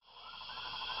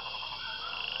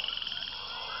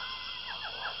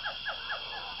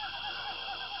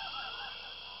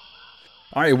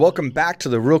All right, welcome back to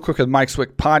the Real Quick with Mike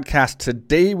Swick podcast.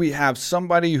 Today we have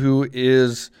somebody who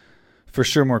is for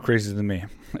sure more crazy than me,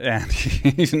 and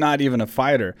he's not even a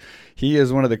fighter. He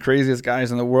is one of the craziest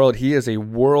guys in the world. He is a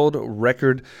world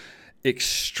record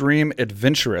extreme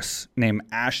adventurous named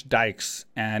Ash Dykes,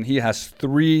 and he has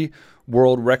 3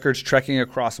 world records trekking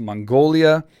across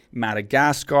Mongolia,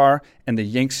 Madagascar, and the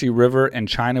Yangtze River in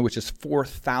China, which is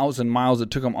 4,000 miles.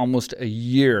 It took him almost a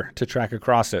year to trek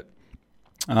across it.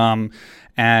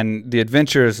 And the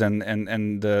adventures and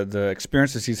the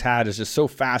experiences he's had is just so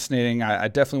fascinating. I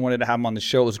definitely wanted to have him on the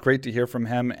show. It was great to hear from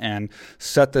him and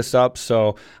set this up.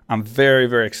 So I'm very,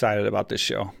 very excited about this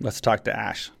show. Let's talk to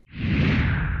Ash.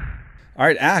 All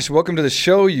right, Ash, welcome to the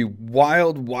show, you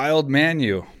wild, wild man,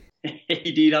 you.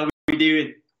 Hey, dude, how are you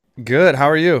doing? Good. How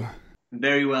are you?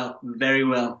 Very well, very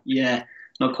well. Yeah,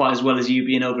 not quite as well as you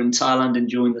being over in Thailand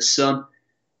enjoying the sun.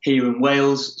 Here in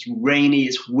Wales, it's rainy,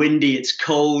 it's windy, it's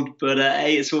cold, but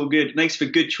hey, it's all good. Makes for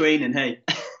good training, hey.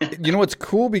 You know what's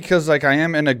cool? Because I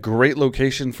am in a great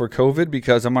location for COVID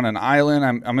because I'm on an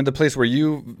island. I'm in the place where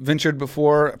you ventured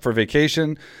before for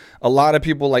vacation. A lot of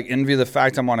people envy the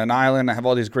fact I'm on an island. I have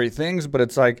all these great things, but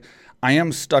it's I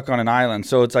am stuck on an island.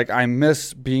 So it's I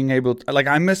miss being able to,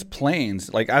 I miss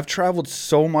planes. I've traveled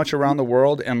so much around the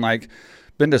world and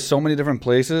been to so many different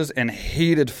places and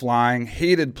hated flying,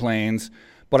 hated planes.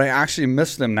 But I actually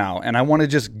miss them now, and I want to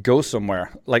just go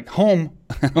somewhere, home,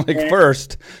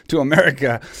 first to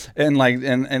America, and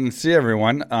and see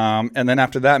everyone, and then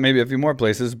after that maybe a few more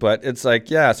places. But it's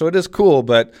yeah, so it is cool,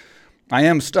 but I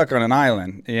am stuck on an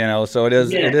island, So it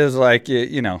is, It is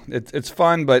it's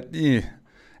fun, but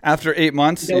after 8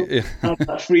 months, you don't have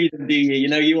that freedom, do you?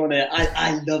 You want to.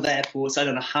 I love airports. I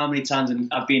don't know how many times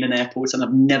I've been in airports, and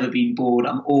I've never been bored.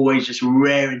 I'm always just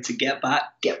raring to get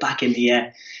back in the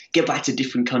air. Get back to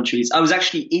different countries. I was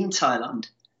actually in Thailand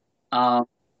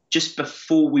just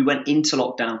before we went into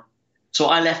lockdown. So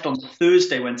I left on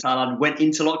Thursday when Thailand went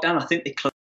into lockdown. I think they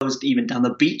closed even down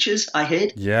the beaches, I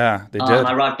heard. Yeah, they did.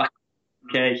 I arrived back in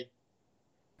the UK.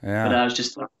 Yeah. But I was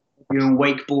just doing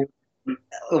wakeboard.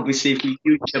 Obviously, if we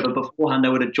knew each other beforehand, I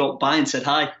would have dropped by and said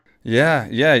hi. Yeah.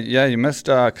 You missed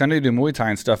kind of do Muay Thai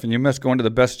and stuff, and you missed going to the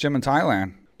best gym in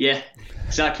Thailand. Yeah,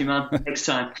 exactly, man. Next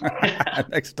time.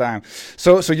 Next time.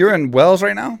 So you're in Wales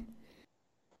right now?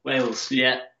 Wales,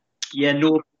 yeah.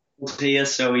 North here,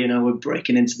 so, we're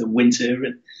breaking into the winter,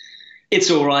 and it's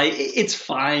all right. It's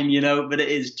fine, but it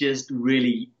is just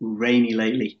really rainy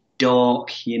lately.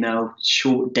 Dark,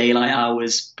 short daylight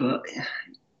hours, but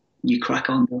you crack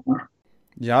on.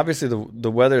 Yeah, obviously the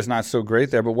weather is not so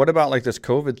great there, but what about this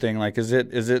COVID thing?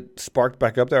 Is it sparked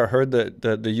back up there? I heard that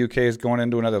the UK is going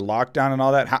into another lockdown and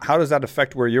all that. How does that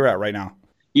affect where you're at right now?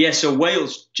 Yeah, so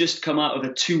Wales just come out of a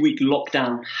 2-week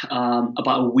lockdown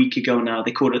about a week ago now.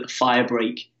 They called it the fire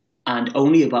break. And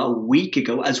only about a week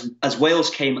ago, as Wales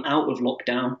came out of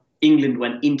lockdown, England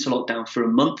went into lockdown for a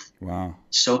month. Wow.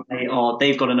 So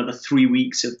they've got another 3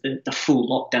 weeks of the full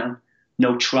lockdown.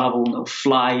 No travel, no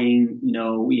flying,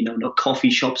 no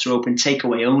coffee shops are open,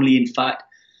 takeaway only, in fact.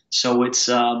 So it's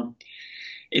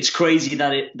crazy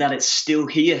that it's still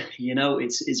here.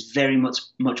 It's very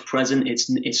much present.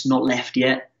 It's not left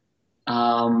yet.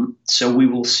 So we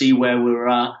will see where we're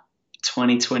at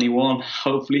 2021.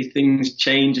 Hopefully things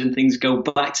change and things go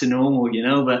back to normal,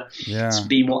 but yeah. It's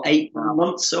been 8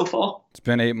 months so far. It's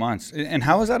been 8 months. And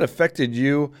how has that affected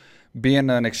you being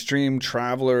an extreme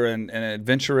traveler and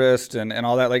adventurist and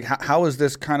all that? How is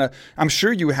this kind of, I'm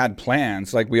sure you had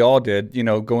plans we all did,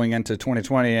 going into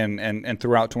 2020 and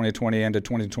throughout 2020 into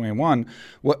 2021.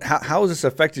 How has this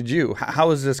affected you?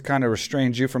 How has this kind of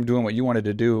restrained you from doing what you wanted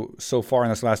to do so far in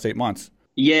this last 8 months?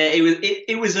 Yeah,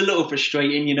 it was a little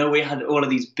frustrating. We had all of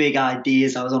these big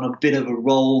ideas. I was on a bit of a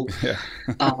roll. Yeah.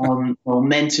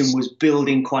 Momentum was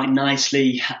building quite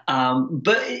nicely.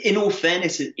 But in all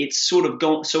fairness, it's sort of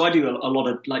gone. So I do a lot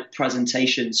of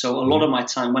presentations. So a lot of my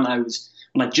time when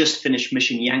I just finished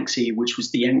Mission Yangtze, which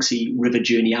was the Yangtze River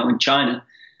journey out in China,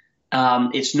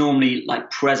 it's normally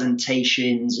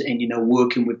presentations and,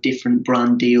 working with different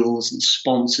brand deals and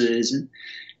sponsors and,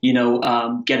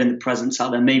 getting the presence out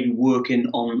there, maybe working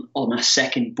on a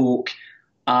second book.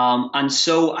 And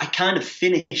so I kind of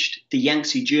finished the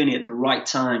Yangtze journey at the right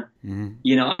time.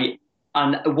 Mm-hmm.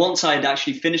 And once I had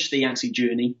actually finished the Yangtze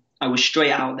journey, I was straight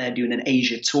out there doing an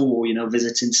Asia tour,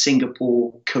 visiting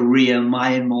Singapore, Korea,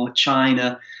 Myanmar,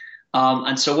 China.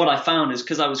 And so what I found is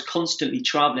because I was constantly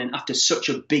traveling after such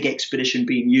a big expedition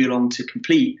being year-long to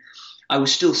complete, I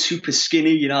was still super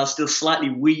skinny, I was still slightly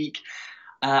weak.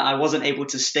 I wasn't able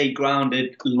to stay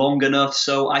grounded long enough.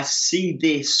 So I see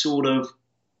this sort of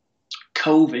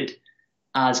COVID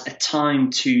as a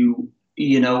time to,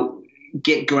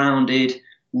 get grounded,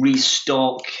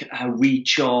 restock,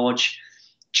 recharge,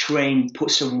 train,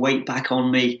 put some weight back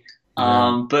on me.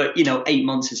 But 8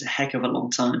 months is a heck of a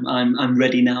long time. I'm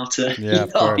ready now to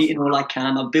eating all I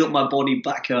can. I've built my body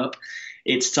back up.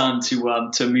 It's time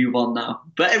to move on now.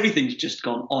 But everything's just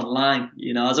gone online.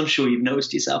 As I'm sure you've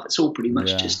noticed yourself, it's all pretty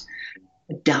much just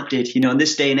adapted. In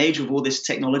this day and age with all this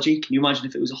technology, can you imagine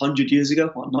if it was 100 years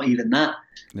ago? Well, not even that.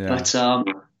 Yeah. But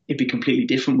it'd be completely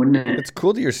different, wouldn't it? It's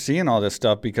cool that you're seeing all this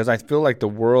stuff, because I feel like the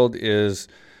world is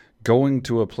going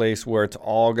to a place where it's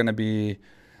all going to be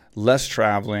less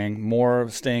traveling, more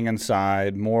staying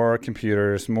inside, more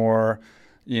computers, more,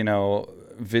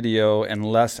 video, and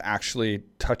less actually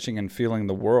touching and feeling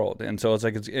the world. And so it's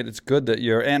like it's good that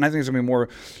and I think there's gonna be more,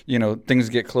 things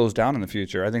get closed down in the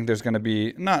future. I think there's gonna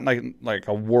be not like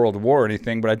a world war or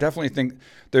anything, but I definitely think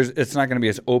it's not gonna be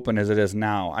as open as it is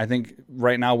now. I think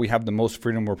right now we have the most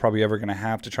freedom we're probably ever gonna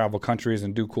have to travel countries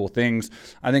and do cool things.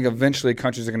 I think eventually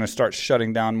countries are gonna start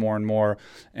shutting down more and more,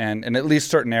 and at least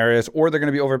certain areas, or they're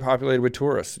gonna be overpopulated with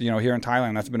tourists. Here in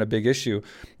Thailand, that's been a big issue.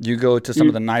 You go to some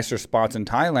of the nicer spots in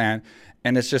Thailand,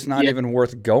 and it's just not even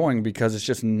worth going, because it's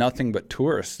just nothing but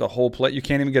tourists. The whole place, you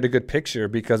can't even get a good picture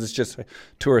because it's just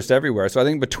tourists everywhere. So I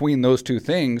think between those two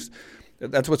things,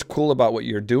 that's what's cool about what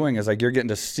you're doing, is like you're getting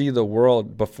to see the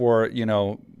world before,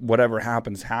 whatever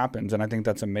happens. And I think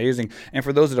that's amazing. And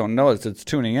for those that don't know, it's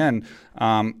tuning in.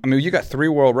 You got 3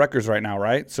 world records right now,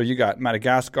 right? So you got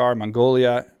Madagascar,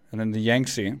 Mongolia, and then the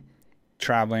Yangtze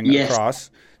traveling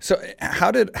across. So how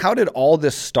did all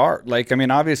this start?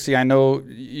 Obviously I know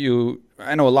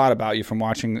a lot about you from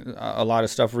watching a lot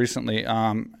of stuff recently,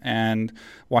 and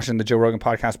watching the Joe Rogan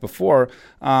podcast before.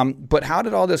 But how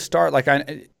did all this start?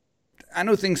 I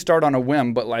know things start on a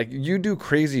whim, but you do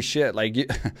crazy shit,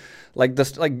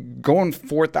 going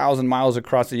 4,000 miles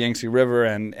across the Yangtze River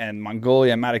and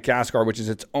Mongolia and Madagascar, which is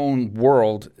its own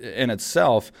world in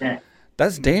itself. Yeah.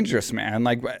 That's dangerous, man.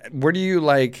 Where do you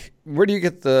get where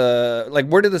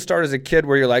did this start as a kid,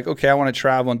 where you're like, okay, I want to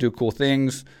travel and do cool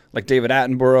things, like David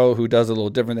Attenborough, who does a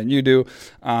little different than you do,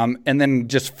 and then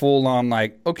just full on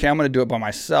okay, I'm going to do it by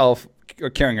myself, or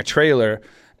carrying a trailer,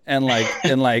 and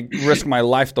risk my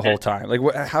life the whole time.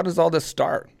 How does all this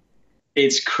start?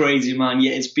 It's crazy, man.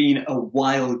 Yeah, it's been a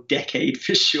wild decade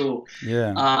for sure.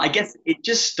 Yeah. I guess it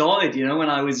just started, when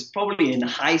I was probably in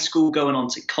high school, going on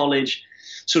to college,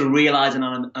 sort of realizing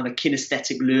I'm a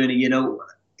kinesthetic learner.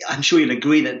 I'm sure you'll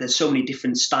agree that there's so many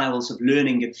different styles of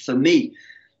learning. And for me,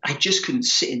 I just couldn't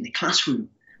sit in the classroom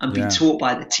and be taught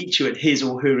by the teacher at his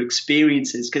or her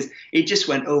experiences, because it just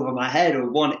went over my head, or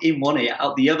in one ear,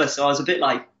 out the other. So I was a bit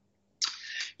like,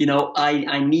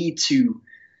 I need to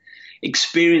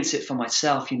experience it for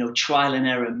myself, trial and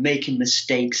error, making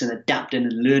mistakes and adapting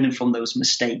and learning from those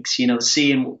mistakes,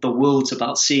 seeing what the world's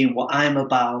about, seeing what I'm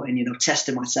about, and,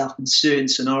 testing myself in certain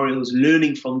scenarios,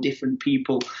 learning from different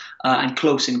people, and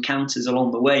close encounters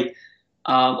along the way.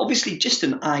 Obviously just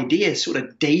an idea, sort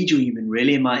of daydreaming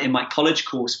really in my college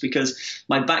course, because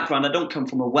my background, I don't come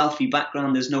from a wealthy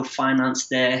background. There's no finance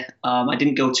there. I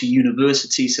didn't go to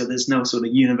university, so there's no sort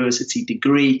of university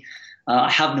degree.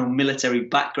 I have no military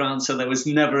background, so there was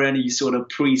never any sort of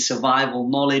pre-survival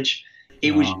knowledge.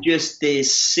 It was just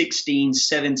this 16,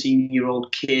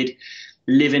 17-year-old kid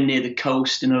living near the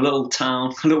coast in a little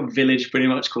town, a little village pretty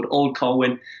much called Old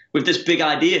Colwyn, with this big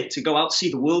idea to go out, see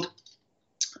the world,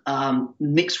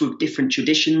 mix with different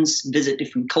traditions, visit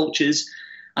different cultures.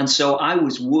 And so I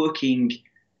was working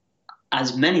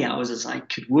as many hours as I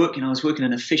could work. I was working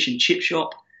in a fish and chip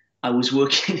shop. I was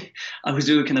working as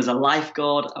a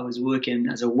lifeguard. I was working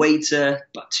as a waiter,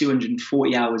 about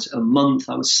 240 hours a month.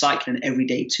 I was cycling every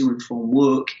day to and from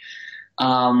work.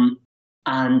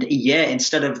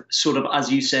 Instead of sort of,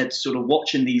 as you said, sort of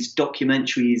watching these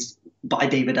documentaries by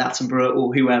David Attenborough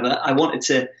or whoever, I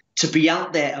wanted to be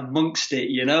out there amongst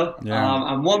it,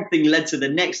 Yeah. And one thing led to the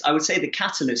next. I would say the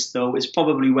catalyst, though, is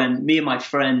probably when me and my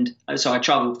friend, so I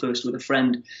traveled first with a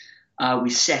friend,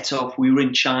 we set off, we were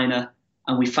in China,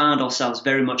 and we found ourselves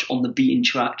very much on the beaten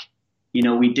track.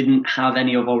 We didn't have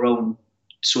any of our own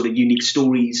sort of unique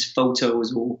stories,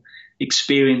 photos, or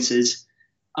experiences.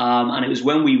 And it was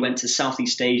when we went to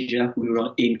Southeast Asia, we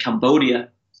were in Cambodia,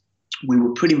 we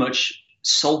were pretty much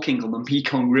sulking on the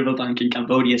Mekong riverbank in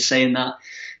Cambodia, saying that,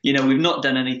 we've not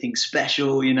done anything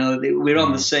special, we're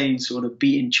on the same sort of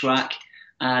beaten track,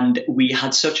 and we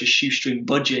had such a shoestring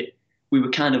budget. We were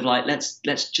kind of like,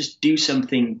 let's just do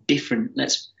something different.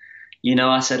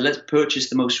 I said, let's purchase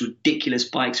the most ridiculous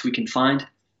bikes we can find,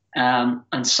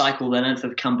 and cycle the length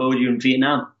of Cambodia and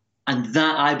Vietnam. And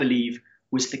that, I believe,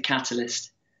 was the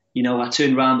catalyst. I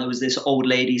turned around, there was this old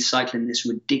lady cycling this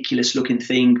ridiculous looking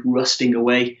thing, rusting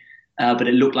away. but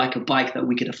it looked like a bike that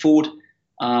we could afford.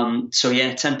 So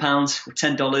yeah, £10 or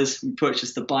 $10, we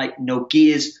purchased the bike. No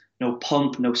gears, no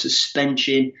pump, no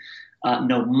suspension,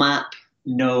 no map,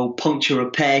 no puncture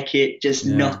repair kit, just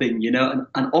nothing,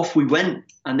 and off we went.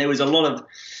 And there was a lot of,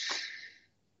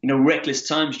 reckless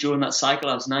times during that cycle.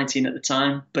 I was 19 at the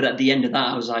time, but at the end of that,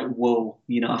 I was like, whoa,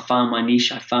 I found my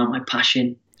niche. I found my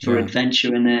passion for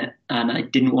adventure in it, and I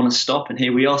didn't want to stop. And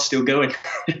here we are, still going.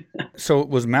 So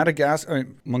was Madagascar,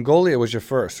 Mongolia was your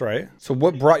first, right? So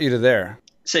what brought you to there?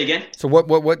 Say again? So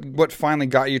what finally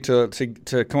got you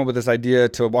to come up with this idea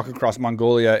to walk across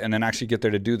Mongolia and then actually get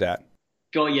there to do that?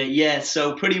 Got you, yeah.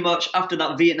 So pretty much after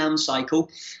that Vietnam cycle,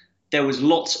 there was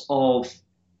lots of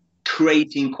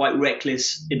creating quite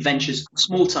reckless adventures,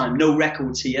 small time, no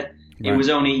records here. Right. It was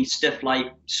only stuff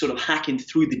like sort of hacking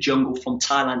through the jungle from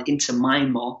Thailand into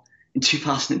Myanmar in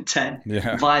 2010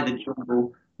 via the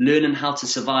jungle, learning how to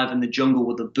survive in the jungle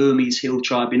with the Burmese hill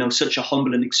tribe. Such a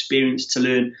humbling experience to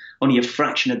learn only a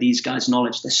fraction of these guys'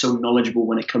 knowledge. They're so knowledgeable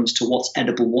when it comes to what's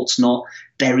edible, what's not,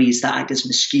 berries that act as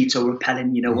mosquito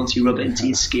repellent, once you rub it into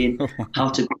your skin, how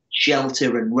to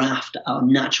shelter and raft our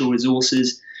natural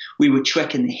resources. We were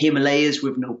trekking the Himalayas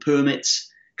with no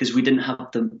permits because we didn't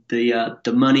have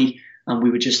the money. And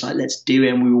we were just like, let's do it.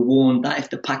 And we were warned that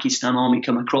if the Pakistan army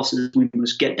come across us, we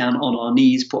must get down on our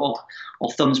knees, put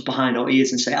our thumbs behind our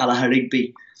ears and say Allah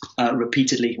Harigbi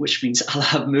repeatedly, which means Allah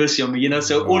have mercy on me.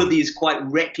 So all of these quite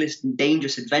reckless and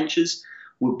dangerous adventures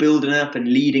were building up and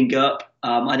leading up.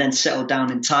 I then settled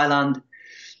down in Thailand,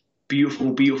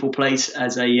 beautiful, beautiful place,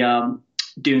 as a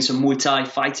doing some Muay Thai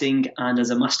fighting and as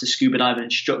a master scuba diver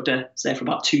instructor. I was there for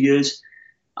about 2 years.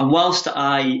 And whilst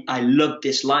I loved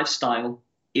this lifestyle,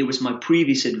 it was my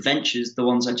previous adventures, the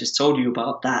ones I just told you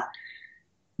about, that,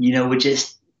 were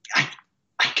just,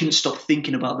 I couldn't stop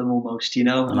thinking about them almost, and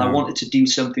I wanted to do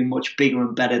something much bigger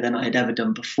and better than I had ever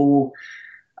done before.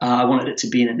 I wanted it to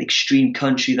be in an extreme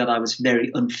country that I was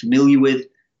very unfamiliar with,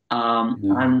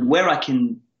 and where I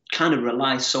can kind of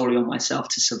rely solely on myself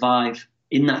to survive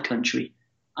in that country.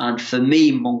 And for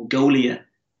me, Mongolia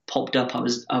popped up. I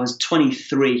was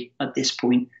 23 at this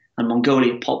point. And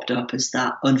Mongolia popped up as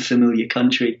that unfamiliar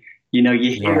country. You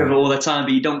hear of it all the time,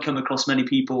 but you don't come across many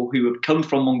people who have come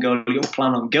from Mongolia or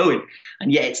plan on going.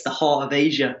 And yet it's the heart of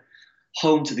Asia,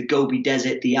 home to the Gobi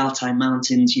Desert, the Altai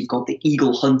Mountains. You've got the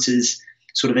eagle hunters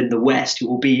sort of in the west who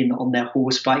will be on their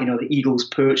horseback. The eagles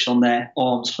perched on their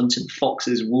arms hunting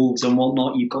foxes, wolves and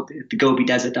whatnot. You've got the Gobi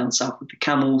Desert down south with the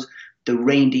camels, the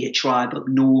reindeer tribe up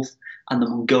north, and the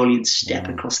Mongolian steppe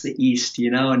across the east,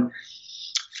 And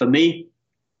for me,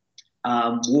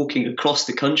 walking across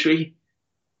the country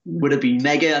would have been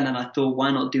mega. And then I thought,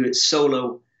 why not do it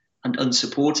solo and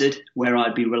unsupported, where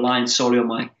I'd be relying solely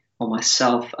on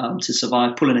myself to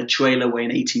survive, pulling a trailer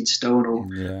weighing 18 stone or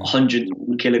 100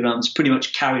 kilograms, pretty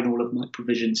much carrying all of my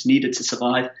provisions needed to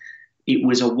survive. It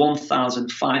was a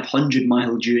 1,500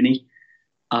 mile journey,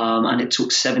 and it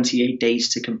took 78 days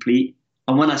to complete.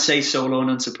 And when I say solo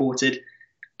and unsupported,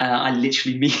 I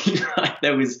literally mean like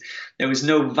there was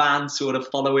no van sort of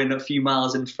following a few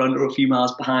miles in front or a few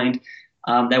miles behind.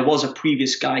 There was a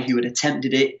previous guy who had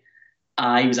attempted it.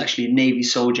 He was actually a Navy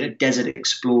soldier, a desert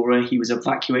explorer. He was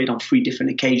evacuated on 3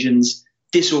 different occasions.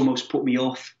 This almost put me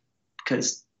off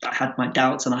because I had my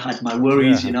doubts and I had my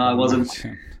worries. I wasn't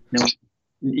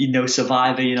no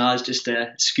survivor. I was just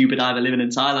a scuba diver living in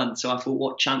Thailand. So I thought,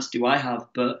 what chance do I have?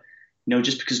 But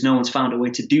just because no one's found a way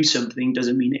to do something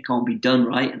doesn't mean it can't be done,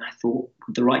 right? And I thought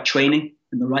with the right training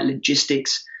and the right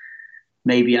logistics,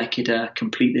 maybe I could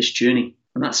complete this journey.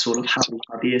 And that's sort of how the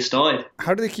idea started.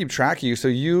 How do they keep track of you? So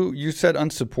you said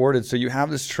unsupported. So you have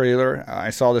this trailer. I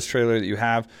saw this trailer that you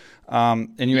have.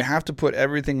 And you have to put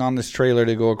everything on this trailer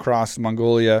to go across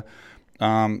Mongolia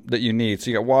that you need.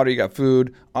 So you got water, you got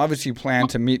food. Obviously you plan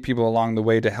to meet people along the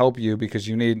way to help you because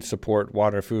you need support,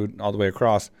 water, food, all the way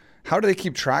across. How do they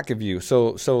keep track of you?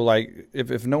 So like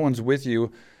if no one's with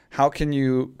you, how can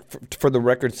you, for the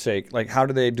record's sake, like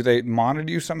do they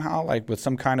monitor you somehow, like with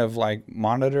some kind of like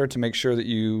monitor to make sure that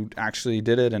you actually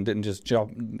did it and didn't just get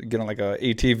on like a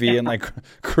ATV and like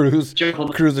cruise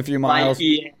a few miles?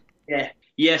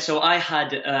 Yeah. So I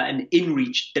had an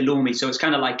InReach Delomi. So it's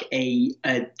kind of like a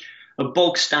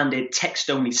bog standard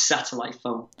text only satellite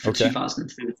phone for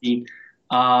 2013.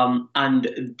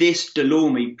 And this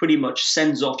Delomi pretty much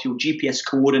sends off your GPS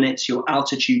coordinates, your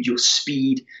altitude, your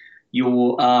speed,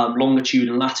 your longitude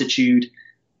and latitude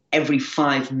every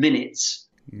 5 minutes,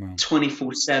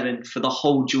 24/7 for the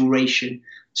whole duration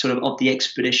sort of the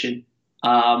expedition.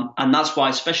 And that's why,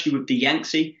 especially with the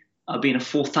Yangtze, being a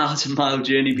 4,000 mile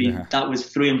journey, that was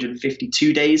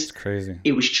 352 days. It's crazy.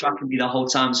 It was tracking me the whole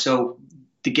time. So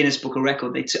the Guinness Book of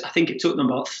Record. I think it took them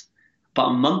about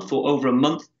a month or over a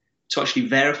month to actually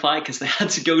verify, because they had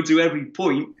to go to every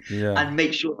point and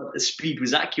make sure that the speed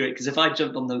was accurate. Because if I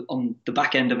jumped on the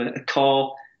back end of a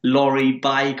car, lorry,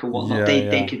 bike, or whatnot,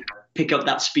 they could pick up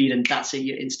that speed, and that's it.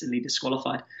 You're instantly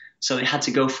disqualified. So they had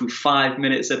to go through 5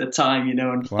 minutes at a time,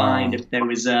 and find if there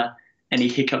was any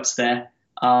hiccups there.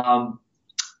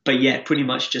 But yeah, pretty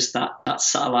much just that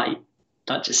satellite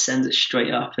that just sends it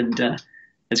straight up, and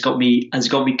has got me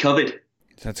covered.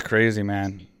 That's crazy,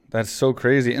 man. That's so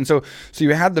crazy. And so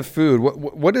you had the food.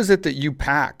 What is it that you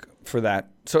pack for that?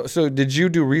 So did you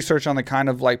do research on the kind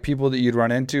of like people that you'd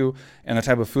run into and the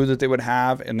type of food that they would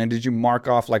have? And then did you mark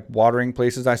off like watering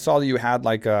places? I saw that you had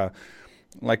like a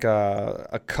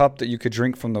cup that you could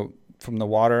drink from the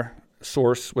water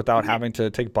source without having to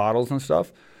take bottles and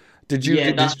stuff. Did you?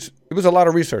 It was a lot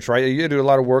of research, right? You had to do a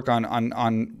lot of work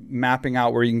on mapping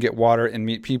out where you can get water and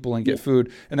meet people and get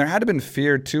food. And there had to have been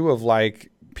fear too of like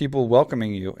people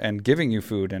welcoming you and giving you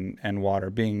food and water,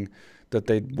 being that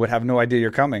they would have no idea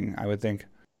you're coming, I would think.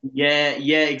 Yeah,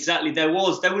 exactly. There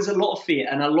was a lot of fear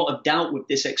and a lot of doubt with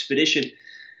this expedition,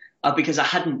 because I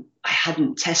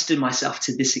hadn't tested myself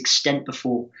to this extent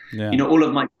before. Yeah. All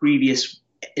of my previous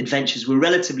adventures were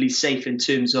relatively safe in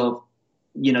terms of,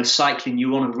 cycling.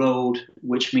 You're on a road,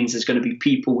 which means there's going to be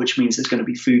people, which means there's going to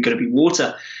be food, going to be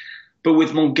water. But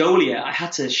with Mongolia, I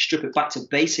had to strip it back to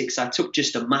basics. I took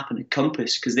just a map and a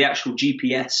compass, because the actual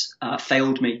GPS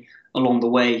failed me along the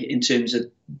way in terms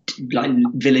of like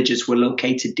villages were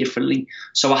located differently.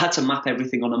 So I had to map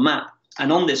everything on a map.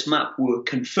 And on this map were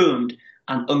confirmed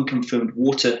and unconfirmed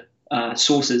water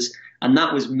sources. And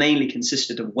that was mainly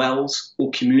consisted of wells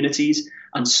or communities.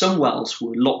 And some wells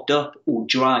were locked up or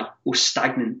dry or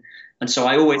stagnant. And so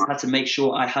I always had to make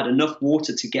sure I had enough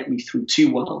water to get me through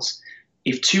 2 wells.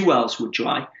 If 2 wells were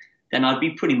dry, then I'd be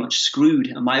pretty much screwed.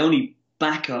 And my only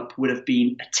backup would have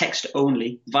been a text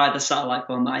only via the satellite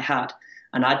phone that I had.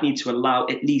 And I'd need to allow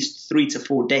at least 3 to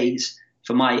 4 days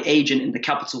for my agent in the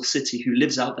capital city who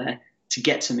lives out there to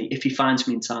get to me if he finds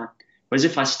me in time. Whereas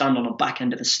if I stand on the back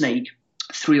end of a snake,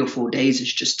 3 or 4 days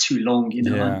is just too long,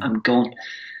 I'm gone.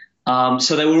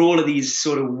 So there were all of these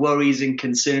sort of worries and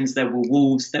concerns. There were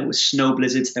wolves, there were snow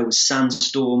blizzards, there were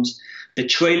sandstorms. The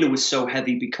trailer was so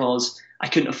heavy because I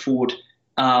couldn't afford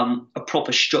a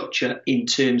proper structure in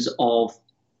terms of,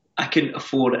 I couldn't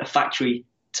afford a factory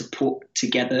to put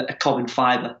together a carbon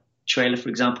fiber trailer, for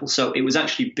example. So it was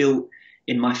actually built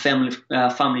in my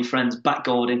family friend's back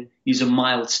garden using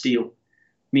mild steel,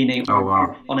 meaning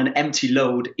on an empty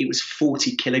load, it was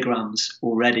 40 kilograms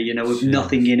already, with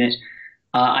nothing in it.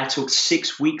 I took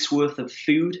 6 weeks worth of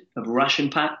food, of ration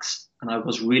packs, and I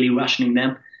was really rationing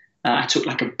them. I took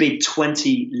like a big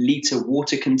 20-liter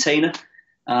water container.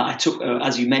 I took,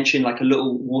 as you mentioned, like a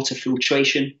little water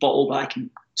filtration bottle that I can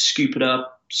scoop it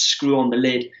up, screw on the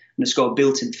lid, and it's got a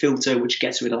built-in filter which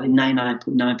gets rid of like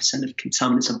 99.9% of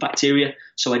contaminants and bacteria.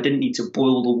 So I didn't need to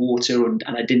boil the water, and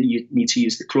I didn't need to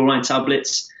use the chlorine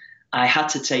tablets. I had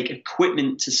to take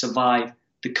equipment to survive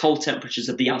the cold temperatures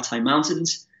of the Altai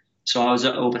Mountains. So I was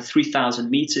at over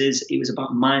 3,000 meters. It was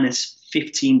about minus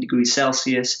 15 degrees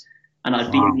Celsius. And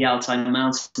I'd been in the Altai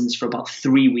Mountains for about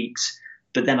 3 weeks.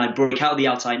 But then I'd break out of the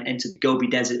Altai and enter the Gobi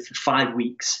Desert for 5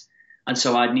 weeks. And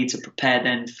so I'd need to prepare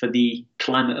then for the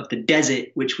climate of the desert,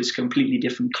 which was completely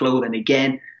different clothing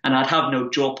again. And I'd have no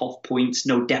drop-off points,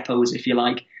 no depots, if you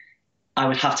like. I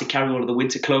would have to carry all of the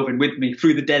winter clothing with me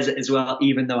through the desert as well,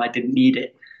 even though I didn't need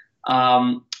it.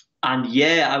 I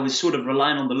was sort of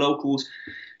relying on the locals.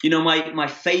 My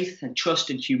faith and trust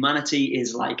in humanity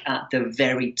is like at the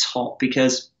very top,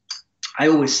 because I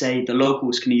always say the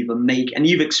locals can either make, and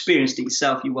you've experienced it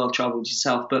yourself, you well traveled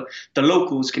yourself, but the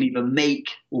locals can either make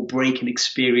or break an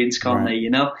experience, can't they?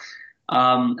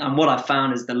 And what I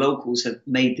found is the locals have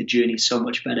made the journey so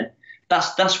much better.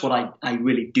 That's what I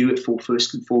really do it for,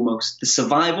 first and foremost. The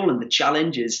survival and the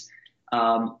challenge is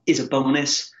a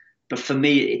bonus. But for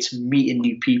me, it's meeting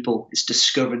new people, it's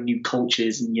discovering new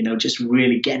cultures, and just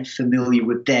really getting familiar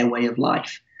with their way of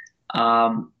life.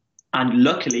 And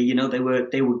luckily,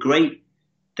 they were great.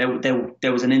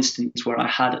 There was an instance where I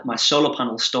had my solar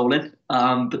panel stolen,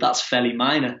 but that's fairly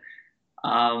minor.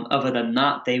 Other than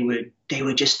that, they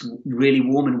were just really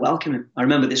warm and welcoming. I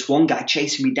remember this one guy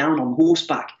chasing me down on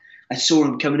horseback. I saw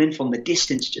him coming in from the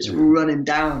distance, just running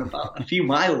down about a few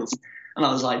miles. And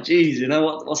I was like, geez,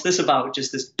 what's this about?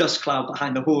 Just this dust cloud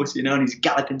behind the horse, and he's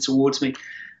galloping towards me.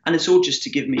 And it's all just to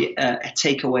give me a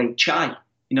takeaway chai,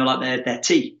 like their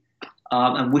tea,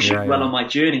 and wish it well on my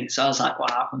journey. So I was like,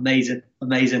 wow, amazing. There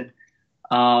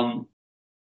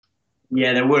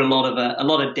were a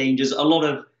lot of dangers, a lot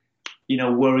of,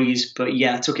 worries. But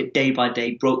yeah, I took it day by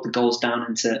day, broke the goals down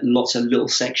into lots of little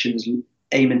sections,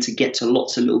 aiming to get to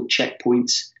lots of little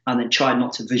checkpoints, and then tried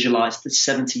not to visualize the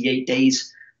 78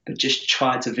 days, but just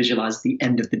tried to visualize the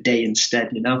end of the day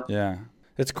instead, Yeah.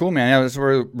 It's cool, man. I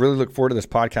really look forward to this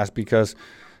podcast because,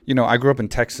 I grew up in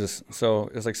Texas, so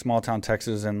it's like small town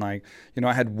Texas, and like,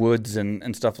 I had woods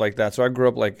and stuff like that. So I grew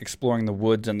up like exploring the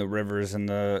woods and the rivers and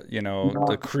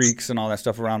the creeks and all that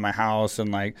stuff around my house,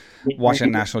 and like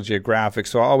watching National Geographic.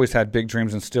 So I always had big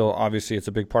dreams, and still, obviously, it's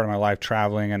a big part of my life,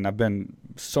 traveling. And I've been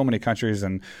so many countries,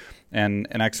 and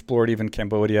I explored even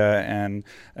Cambodia, and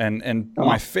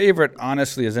my favorite,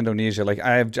 honestly, is Indonesia. Like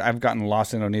I've gotten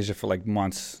lost in Indonesia for like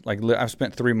months. Like I've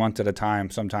spent 3 months at a time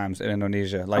sometimes in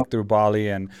Indonesia, like through Bali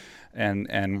and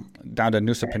down to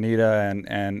Nusa Penida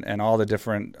and all the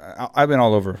different. I've been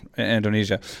all over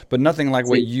Indonesia, but nothing like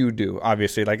what you do.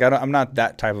 Obviously, like I'm not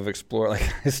that type of explorer.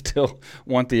 Like I still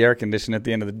want the air condition at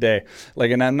the end of the day.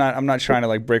 Like, and I'm not trying to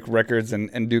like break records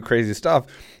and do crazy stuff.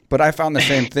 But I found the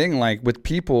same thing, like with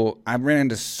people. I ran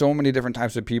into so many different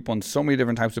types of people and so many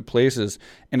different types of places.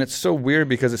 And it's so weird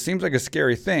because it seems like a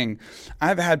scary thing.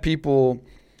 I've had people,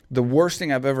 the worst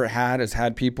thing I've ever had is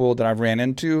had people that I've ran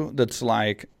into that's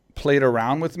like played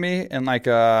around with me in like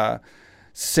a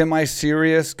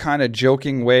semi-serious kind of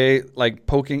joking way, like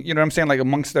poking, you know what I'm saying? Like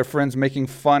amongst their friends, making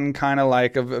fun kind of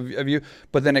like of you,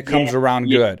 but then it comes around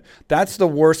good. That's the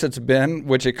worst it's been,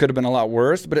 which it could have been a lot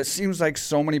worse, but it seems like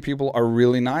so many people are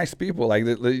really nice people like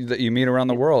that you meet around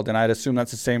the world. And I'd assume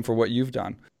that's the same for what you've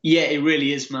done. Yeah, it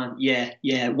really is, man.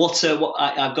 Yeah. What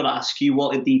I've got to ask you,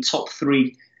 what are the top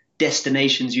 3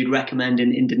 destinations you'd recommend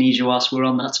in Indonesia whilst we're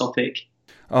on that topic?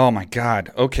 Oh my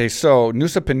God. Okay. So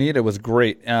Nusa Penida was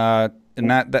great. And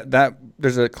that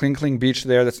there's a Kling beach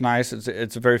there that's nice.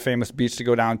 It's a very famous beach to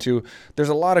go down to. There's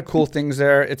a lot of cool things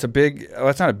there. It's a big, well,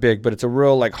 it's not a big, but it's a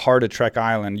real like hard to trek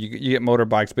island. You get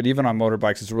motorbikes, but even on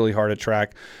motorbikes, it's really hard to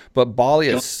trek. But Bali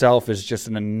itself is just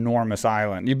an enormous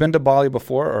island. You've been to Bali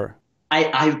before, or?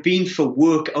 I've been for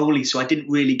work only, so I didn't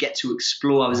really get to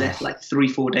explore. I was there for like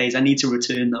 3-4 days. I need to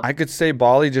return though. I could say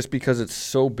Bali just because it's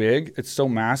so big, it's so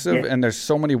massive, and there's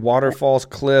so many waterfalls,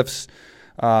 cliffs.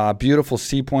 Beautiful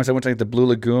sea points. I went to like the Blue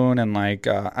Lagoon and like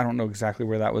I don't know exactly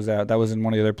where that was at. That was in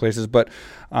one of the other places, but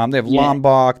they have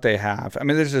Lombok. They have. I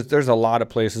mean, there's a lot of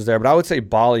places there, but I would say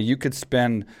Bali. You could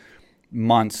spend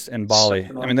months in Bali.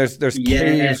 I mean, there's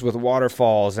caves with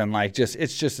waterfalls and like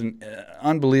it's just an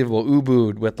unbelievable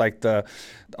Ubud with like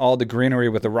all the greenery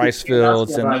with the rice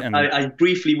fields and I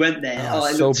briefly went there.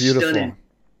 It so beautiful. Stunning.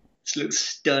 It looks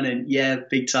stunning. Yeah,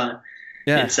 big time.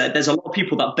 Yeah, there's a lot of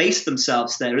people that base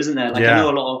themselves there, isn't there? Like I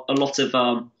know a lot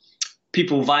of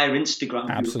people via Instagram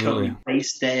who are currently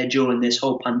based there during this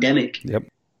whole pandemic. Yep.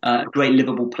 Great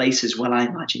livable place as well, I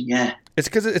imagine. Yeah. It's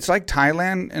because it's like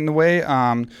Thailand in the way.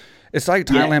 It's like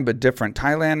Thailand but different.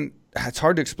 Thailand, it's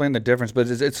hard to explain the difference, but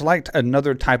it's like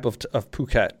another type of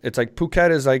Phuket. It's like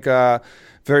Phuket is like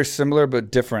very similar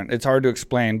but different. It's hard to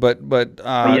explain, but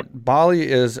Bali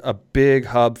is a big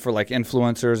hub for like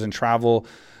influencers and travel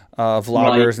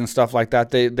vloggers and stuff like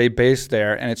that. They base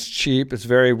there, and it's cheap, it's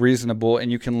very reasonable,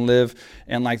 and you can live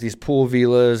in like these pool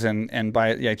villas and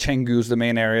by Canggu's the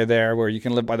main area there where you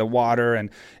can live by the water, and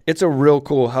it's a real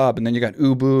cool hub. And then you got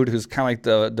Ubud, who's kind of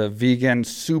like the vegan,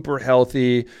 super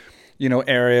healthy,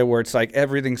 area where it's like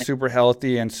everything's super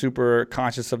healthy and super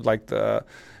conscious of like the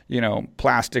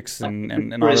plastics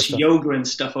and all this stuff. Yoga and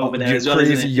stuff over there as well.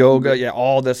 Crazy yoga,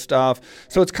 all this stuff.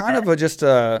 So it's kind of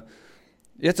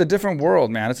it's a different world,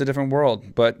 man. It's a different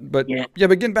world. But but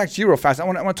getting back to you real fast, I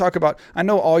want to talk about, I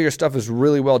know all your stuff is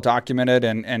really well documented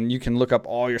and you can look up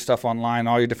all your stuff online,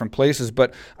 all your different places,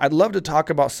 but I'd love to talk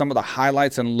about some of the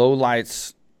highlights and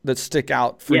lowlights that stick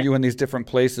out for you in these different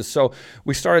places. So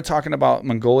we started talking about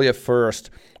Mongolia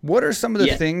first. What are some of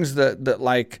the things that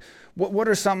like, what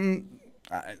are something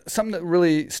that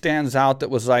really stands out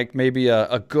that was like maybe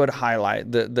a good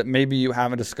highlight that maybe you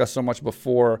haven't discussed so much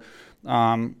before?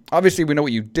 Obviously we know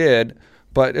what you did,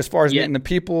 but as far as meeting the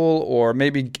people or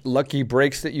maybe lucky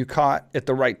breaks that you caught at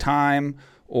the right time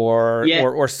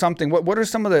or something, what are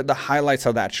some of the highlights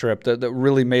of that trip that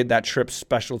really made that trip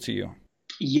special to you?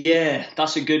 Yeah,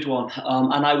 that's a good one.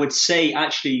 And I would say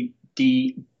actually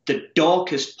the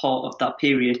darkest part of that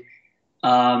period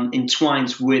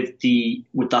entwines with the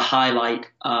highlight,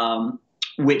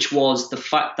 which was the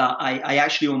fact that I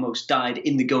actually almost died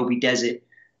in the Gobi Desert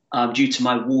due to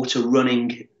my water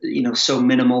running, so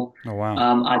minimal. Oh,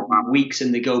 wow. I had weeks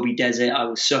in the Gobi Desert. I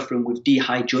was suffering with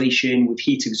dehydration, with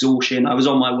heat exhaustion. I was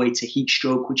on my way to heat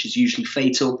stroke, which is usually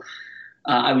fatal.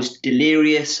 I was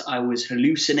delirious. I was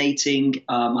hallucinating.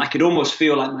 I could almost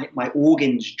feel like my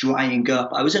organs drying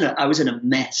up. I was in a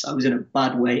mess. I was in a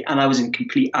bad way, and I was in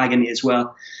complete agony as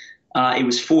well. It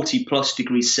was 40 plus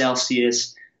degrees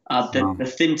Celsius.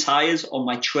 The thin tires on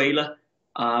my trailer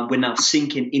were now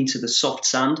sinking into the soft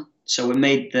sand. So it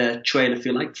made the trailer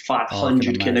feel like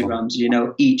 500 kilograms. You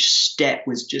know, each step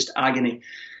was just agony.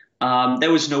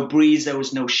 There was no breeze, there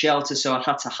was no shelter, so I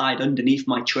had to hide underneath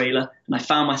my trailer. And I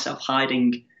found myself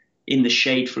hiding in the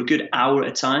shade for a good hour at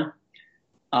a time.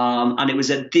 And it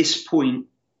was at this point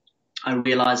I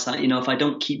realized that, you know, if I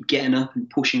don't keep getting up and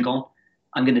pushing on,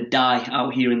 I'm going to die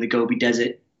out here in the Gobi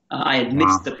Desert. I had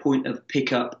missed the point of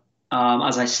pickup.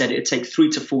 As I said, it would take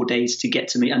 3 to 4 days to get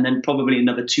to me, and then probably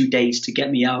another 2 days to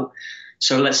get me out.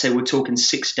 So let's say we're talking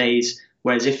 6 days,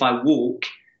 whereas if I walk,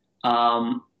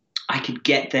 I could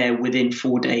get there within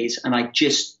 4 days. And I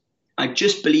just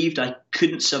believed I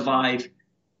couldn't survive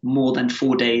more than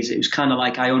 4 days. It was kind of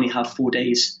like I only have 4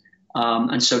 days.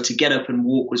 And so to get up and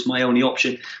walk was my only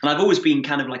option. And I've always been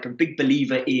kind of like a big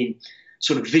believer in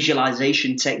sort of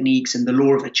visualization techniques and the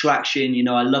law of attraction. You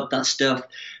know, I love that stuff.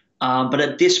 But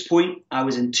at this point, I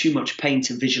was in too much pain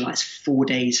to visualize 4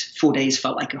 days. 4 days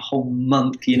felt like a whole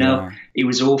month, you know. Yeah. It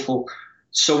was awful.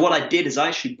 So what I did is I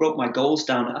actually broke my goals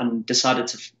down and decided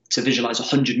to visualize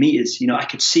 100 meters. You know, I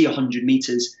could see 100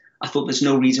 meters. I thought there's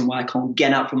no reason why I can't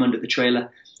get out from under the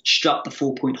trailer, strap the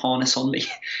 4-point harness on me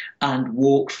and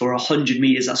walk for 100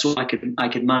 meters. That's all I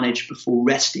could manage before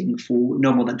resting for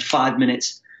no more than 5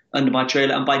 minutes under my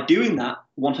trailer. And by doing that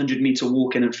 100-meter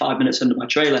walking and 5 minutes under my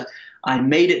trailer, I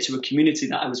made it to a community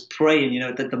that I was praying, you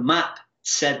know, that the map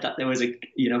said that there was a,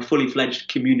 you know, fully fledged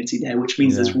community there, which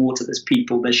means there's water, there's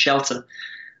people, there's shelter.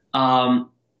 And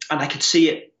I could see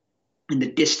it in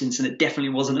the distance, and it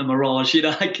definitely wasn't a mirage. You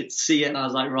know, I could see it, and I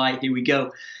was like, right, here we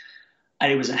go.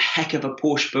 And it was a heck of a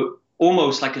push, but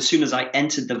almost like as soon as I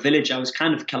entered the village, I was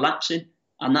kind of collapsing.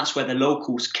 And that's where the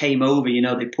locals came over. You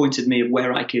know, they pointed me at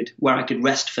where I could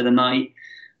rest for the night.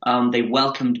 They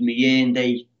welcomed me in.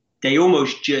 They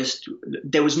almost just,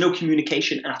 there was no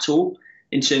communication at all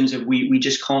in terms of we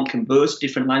just can't converse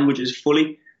different languages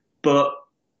fully. But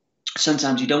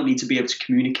sometimes you don't need to be able to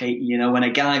communicate. You know, when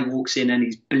a guy walks in and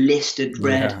he's blistered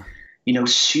red, you know,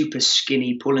 super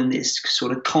skinny, pulling this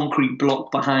sort of concrete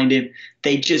block behind him,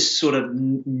 they just sort of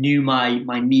knew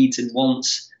my needs and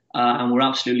wants. And were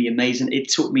absolutely amazing. It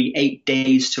took me 8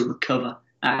 days to recover,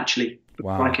 actually,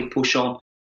 before I could push on.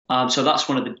 So that's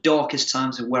one of the darkest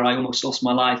times of where I almost lost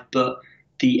my life. But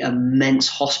the immense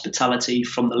hospitality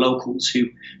from the locals who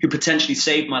potentially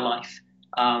saved my life,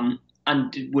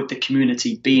 and with the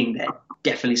community being there,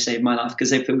 definitely saved my life.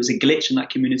 Because if it was a glitch and that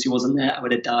community wasn't there, I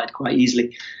would have died quite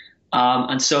easily.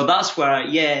 And so that's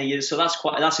where, so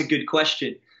that's a good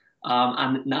question.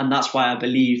 And that's why I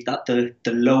believe that the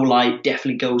low light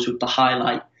definitely goes with the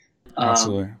highlight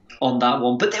on that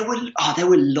one. But there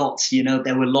were lots, you know,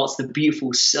 the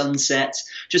beautiful sunsets,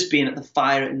 just being at the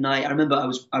fire at night. I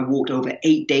remember I walked over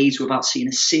 8 days without seeing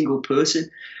a single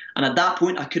person. And at that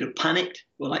point I could have panicked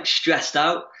or like stressed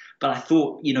out. But I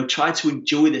thought, you know, try to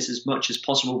enjoy this as much as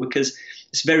possible, because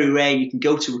it's very rare you can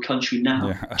go to a country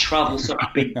now, travel such a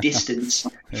big distance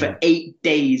for 8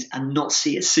 days and not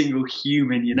see a single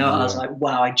human, you know. I was like,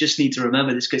 wow, I just need to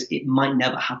remember this because it might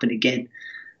never happen again.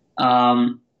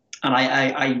 And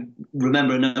I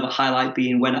remember another highlight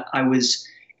being when I was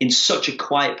in such a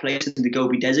quiet place in the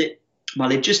Gobi Desert. My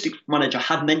logistics manager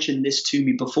had mentioned this to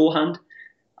me beforehand,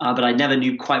 but I never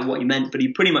knew quite what he meant. But he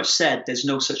pretty much said there's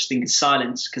no such thing as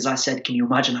silence, because I said, can you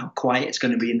imagine how quiet it's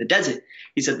going to be in the desert?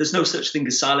 He said, there's no such thing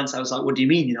as silence. I was like, what do you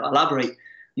mean? You know, elaborate. And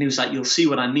he was like, you'll see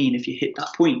what I mean if you hit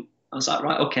that point. I was like,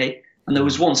 right, okay. And there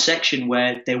was one section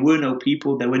where there were no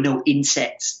people, there were no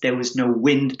insects, there was no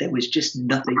wind, there was just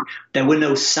nothing. There were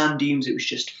no sand dunes, it was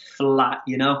just flat,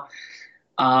 you know.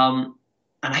 And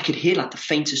I could hear like the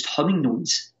faintest humming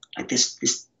noise, like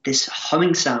this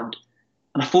humming sound.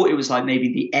 And I thought it was like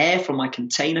maybe the air from my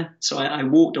container. So I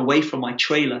walked away from my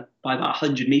trailer by about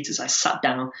 100 meters. I sat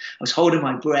down, I was holding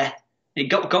my breath. It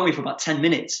got me for about 10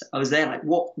 minutes. I was there like,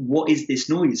 what is this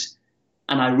noise?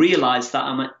 And I realized that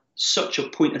I'm at such a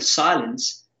point of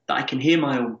silence that I can hear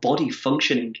my own body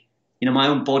functioning. You know, my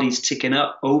own body's ticking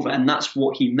up over. And that's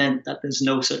what he meant, that there's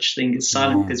no such thing as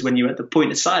silence. Because when you're at the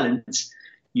point of silence,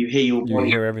 you hear your body.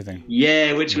 You hear everything.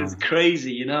 Yeah, which was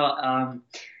crazy, you know.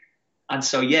 And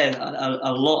so,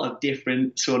 a lot of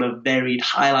different sort of varied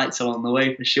highlights along the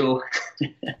way for sure.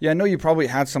 Yeah, I know you probably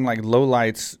had some like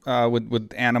lowlights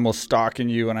with animals stalking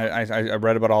you, and I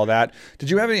read about all that. Did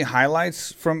you have any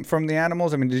highlights from the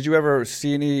animals? I mean, did you ever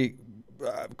see any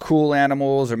cool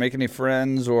animals or make any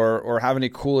friends or have any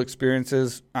cool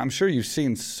experiences? I'm sure you've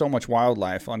seen so much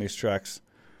wildlife on these treks.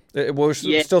 We're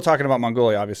still talking about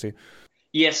Mongolia, obviously.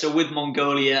 Yeah, so with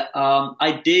Mongolia,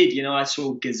 I did, I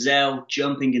saw gazelle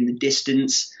jumping in the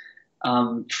distance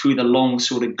through the long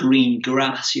sort of green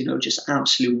grass, just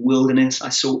absolute wilderness. I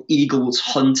saw eagles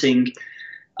hunting.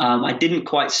 I didn't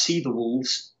quite see the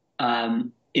wolves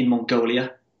in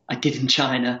Mongolia. I did in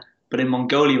China, but in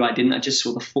Mongolia I didn't. I just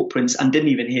saw the footprints and didn't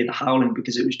even hear the howling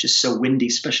because it was just so windy,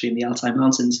 especially in the Altai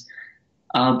Mountains.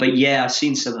 But yeah, I've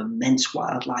seen some immense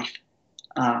wildlife.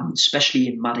 Especially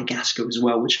in Madagascar as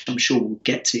well, which I'm sure we'll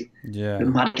get to. Yeah.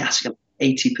 In Madagascar,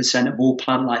 80% of all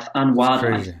plant life and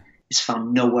wildlife is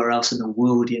found nowhere else in the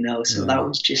world, So that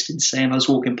was just insane. I was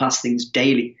walking past things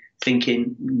daily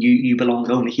thinking, you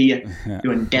belong only here.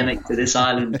 You're endemic to this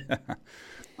island.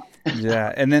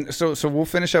 Yeah. And then, so we'll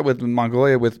finish up with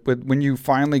Mongolia with when you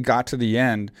finally got to the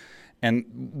end. And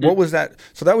what was that?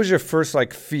 So that was your first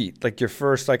feat, your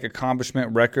first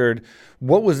accomplishment record.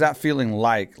 What was that feeling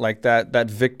like? Like that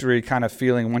victory kind of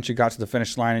feeling once you got to the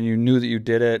finish line and you knew that you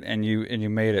did it and you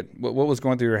made it. What was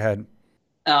going through your head?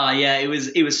 Yeah, it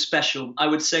was special. I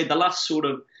would say the last sort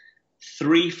of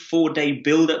 3-4 day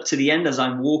build up to the end as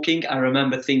I'm walking, I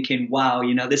remember thinking, wow,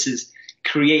 this is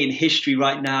creating history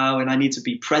right now, and I need to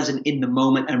be present in the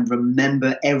moment and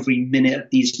remember every minute of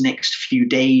these next few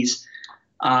days.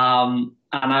 And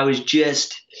I was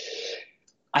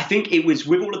I think it was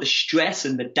with all of the stress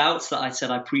and the doubts that I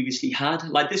said I previously had.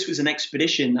 This was an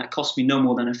expedition that cost me no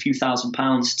more than a few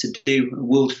 £1,000s to do. A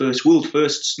world first. World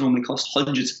firsts normally cost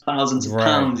hundreds of thousands of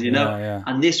pounds, Yeah.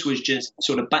 And this was just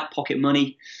sort of back pocket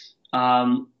money.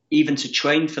 Even to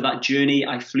train for that journey,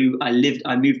 I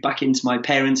moved back into my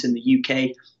parents in the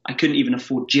UK. I couldn't even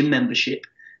afford gym membership.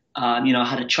 I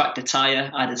had a tractor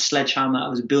tire, I had a sledgehammer, I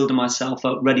was building myself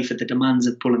up ready for the demands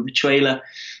of pulling the trailer,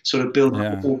 sort of building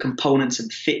up all components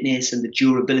and fitness and the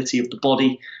durability of the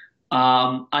body.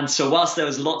 And so whilst there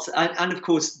was lots, and of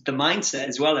course the mindset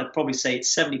as well, I'd probably say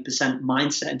it's 70%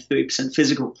 mindset and 30%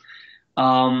 physical.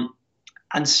 And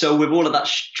so with all of that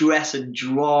stress and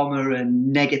drama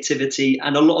and negativity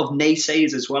and a lot of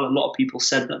naysayers as well, a lot of people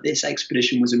said that this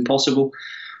expedition was impossible.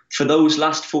 For those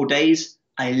last 4 days,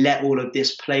 I let all of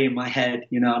this play in my head,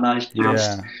 and I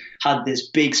just had this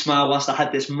big smile whilst I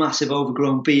had this massive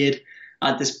overgrown beard.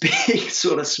 I had this big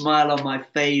sort of smile on my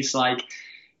face,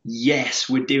 yes,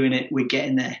 we're doing it, we're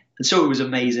getting there. And so it was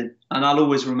amazing. And I'll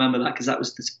always remember that because that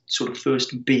was the sort of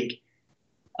first big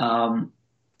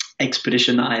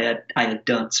expedition that I had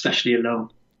done, especially alone.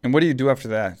 And what do you do after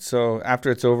that? So after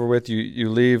it's over with,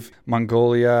 you leave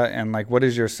Mongolia, and what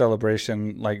is your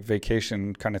celebration,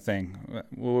 vacation kind of thing?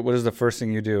 What is the first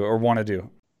thing you do or want to do?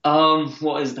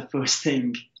 What is the first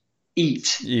thing?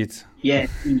 Eat. Yeah,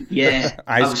 yeah.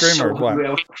 Ice cream or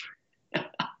what?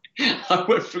 I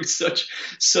went through such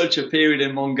a period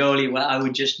in Mongolia where I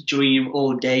would just dream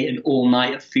all day and all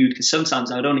night of food, because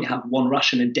sometimes I would only have one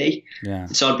ration a day. Yeah.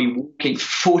 So I'd be walking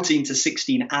 14 to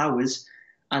 16 hours.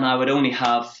 And I would only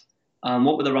have,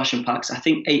 what were the ration packs? I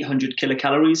think 800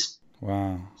 kilocalories.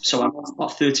 Wow. So I lost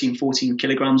about 13, 14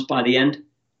 kilograms by the end.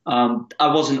 I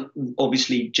wasn't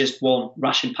obviously just one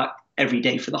ration pack every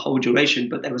day for the whole duration,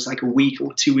 but there was a week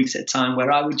or 2 weeks at a time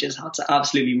where I would just have to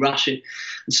absolutely ration.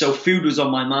 And so food was on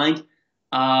my mind.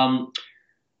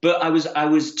 But I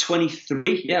was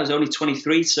 23. Yeah, I was only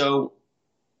 23. So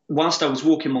whilst I was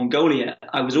walking Mongolia,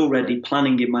 I was already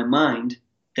planning in my mind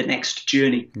the next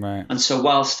journey. Right. And so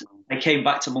whilst I came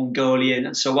back to Mongolia,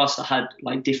 and so whilst I had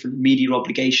different media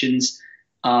obligations,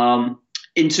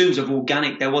 in terms of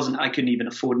organic, I couldn't even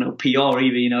afford no PR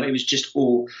either. It was just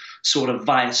all sort of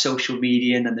via social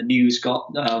media, and then the news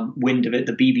got wind of it.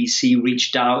 The BBC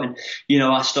reached out, and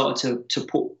I started to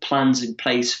put plans in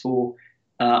place for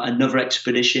another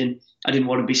expedition. I didn't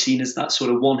want to be seen as that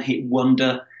sort of one-hit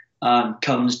wonder,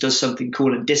 comes, does something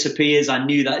cool and disappears. I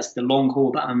knew that it's the long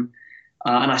haul that I'm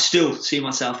and I still see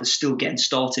myself as still getting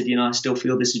started. I still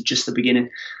feel this is just the beginning.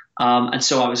 And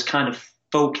so I was kind of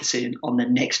focusing on the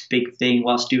next big thing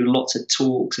whilst doing lots of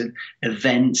talks and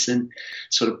events and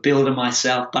sort of building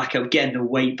myself back up, getting the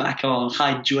weight back on,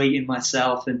 hydrating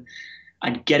myself and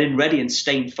getting ready and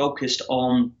staying focused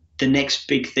on the next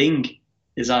big thing,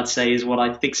 as I'd say, is what I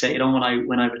fixated on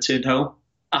when I returned home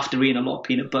after eating a lot of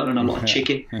peanut butter and a lot of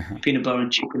chicken. Peanut butter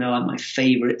and chicken are my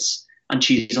favorites. And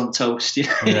cheese on toast,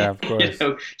 Yeah, of course.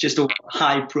 Just all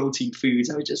high protein foods.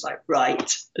 I was just right,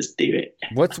 let's do it.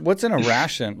 What's in a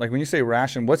ration? When you say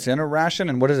ration, what's in a ration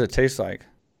and what does it taste like?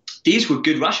 These were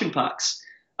good ration packs.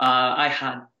 I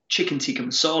had chicken tikka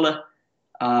masala,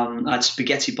 I had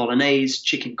spaghetti bolognese,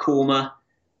 chicken korma,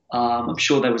 I'm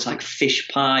sure there was like fish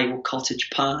pie or cottage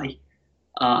pie.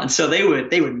 And so they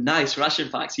were nice ration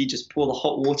packs. You just pour the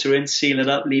hot water in, seal it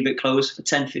up, leave it closed for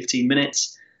 10, 15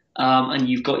 minutes, and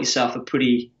you've got yourself a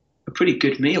pretty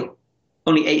good meal.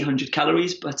 Only 800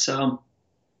 calories, but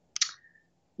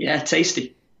yeah,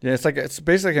 tasty. Yeah, it's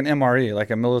basically like an MRE, like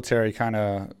a military kind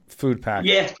of food pack.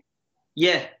 Yeah,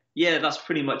 yeah, that's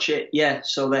pretty much it. Yeah,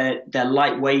 so they're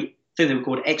lightweight. I think they were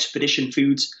called expedition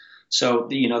foods. So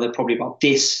they're probably about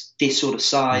this sort of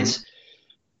size,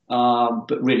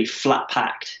 but really flat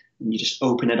packed. And you just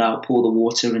open it out, pour the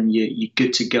water, and you're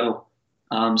good to go.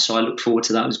 So I look forward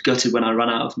to that. I was gutted when I ran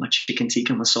out of my chicken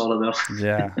tikka masala, though.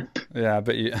 Yeah. I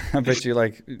bet you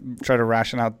like try to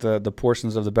ration out the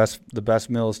portions of the best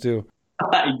meals too.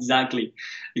 Exactly.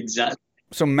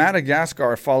 So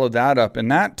Madagascar followed that up, and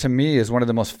that to me is one of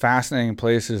the most fascinating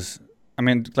places. I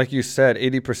mean, like you said,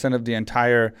 80% of the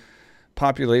entire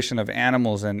population of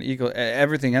animals and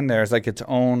everything in there is like its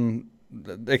own.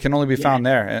 It can only be found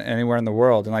there anywhere in the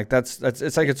world, and like it's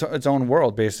like its own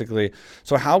world basically.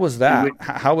 So how was that?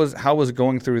 How was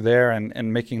going through there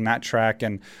and making that trek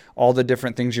and all the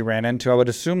different things you ran into? I would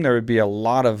assume there would be a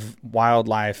lot of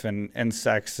wildlife and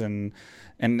insects and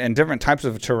different types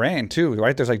of terrain too,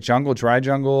 right? There's like jungle, dry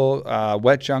jungle,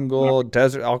 wet jungle,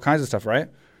 desert, all kinds of stuff, right?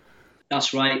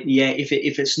 That's right. Yeah, if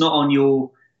it's not on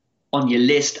your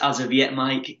list as of yet,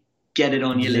 Mike, get it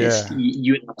on your list.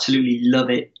 You would absolutely love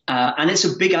it. And it's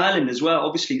a big island as well.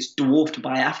 Obviously, it's dwarfed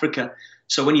by Africa.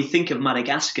 So when you think of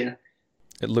Madagascar,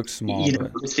 it looks small. You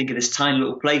just think of this tiny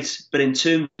little place. But in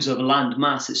terms of land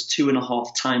mass, it's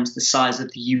 2.5 times the size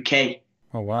of the UK.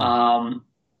 Oh, wow.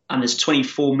 And there's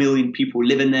 24 million people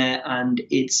living there. And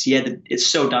it's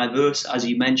so diverse. As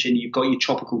you mentioned, you've got your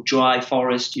tropical dry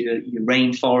forest, your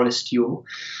rainforest, your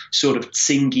sort of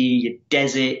tsingy, your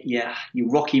desert, your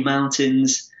Rocky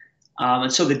Mountains.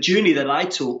 And so the journey that I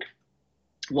took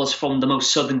was from the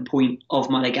most southern point of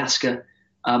Madagascar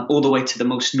all the way to the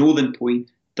most northern point.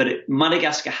 But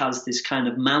Madagascar has this kind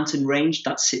of mountain range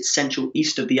that sits central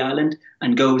east of the island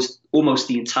and goes almost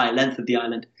the entire length of the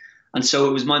island. And so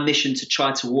it was my mission to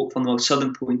try to walk from the most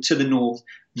southern point to the north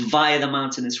via the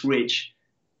mountainous ridge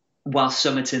while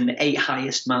summiting the 8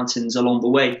 highest mountains along the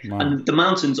way. Wow. And the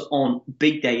mountains on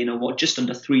big day, just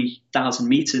under 3,000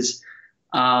 meters.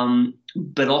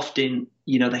 But often,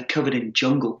 they're covered in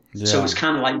jungle. Yeah. So it's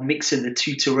kind of like mixing the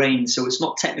two terrains. So it's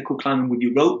not technical climbing with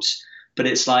your ropes, but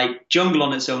it's like jungle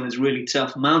on its own is really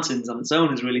tough. Mountains on its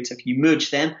own is really tough. You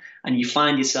merge them and you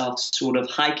find yourself sort of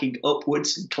hiking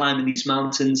upwards and climbing these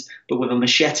mountains, but with a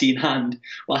machete in hand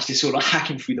whilst you're sort of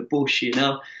hacking through the bush,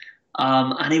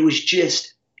 And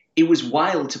it was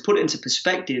wild. To put it into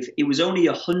perspective, it was only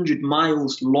 100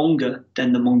 miles longer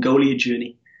than the Mongolia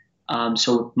journey.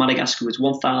 So Madagascar was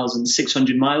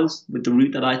 1,600 miles with the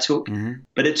route that I took,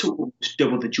 but it took almost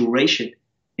double the duration.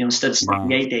 Instead of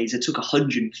 78 days, it took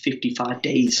 155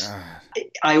 days.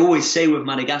 I always say with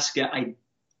Madagascar,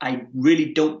 I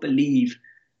really don't believe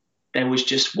there was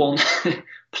just one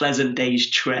pleasant day's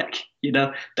trek.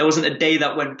 There wasn't a day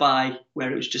that went by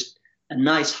where it was just a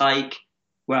nice hike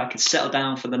where I could settle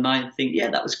down for the night and think, yeah,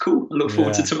 that was cool. I look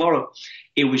forward to tomorrow.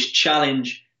 It was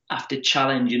challenge after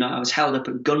challenge. I was held up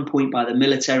at gunpoint by the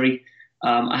military.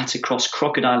 I had to cross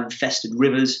crocodile-infested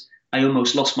rivers. I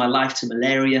almost lost my life to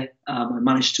malaria. I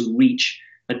managed to reach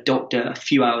a doctor a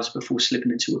few hours before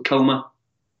slipping into a coma.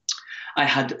 I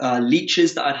had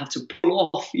leeches that I'd have to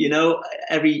pull off,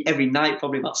 every night,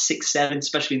 probably about 6, 7,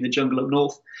 especially in the jungle up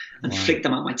north, and flick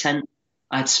them at my tent.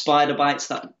 I had spider bites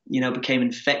that, became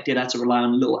infected. I had to rely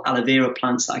on little aloe vera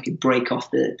plants that I could break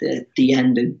off the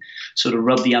end and sort of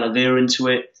rub the aloe vera into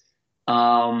it.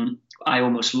 I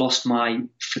almost lost my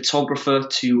photographer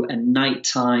to a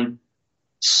nighttime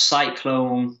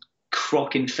cyclone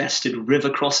croc-infested river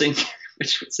crossing,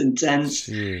 which was intense.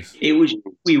 Jeez.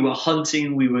 We were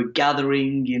hunting, we were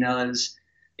gathering,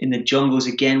 in the jungles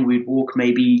again. We'd walk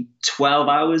maybe 12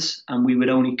 hours and we would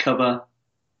only cover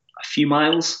a few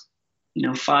miles,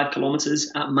 5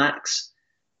 kilometers at max.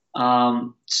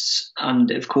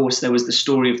 And of course there was the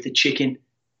story of the chicken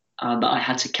that I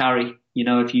had to carry.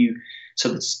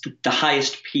 So the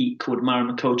highest peak called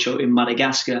Maramakocho in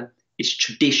Madagascar is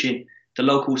tradition. The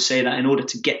locals say that in order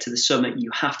to get to the summit,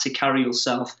 you have to carry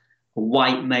yourself a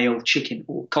white male chicken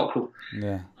or cockerel.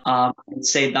 Yeah. And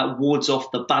say that wards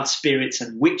off the bad spirits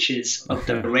and witches of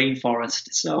the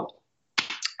rainforest. So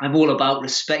I'm all about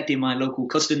respecting my local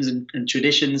customs and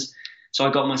traditions. So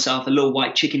I got myself a little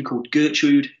white chicken called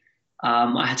Gertrude.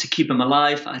 I had to keep him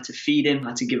alive. I had to feed him. I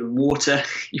had to give him water.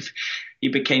 He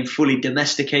became fully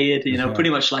domesticated, pretty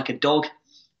much like a dog.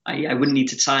 I wouldn't need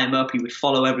to tie him up. He would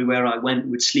follow everywhere I went.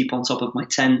 He would sleep on top of my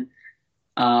tent.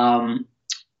 Um,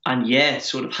 and yeah,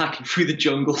 sort of hacking through the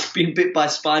jungle, being bit by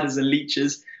spiders and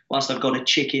leeches, whilst I've got a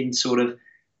chicken sort of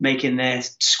making their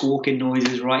squawking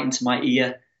noises right into my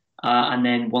ear. And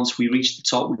then once we reached the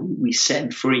top, we set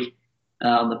him free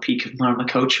on the peak of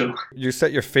Maramacocho. You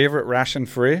set your favorite ration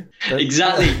free?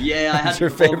 Exactly. Yeah, I had your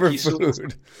favorite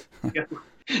food. Yeah,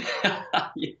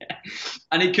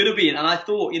 and it could have been. And I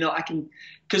thought, I can,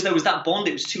 because there was that bond.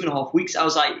 It was 2.5 weeks. I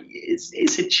was like,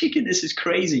 it's a chicken. This is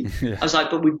crazy. Yeah. I was like,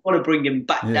 but we've got to bring him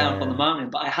back down from the mountain.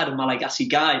 But I had a Malagasy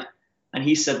guide, and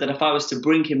he said that if I was to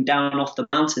bring him down off the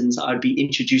mountains, I'd be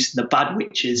introducing the bad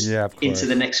witches into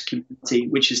the next community,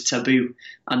 which is taboo,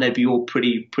 and they'd be all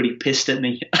pretty pissed at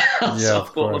me. So I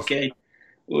thought, okay,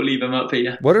 we'll leave him up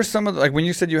here. What are some of when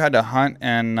you said you had to hunt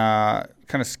and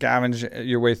kind of scavenge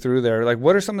your way through there? Like,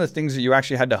 what are some of the things that you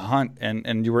actually had to hunt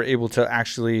and you were able to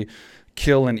actually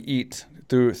kill and eat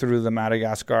through the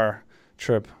Madagascar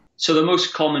trip? So the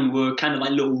most common were kind of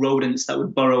like little rodents that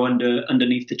would burrow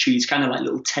underneath the trees, kind of like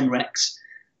little tenrecs.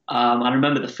 I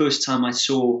remember the first time I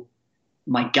saw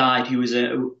my guide, who was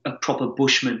a proper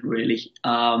bushman, really.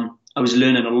 I was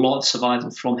learning a lot of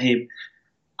survival from him.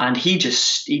 And he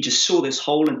just saw this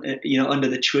hole, under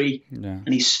the tree, and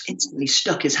he instantly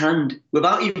stuck his hand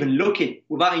without even looking,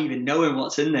 without even knowing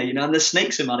what's in there. And there's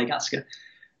snakes in Madagascar,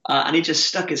 and he just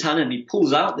stuck his hand and he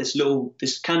pulls out this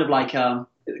kind of like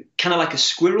a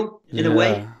squirrel in a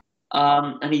way,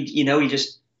 and he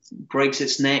just breaks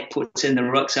its neck, puts it in the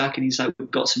rucksack, and he's like,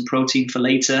 we've got some protein for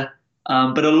later.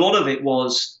 But a lot of it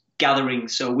was gathering,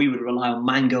 so we would rely on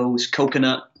mangoes,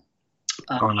 coconut,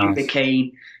 sugar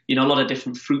cane. A lot of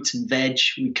different fruits and veg.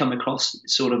 We'd come across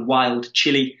sort of wild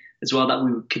chili as well that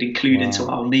we could include into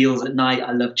our meals at night.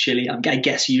 I love chili. I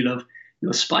guess you love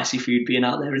your spicy food being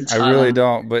out there in Thailand. I really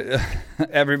don't, but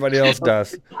everybody else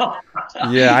does.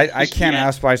 Yeah, I can't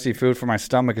have spicy food for my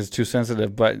stomach. It's too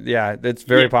sensitive, but yeah, it's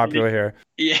very popular here.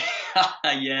 Yeah,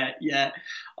 yeah.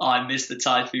 Oh, I miss the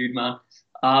Thai food, man.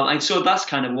 And so that's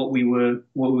kind of what we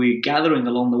were gathering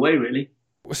along the way, really.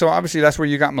 So obviously that's where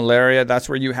you got malaria. That's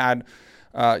where you had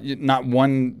not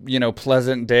one,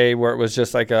 pleasant day where it was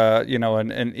just like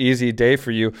an easy day for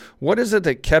you. What is it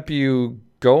that kept you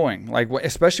going? Like,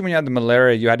 especially when you had the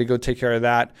malaria, you had to go take care of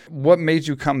that. What made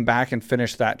you come back and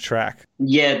finish that trek?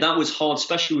 Yeah, that was hard,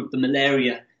 especially with the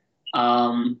malaria.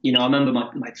 I remember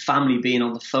my family being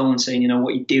on the phone saying,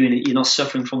 what you're doing, you're not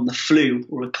suffering from the flu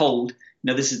or a cold.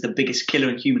 This is the biggest killer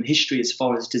in human history as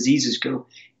far as diseases go.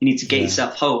 You need to get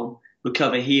yourself home,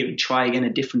 recover here, and try again a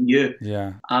different year.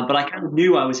 Yeah. But I kind of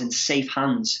knew I was in safe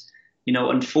hands.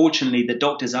 Unfortunately, the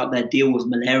doctors out there deal with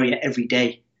malaria every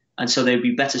day. And so they'd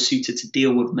be better suited to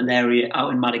deal with malaria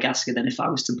out in Madagascar than if I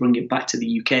was to bring it back to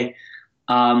the UK.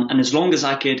 And as long as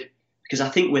I could, because I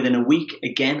think within a week,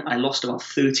 again, I lost about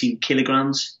 13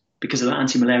 kilograms because of the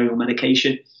anti-malarial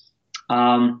medication.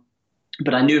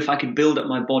 But I knew if I could build up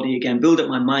my body again, build up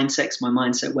my mindset, 'cause my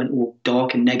mindset went all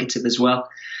dark and negative as well.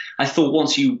 I thought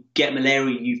once you get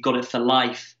malaria, you've got it for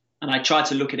life. And I tried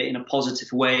to look at it in a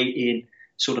positive way in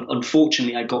sort of,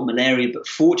 unfortunately, I got malaria, but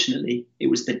fortunately, it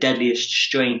was the deadliest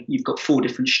strain. You've got 4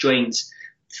 different strains.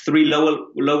 3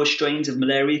 lower strains of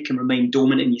malaria can remain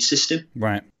dormant in your system.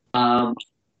 Right.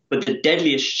 But the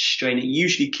deadliest strain, it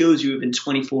usually kills you within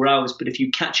 24 hours. But if you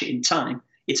catch it in time,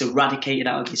 it's eradicated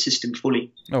out of your system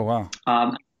fully. Oh, wow.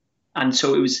 And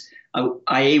so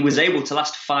I was able to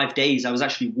last 5 days. I was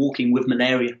actually walking with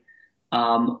malaria.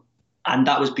 And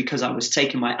that was because I was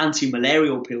taking my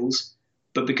anti-malarial pills,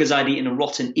 but because I'd eaten a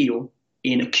rotten eel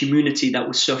in a community that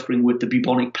was suffering with the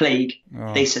bubonic plague,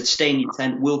 they said, stay in your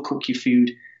tent, we'll cook your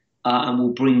food, and we'll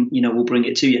bring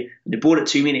it to you. And they brought it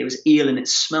to me, and it was eel, and it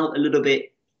smelled a little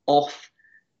bit off,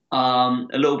 a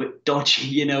little bit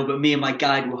dodgy, but me and my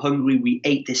guide were hungry. We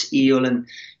ate this eel, and,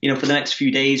 for the next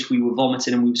few days we were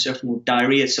vomiting and we were suffering with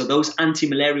diarrhea. So those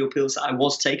anti-malarial pills that I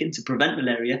was taking to prevent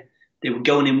malaria, they were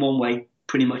going in one way,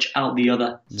 pretty much out the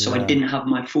other. Yeah. So I didn't have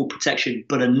my full protection,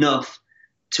 but enough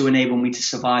to enable me to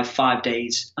survive 5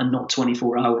 days and not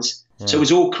 24 hours. Right. So it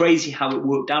was all crazy how it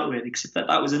worked out, really, except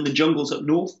that was in the jungles up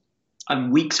north.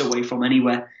 I'm weeks away from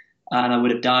anywhere, and I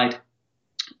would have died.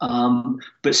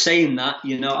 But saying that,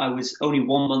 I was only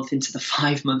 1 month into the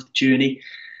 5-month journey,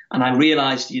 and I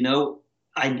realized,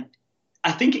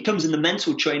 I think it comes in the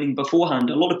mental training beforehand.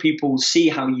 A lot of people see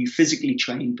how you physically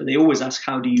train, but they always ask,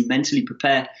 how do you mentally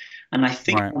prepare? And I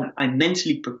think I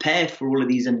mentally prepared for all of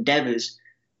these endeavors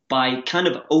by kind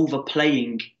of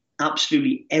overplaying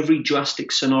absolutely every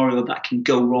drastic scenario that can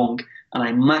go wrong. And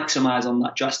I maximize on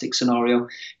that drastic scenario.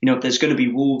 If there's going to be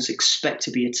wolves, expect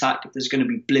to be attacked. If there's going to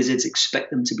be blizzards, expect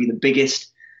them to be the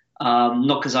biggest.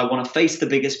 Not because I want to face the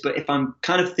biggest, but if I'm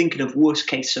kind of thinking of worst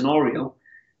case scenario,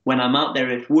 when I'm out there,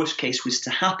 if worst case was to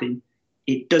happen,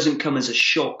 it doesn't come as a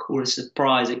shock or a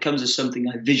surprise. It comes as something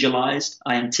I visualized,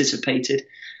 I anticipated.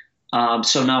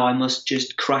 So now I must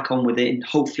just crack on with it and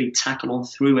hopefully tackle on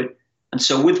through it. And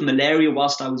so with malaria,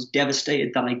 whilst I was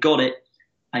devastated that I got it,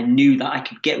 I knew that I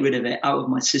could get rid of it out of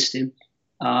my system.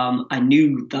 I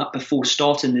knew that before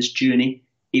starting this journey,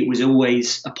 it was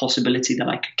always a possibility that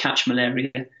I could catch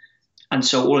malaria. And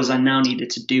so all I now needed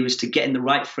to do is to get in the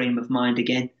right frame of mind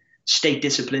again, stay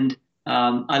disciplined.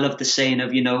 I love the saying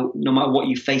of, no matter what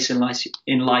you face in life, you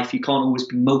can't always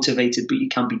be motivated, but you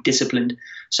can be disciplined.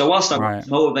 So whilst I was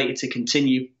motivated to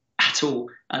continue at all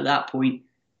at that point,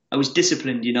 I was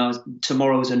disciplined.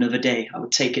 Tomorrow was another day. I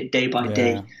would take it day by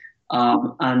day.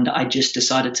 And I just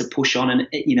decided to push on, and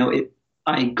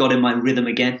I got in my rhythm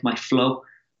again, my flow.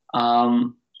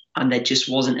 And there just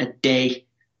wasn't a day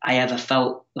I ever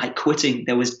felt like quitting.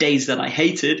 There was days that I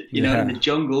hated, in the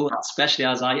jungle, especially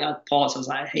as I had parts. I was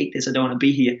like, I hate this. I don't want to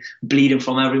be here. Bleeding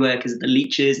from everywhere because of the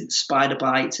leeches and spider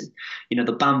bites, and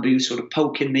the bamboo sort of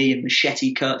poking me and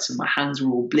machete cuts, and my hands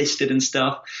were all blistered and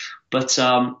stuff. But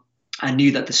I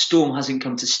knew that the storm hasn't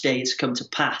come to stay; it's come to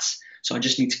pass. So I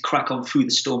just need to crack on through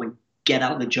the storm and get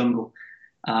out of the jungle,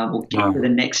 or get to the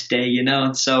next day,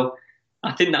 And so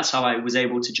I think that's how I was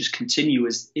able to just continue.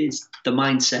 Is the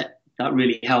mindset that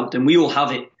really helped, and we all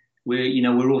have it.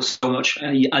 We're all so much,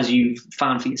 as you've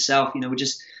found for yourself. We're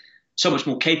just so much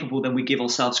more capable than we give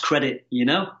ourselves credit.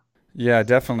 Yeah,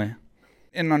 definitely.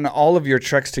 And on all of your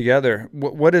treks together,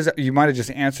 what is, you might have just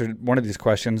answered one of these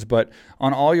questions, but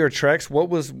on all your treks, what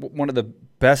was one of the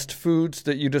best foods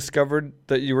that you discovered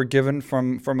that you were given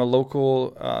from a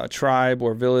local tribe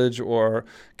or village or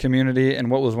community,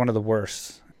 and what was one of the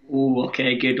worst? Oh,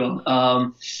 okay, good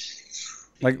one.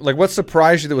 Like what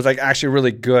surprised you that was like actually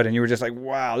really good, and you were just like,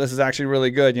 wow, this is actually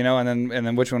really good, And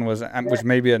then which one was, which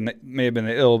may have been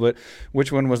the ill, but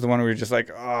which one was the one where you're just like,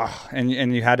 oh, and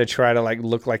you had to try to like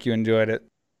look like you enjoyed it?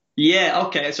 Yeah,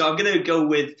 okay. So I'm gonna go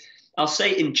with, I'll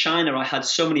say in China I had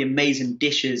so many amazing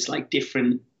dishes, like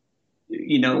different,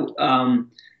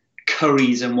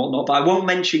 curries and whatnot. But I won't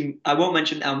mention.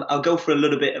 I'll go for a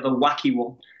little bit of a wacky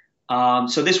one.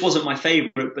 So this wasn't my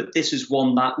favorite, but this is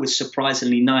one that was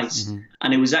surprisingly nice. Mm-hmm.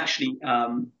 And it was actually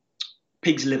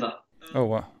pig's liver. Oh,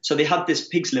 wow. So they had this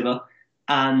pig's liver,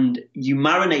 and you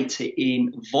marinate it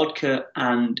in vodka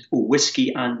or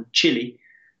whiskey and chili,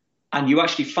 and you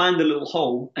actually find the little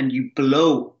hole and you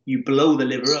blow the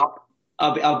liver up.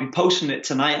 I'll be posting it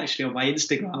tonight actually on my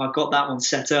Instagram. I've got that one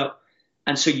set up.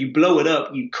 And so you blow it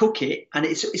up, you cook it, and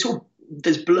it's all,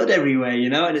 there's blood everywhere,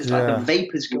 and it's like the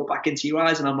vapors go back into your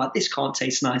eyes, and I'm like, this can't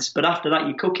taste nice. But after that,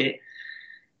 you cook it,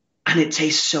 and it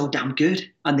tastes so damn good.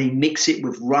 And they mix it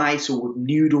with rice or with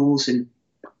noodles, and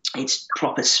it's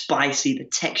proper spicy. The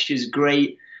texture's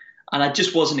great, and I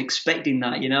just wasn't expecting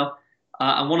that,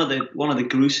 And one of the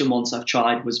gruesome ones I've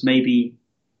tried was maybe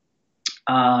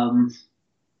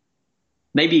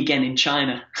again in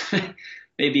China,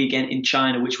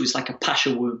 which was like a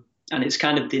pasha worm, and it's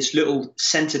kind of this little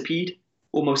centipede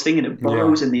almost thing, and it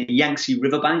burrows in the Yangtze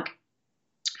riverbank,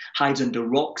 hides under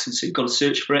rocks, and so you've got to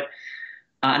search for it.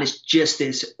 And it's just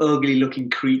this ugly looking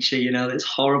creature, this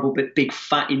horrible big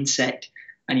fat insect,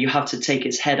 and you have to take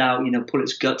its head out, pull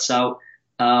its guts out,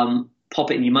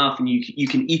 pop it in your mouth, and you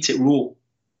can eat it raw.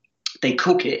 They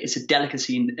cook it. It's a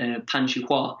delicacy in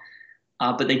Panchuhua,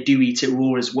 but they do eat it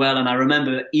raw as well. And I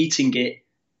remember eating it,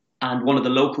 and one of the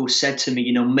locals said to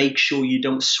me, make sure you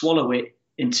don't swallow it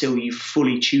until you've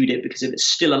fully chewed it, because if it's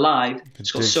still alive,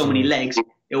 it's got so many legs,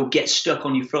 it will get stuck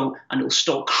on your throat and it'll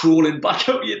start crawling back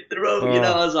up your throat.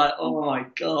 I was like, oh my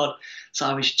God. So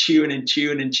I was chewing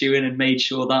and made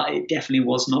sure that it definitely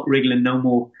was not wriggling no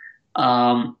more.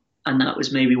 And that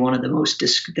was maybe one of the most,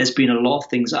 there's been a lot of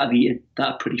things that I've eaten that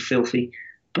are pretty filthy,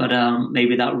 but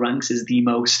maybe that ranks as the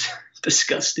most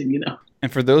disgusting,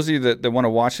 And for those of you that want to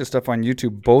watch this stuff on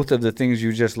YouTube, both of the things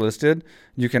you just listed,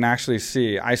 you can actually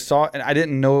see. I saw, and I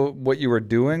didn't know what you were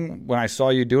doing when I saw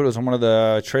you do it. It was on one of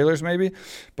the trailers maybe,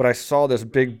 but I saw this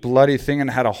big bloody thing and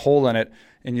it had a hole in it,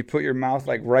 and you put your mouth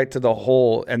like right to the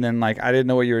hole, and then like I didn't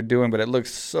know what you were doing, but it looked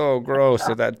so gross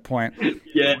at that point.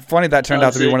 Yeah. Funny that turned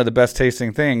out to be one of the best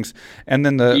tasting things. And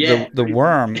then the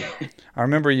worm. I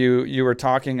remember you were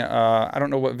talking. I don't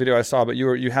know what video I saw, but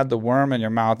you had the worm in your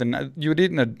mouth, and you had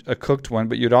eaten a cooked one,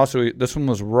 but you'd also, this one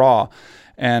was raw,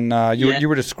 and you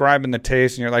were describing the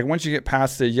taste, and you're like, once you get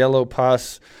past the yellow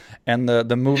pus and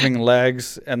the moving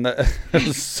legs, and it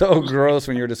was so gross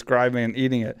when you were describing and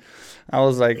eating it. I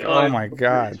was like, oh my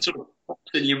God. It sort of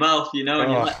pops in your mouth, and you're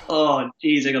like, oh,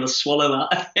 geez, I got to swallow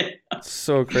that.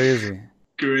 So crazy.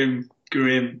 Grim.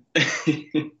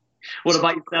 What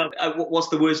about yourself? What's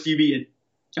the worst you've eaten?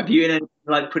 Have you eaten anything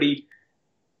like pretty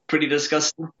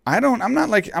disgusting? I'm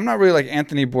not really like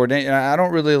Anthony Bourdain. I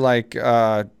don't really like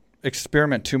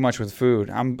experiment too much with food.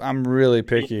 I'm really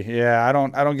picky. Yeah, I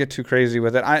don't get too crazy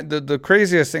with it. The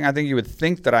craziest thing I think you would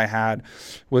think that I had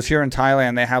was here in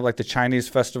Thailand. They have like the Chinese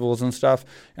festivals and stuff,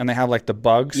 and they have like the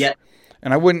bugs. Yeah.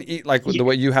 And I wouldn't eat like the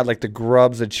way you had like the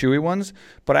grubs, the chewy ones,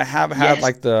 but I have had Yes.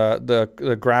 like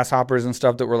the grasshoppers and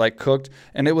stuff that were like cooked,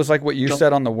 and it was like what you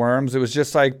said on the worms. It was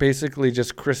just like basically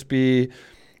just crispy.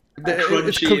 It's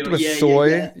Crunchy. cooked with Yeah, soy.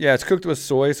 yeah, yeah. Yeah, it's cooked with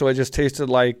soy, so it just tasted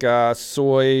like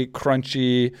soy,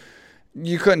 crunchy.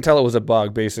 You couldn't tell it was a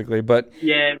bug, basically. But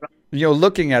Yeah.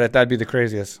 looking at it, that'd be the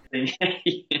craziest. Right.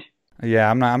 Yeah,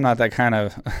 I'm not that kind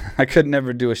of. I could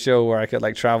never do a show where I could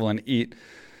like travel and eat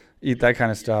that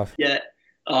kind of stuff. Yeah.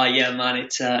 Oh yeah, man.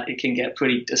 It can get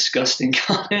pretty disgusting,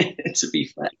 can't it, to be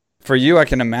fair. For you, I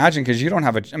can imagine because you don't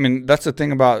have a. I mean, that's the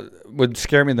thing about would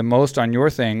scare me the most on your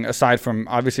thing, aside from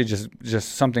obviously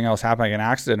just something else happening, an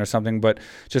accident or something, but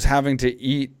just having to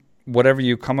eat whatever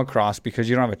you come across because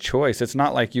you don't have a choice. It's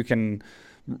not like you can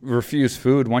refuse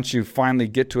food once you finally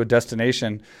get to a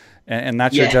destination, and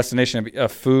that's your Yeah. destination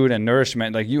of food and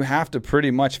nourishment. Like you have to pretty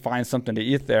much find something to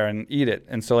eat there and eat it.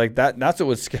 And so like that's what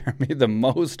would scare me the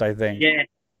most, I think. Yeah.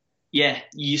 Yeah.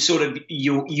 You sort of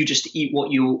you just eat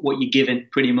what you're given,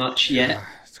 pretty much. Yeah.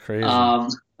 It's crazy.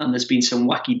 And there's been some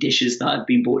wacky dishes that have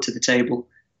been brought to the table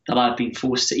that I've been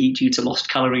forced to eat due to lost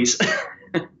calories.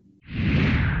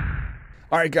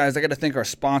 All right, guys, I got to thank our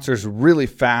sponsors really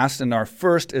fast. And our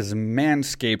first is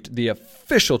Manscaped, the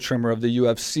official trimmer of the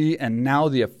UFC and now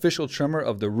the official trimmer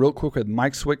of the Real Quick with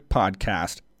Mike Swick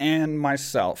podcast and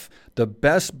myself. The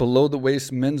best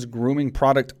below-the-waist men's grooming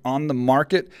product on the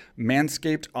market,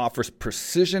 Manscaped offers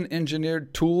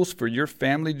precision-engineered tools for your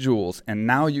family jewels. And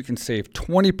now you can save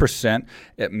 20%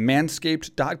 at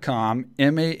manscaped.com,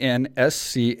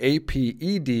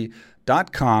 manscaped.com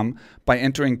by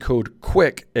entering code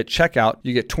QUICK at checkout.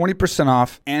 You get 20%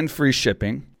 off and free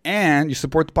shipping. And you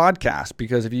support the podcast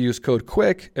because if you use code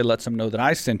QUICK, it lets them know that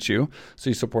I sent you.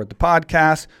 So you support the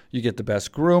podcast, you get the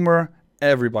best groomer,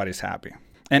 everybody's happy.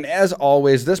 And as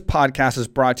always, this podcast is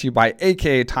brought to you by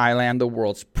AKA Thailand, the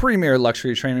world's premier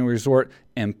luxury training resort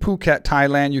in Phuket,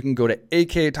 Thailand. You can go to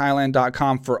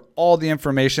akathailand.com for all the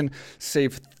information.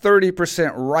 Save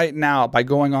 30% right now by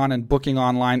going on and booking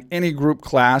online any group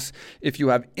class. If you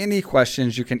have any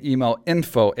questions, you can email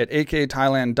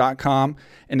info@akathailand.com.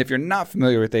 And if you're not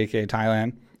familiar with AKA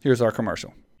Thailand, here's our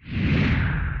commercial.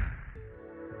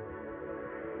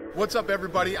 What's up,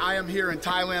 everybody? I am here in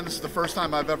Thailand. This is the first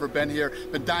time I've ever been here.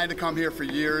 Been dying to come here for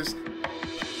years.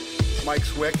 Mike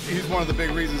Swick, he's one of the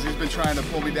big reasons he's been trying to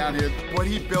pull me down here. What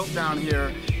he built down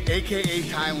here, AKA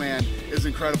Thailand, is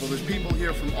incredible. There's people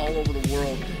here from all over the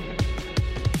world.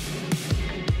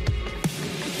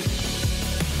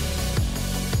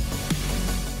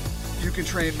 You can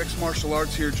train mixed martial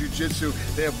arts here, jiu-jitsu.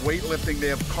 They have weightlifting, they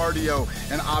have cardio,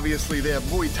 and obviously they have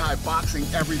Muay Thai, boxing,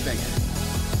 everything.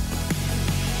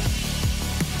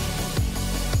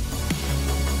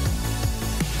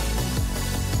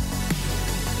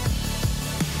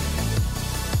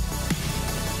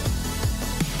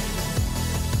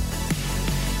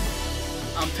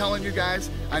 I'm telling you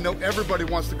guys, I know everybody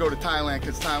wants to go to Thailand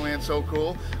because Thailand's so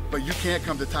cool, but you can't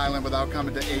come to Thailand without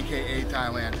coming to AKA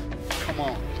Thailand. Come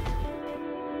on.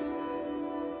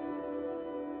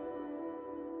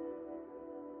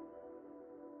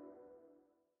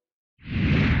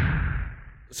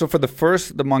 So for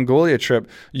the Mongolia trip,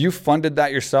 you funded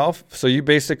that yourself. So you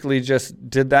basically just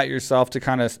did that yourself to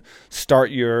kind of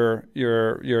start your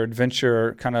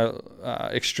adventure kind of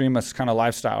extremist kind of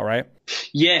lifestyle, right?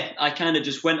 Yeah, I kind of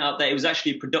just went out there. It was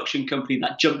actually a production company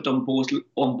that jumped on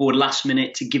board last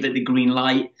minute to give it the green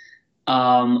light,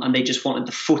 and they just wanted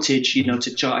the footage,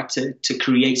 to try to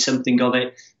create something of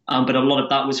it. But a lot of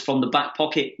that was from the back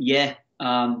pocket. Yeah,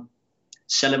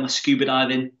 selling my scuba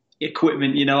diving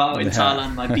equipment, out in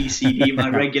Thailand, my BCD, my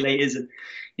regulators, and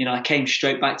I came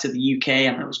straight back to the UK,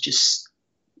 and I was just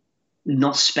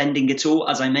not spending it all.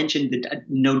 As I mentioned,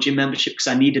 no gym membership because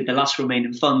I needed the last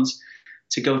remaining funds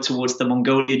to go towards the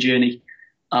Mongolia journey.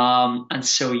 And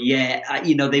so, yeah,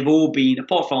 they've all been,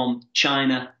 apart from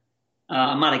China,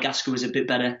 Madagascar was a bit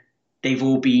better. They've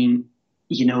all been,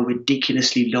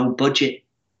 ridiculously low budget,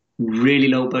 really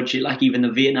low budget. Like even the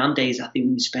Vietnam days, I think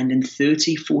we were spending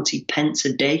 30, 40 pence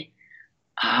a day.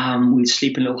 We'd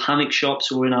sleep in little hammock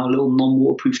shops or in our little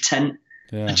non-waterproof tent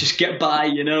and just get by,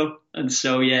 And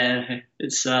so, yeah,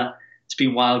 it's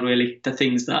been wild, really. The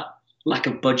things that lack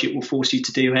of budget will force you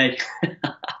to do, hey.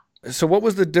 So what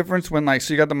was the difference when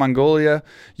so you got the Mongolia,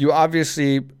 you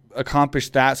obviously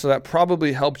accomplished that. So that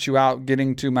probably helped you out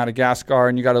getting to Madagascar,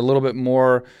 and you got a little bit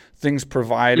more things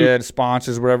provided,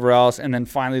 sponsors, whatever else. And then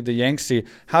finally the Yangtze.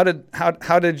 How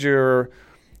did your,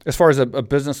 as far as a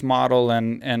business model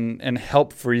and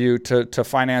help for you to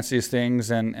finance these things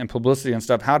and publicity and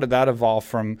stuff, how did that evolve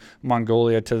from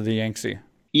Mongolia to the Yangtze?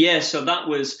 Yeah, so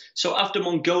after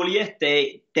Mongolia,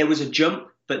 there was a jump,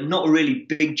 but not a really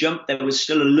big jump. There was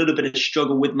still a little bit of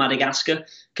struggle with Madagascar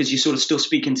because you're sort of still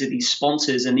speaking to these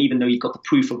sponsors. And even though you've got the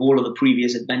proof of all of the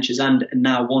previous adventures and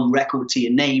now one record to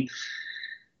your name,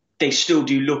 they still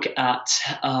do look at,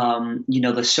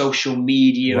 the social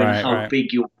media and how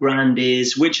big your brand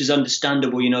is, which is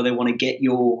understandable. They want to get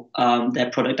their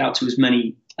product out to as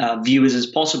many viewers as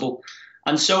possible.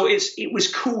 And so it was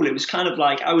cool. It was kind of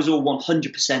like I was all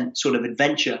 100% sort of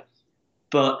adventure.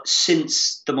 But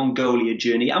since the Mongolia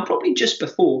journey, and probably just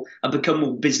before, I've become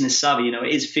more business savvy.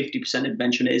 It is 50%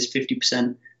 adventure and it is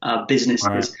 50% business.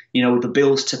 Right. With the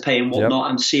bills to pay and whatnot.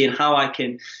 Yep. I'm seeing how I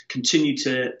can continue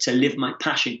to live my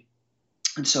passion.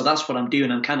 And so that's what I'm doing.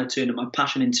 I'm kind of turning my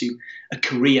passion into a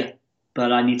career,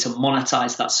 but I need to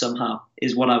monetize that somehow,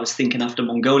 is what I was thinking after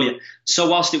Mongolia. So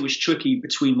whilst it was tricky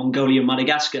between Mongolia and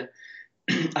Madagascar,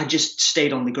 I just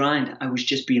stayed on the grind. I was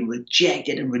just being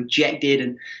rejected.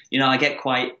 And, I get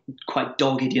quite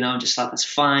dogged, I'm just like, that's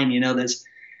fine. There's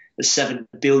 7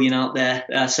 billion out there,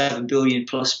 7 billion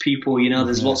plus people,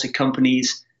 there's lots of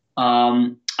companies.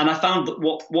 And I found that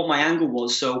what my angle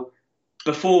was. So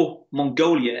before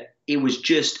Mongolia, it was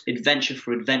just adventure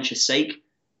for adventure's sake.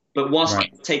 But whilst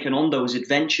I've taken on those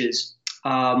adventures,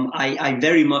 I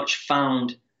very much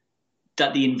found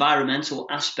that the environmental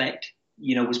aspect,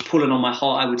 was pulling on my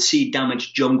heart. I would see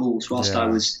damaged jungles whilst I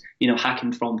was,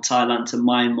 hacking from Thailand to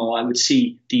Myanmar. I would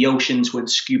see the oceans when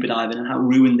scuba diving and how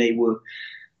ruined they were.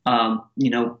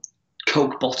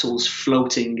 Coke bottles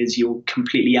floating as you're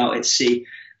completely out at sea.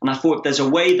 And I thought if there's a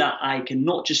way that I can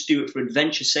not just do it for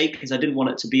adventure's sake, because I didn't want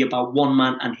it to be about one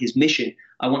man and his mission.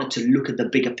 I wanted to look at the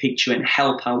bigger picture and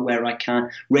help out where I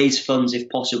can, raise funds if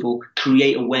possible,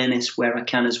 create awareness where I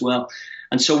can as well.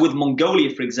 And so with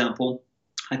Mongolia, for example,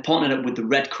 I partnered up with the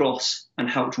Red Cross and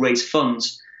helped raise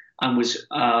funds and was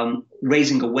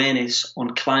raising awareness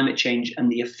on climate change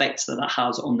and the effects that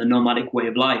has on the nomadic way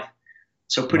of life.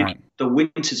 So the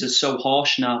winters are so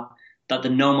harsh now that the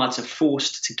nomads are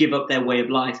forced to give up their way of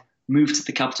life, move to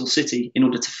the capital city in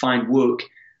order to find work.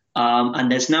 And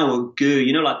there's now a gur,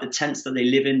 like the tents that they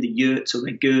live in, the yurts or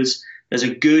the gurs. There's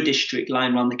a gur district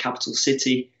lying around the capital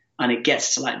city, and it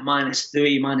gets to like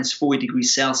 -30, -40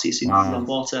 degrees Celsius in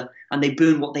Ulaanbaatar, and they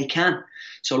burn what they can.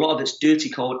 So a lot of it's dirty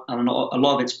coal and a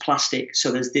lot of it's plastic.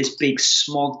 So there's this big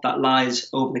smog that lies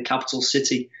over the capital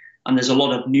city, and there's a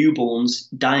lot of newborns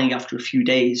dying after a few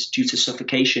days due to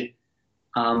suffocation.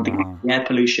 The air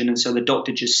pollution. And so the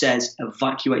doctor just says,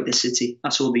 evacuate the city.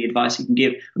 That's all the advice he can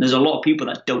give. And there's a lot of people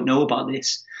that don't know about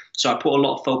this. So I put a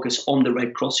lot of focus on the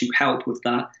Red Cross who help with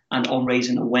that and on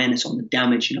raising awareness on the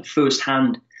damage,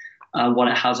 firsthand, what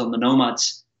it has on the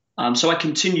nomads. So I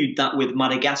continued that with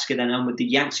Madagascar then and with the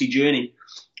Yangtze journey.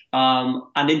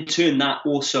 And in turn, that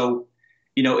also,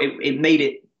 it made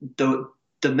it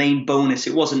the main bonus.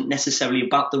 It wasn't necessarily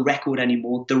about the record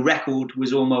anymore. The record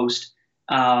was almost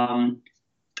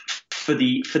for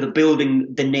the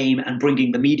building the name and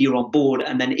bringing the media on board,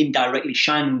 and then indirectly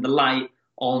shining the light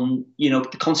on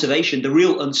the conservation, the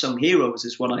real unsung heroes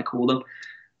is what I call them.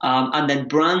 And then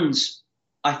brands,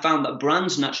 I found that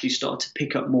brands naturally started to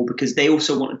pick up more because they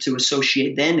also wanted to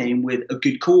associate their name with a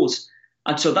good cause.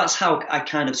 And so that's how I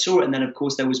kind of saw it. And then of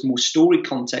course there was more story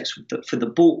context for the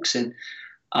books, and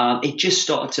it just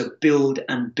started to build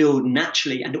and build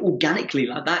naturally and organically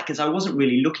like that, because I wasn't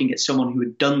really looking at someone who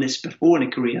had done this before in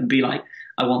a career and be like,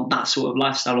 I want that sort of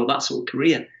lifestyle or that sort of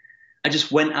career. I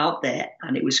just went out there,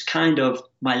 and it was kind of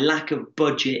my lack of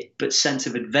budget but sense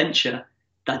of adventure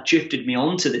that drifted me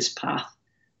onto this path,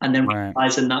 and then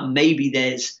realizing that maybe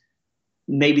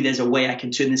there's a way I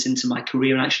can turn this into my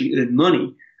career and actually earn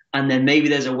money, and then maybe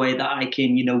there's a way that I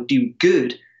can do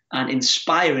good and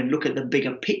inspire and look at the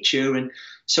bigger picture. And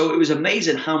so it was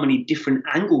amazing how many different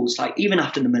angles, like even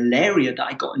after the malaria that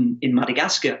I got in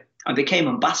Madagascar, I became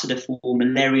ambassador for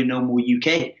Malaria No More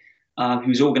UK,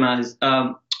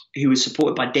 who was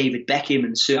supported by David Beckham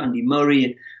and Sir Andy Murray.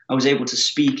 And I was able to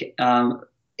speak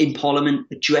in Parliament,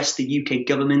 address the UK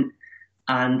government,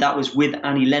 and that was with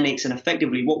Annie Lennox. And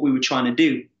effectively what we were trying to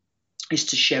do is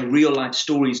to share real life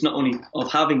stories, not only of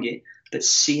having it, but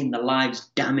seeing the lives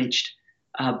damaged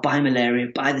by malaria,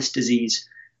 by this disease.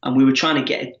 And we were trying to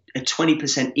get a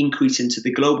 20% increase into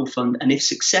the global fund. And if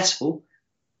successful,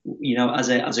 as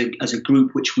a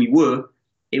group, which we were,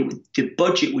 the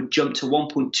budget would jump to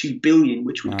 1.2 billion,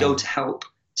 which would go to help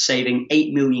saving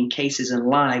 8 million cases and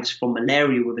lives from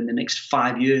malaria within the next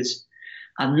 5 years.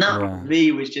 And that for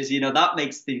me was just, that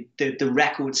makes the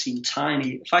record seem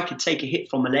tiny. If I could take a hit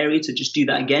from malaria to just do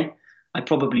that again, I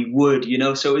probably would,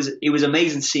 So it was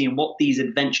amazing seeing what these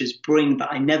adventures bring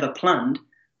that I never planned,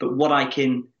 but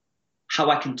how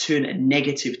I can turn a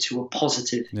negative to a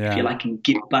positive. I feel I can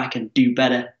give back and do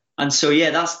better. And so,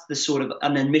 that's the sort of,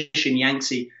 and then Mission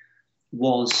Yangtze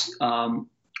was on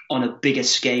a bigger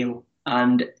scale.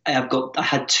 And I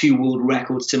had 2 world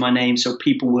records to my name, so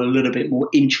people were a little bit more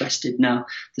interested now.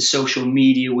 The social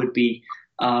media would be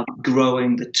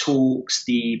growing, the talks,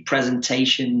 the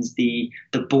presentations, the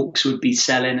books would be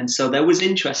selling, and so there was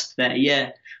interest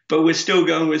there. But we're still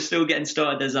going, we're still getting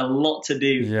started. There's a lot to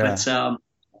do, but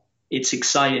it's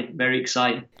exciting, very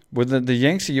exciting. With the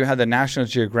Yangtze, you had the National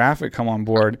Geographic come on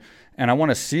board. And I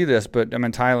want to see this, but I'm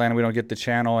in Thailand. We don't get the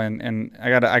channel, and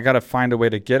I gotta find a way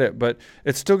to get it. But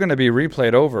it's still going to be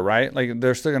replayed over, right? Like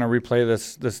they're still going to replay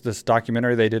this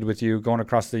documentary they did with you going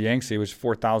across the Yangtze, which is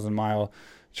 4,000-mile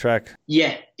trek.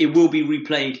 Yeah, it will be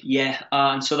replayed.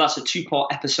 And so that's a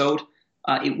 2-part episode.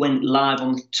 It went live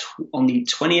on the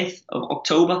 20th of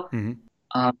October. Mm-hmm.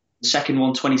 The second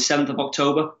one, 27th of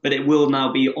October. But it will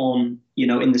now be on,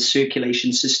 in the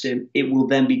circulation system. It will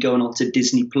then be going on to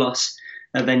Disney Plus.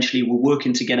 Eventually, we're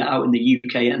working to get it out in the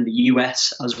UK and the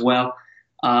US as well.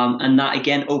 And that,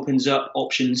 again, opens up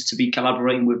options to be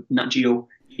collaborating with Nat Geo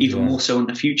even more so in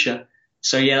the future.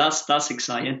 So, that's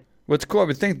exciting. What's cool, I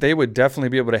would think they would definitely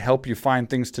be able to help you find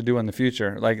things to do in the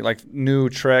future, like new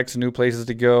treks, new places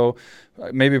to go,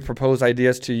 maybe propose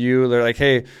ideas to you. They're like,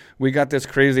 hey, we got this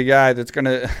crazy guy that's going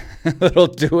to he'll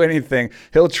do anything.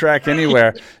 He'll trek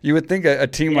anywhere. You would think a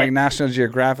team like National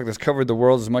Geographic that's covered the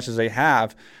world as much as they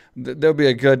have, there'll be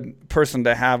a good person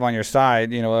to have on your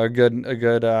side, a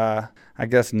good I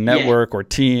guess network or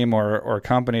team or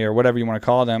company or whatever you want to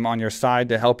call them on your side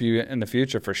to help you in the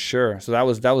future for sure. So that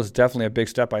was definitely a big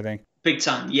step, I think. Big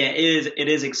time. Yeah, it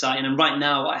is exciting. And right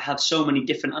now I have so many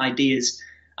different ideas,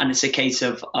 and it's a case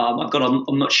of I've got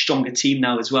a much stronger team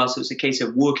now as well. So it's a case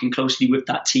of working closely with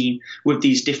that team with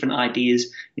these different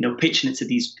ideas, pitching it to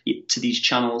these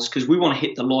channels, because we want to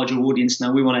hit the larger audience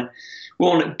now. We want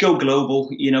to go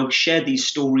global, share these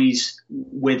stories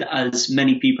with as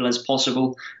many people as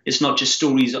possible. It's not just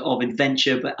stories of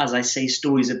adventure, but as I say,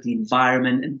 stories of the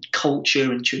environment and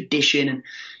culture and tradition. And,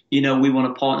 we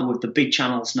want to partner with the big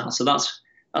channels now. So that's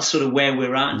sort of where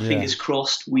we're at. And fingers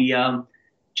crossed, we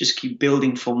just keep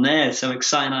building from there. So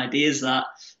exciting ideas that,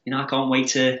 I can't wait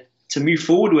to move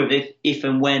forward with if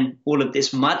and when all of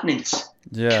this madness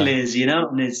clears,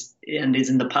 and is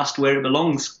in the past where it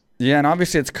belongs. Yeah, and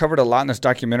obviously it's covered a lot in this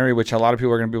documentary, which a lot of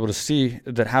people are going to be able to see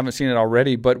that haven't seen it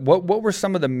already. But what were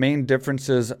some of the main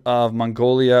differences of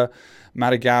Mongolia,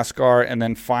 Madagascar, and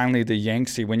then finally the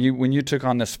Yangtze when you took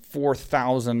on this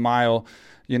 4,000-mile,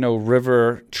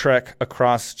 river trek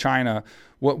across China?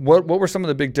 What were some of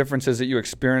the big differences that you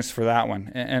experienced for that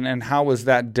one, and how was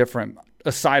that different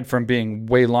aside from being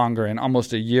way longer and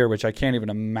almost a year, which I can't even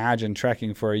imagine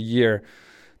trekking for a year.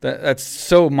 That's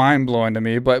so mind-blowing to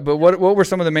me. But what were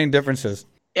some of the main differences?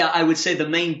 Yeah, I would say the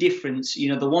main difference,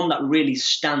 the one that really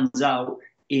stands out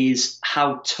is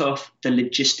how tough the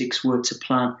logistics were to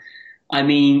plan. I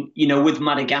mean, with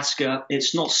Madagascar,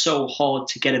 it's not so hard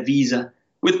to get a visa.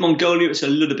 With Mongolia, it's a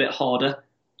little bit harder.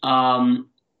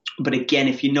 But again,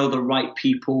 if you know the right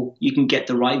people, you can get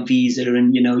the right visa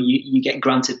and, you get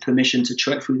granted permission to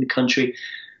trek through the country.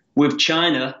 With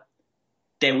China,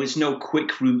 there was no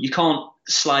quick route. You can't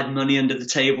slide money under the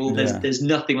table. There's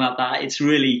nothing like that. It's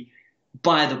really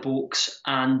by the books.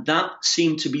 And that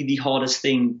seemed to be the hardest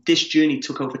thing. This journey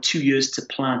took over 2 years to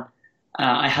plan.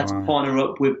 I had to partner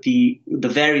up with the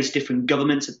various different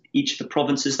governments of each of the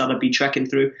provinces that I'd be trekking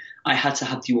through. I had to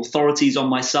have the authorities on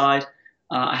my side.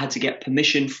 I had to get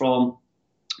permission from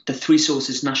the Three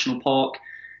Sources National Park,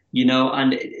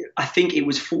 and I think it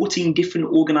was 14 different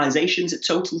organizations at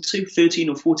total too, 13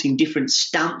 or 14 different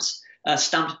stamped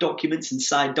documents and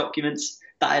side documents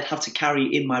that I'd have to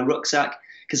carry in my rucksack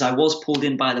because I was pulled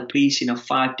in by the police,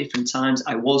 5 different times.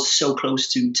 I was so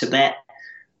close to Tibet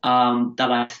that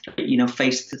I,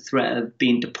 faced the threat of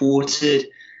being deported.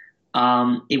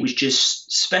 It was just,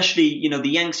 especially, the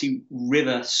Yangtze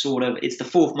River it's the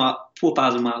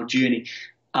 4,000-mile journey.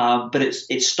 But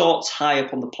it starts high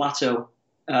up on the plateau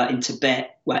in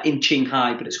Tibet, in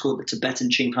Qinghai, but it's called the Tibetan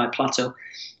Qinghai Plateau.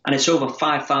 And it's over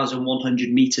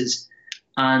 5,100 meters.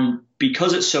 And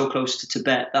because it's so close to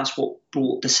Tibet, that's what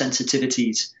brought the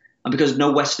sensitivities. And because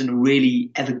no Westerner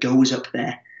really ever goes up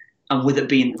there, And with it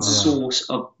being the source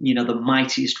of, the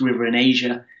mightiest river in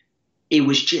Asia, it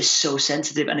was just so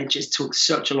sensitive, and it just took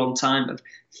such a long time of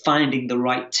finding the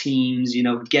right teams,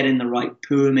 getting the right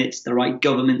permits, the right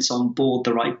governments on board,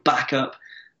 the right backup.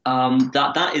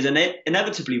 That is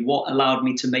inevitably what allowed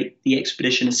me to make the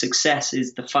expedition a success,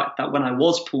 is the fact that when I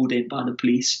was pulled in by the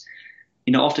police,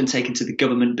 often taken to the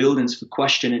government buildings for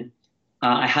questioning,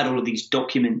 I had all of these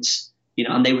documents,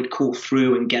 and they would call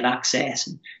through and get access,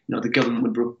 and the government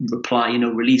would reply,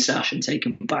 release Ash and take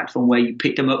him back from where you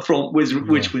picked him up from,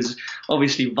 which was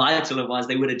obviously vital. Otherwise,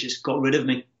 they would have just got rid of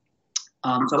me.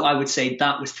 So I would say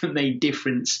that was the main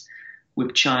difference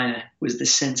with China, was the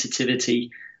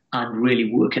sensitivity and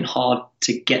really working hard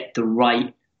to get the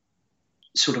right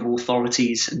sort of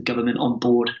authorities and government on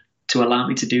board to allow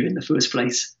me to do it in the first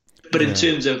place. But in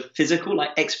terms of physical,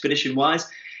 like expedition wise,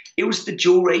 it was the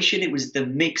duration. It was the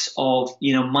mix of,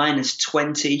 minus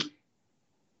 20.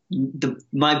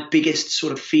 My biggest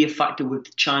sort of fear factor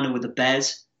with China were the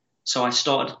bears. So I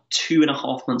started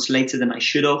 2.5 months later than I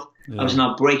should have. I was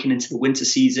now breaking into the winter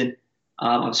season.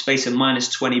 I was facing minus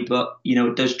 20, but,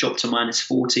 it does drop to minus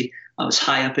 40. I was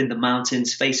high up in the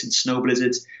mountains facing snow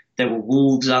blizzards. There were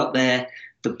wolves out there.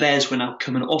 The bears were now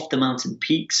coming off the mountain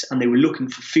peaks, and they were looking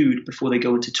for food before they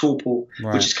go into torpor,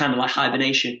 which is kind of like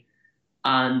hibernation.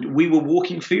 And we were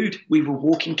walking food. We were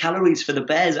walking calories for the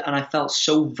bears, and I felt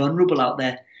so vulnerable out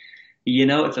there.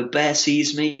 If a bear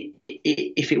sees me,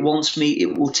 if it wants me,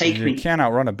 it will take me. You can't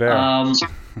outrun a bear.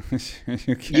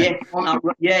 You can't.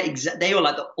 Exactly. They are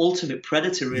like the ultimate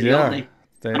predator, really, aren't they?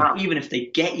 Even if they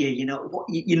get you,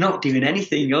 you're not doing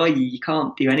anything, are you? You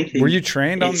can't do anything. Were you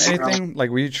trained on anything?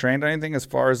 Were you trained on anything as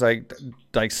far as like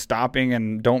stopping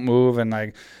and don't move, and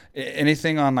like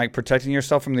anything on like protecting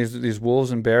yourself from these wolves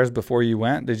and bears before you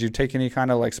went? Did you take any kind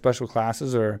of like special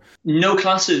classes or? No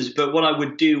classes, but what I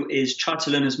would do is try to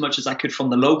learn as much as I could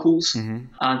from the locals and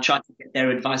try to get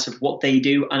their advice of what they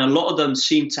do. And a lot of them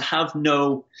seem to have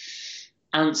no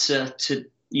answer to,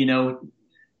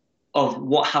 of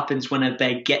what happens when a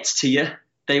bear gets to you.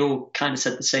 They all kind of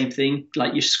said the same thing,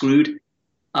 like you're screwed.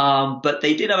 But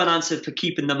they did have an answer for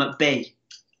keeping them at bay.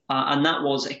 And that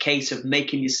was a case of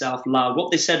making yourself loud. What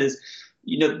they said is,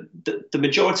 the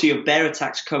majority of bear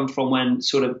attacks come from when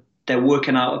sort of they're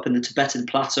working out up in the Tibetan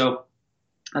plateau,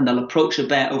 and they'll approach a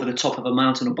bear over the top of a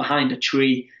mountain or behind a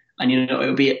tree, and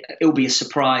it'll be a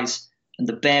surprise, and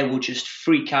the bear will just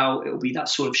freak out. It'll be that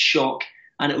sort of shock,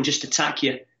 and it'll just attack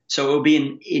you. So it'll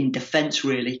be in defense,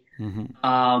 really.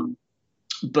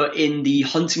 But in the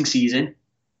hunting season,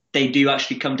 they do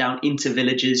actually come down into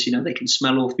villages. They can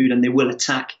smell all food, and they will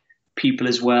attack people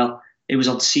as well. It was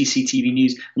on CCTV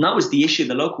news. And that was the issue.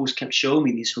 The locals kept showing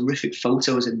me these horrific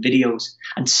photos and videos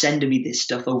and sending me this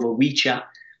stuff over WeChat,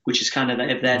 which is kind of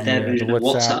their version of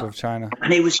WhatsApp of China.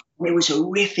 And it was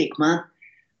horrific, man.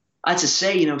 I had to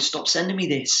say, stop sending me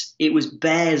this. It was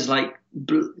bears, like,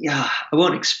 I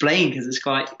won't explain because it's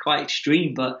quite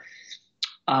extreme, but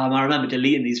I remember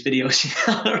deleting these videos.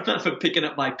 I remember picking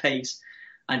up my pace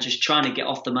and just trying to get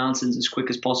off the mountains as quick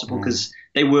as possible, because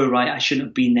they were right. I shouldn't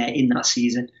have been there in that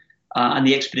season. And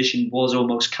the expedition was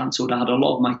almost cancelled. I had a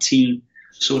lot of my team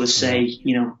sort of say,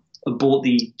 abort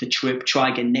the trip, try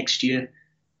again next year.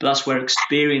 But that's where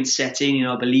experience set in.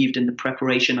 I believed in the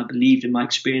preparation. I believed in my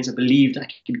experience. I believed I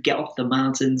could get off the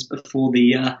mountains before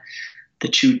the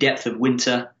true depth of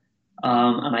winter.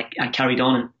 And I carried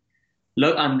on.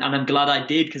 And I'm glad I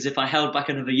did, because if I held back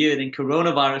another year, then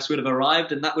coronavirus would have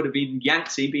arrived, and that would have been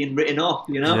Yangtze being written off,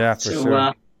 Yeah, for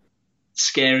sure.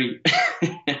 Scary.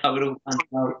 How it all panned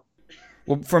out.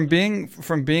 Well, from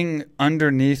being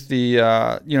underneath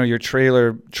the your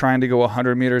trailer, trying to go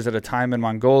 100 meters at a time in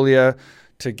Mongolia,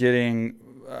 to getting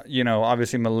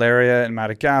obviously malaria in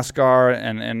Madagascar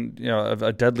and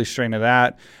a deadly strain of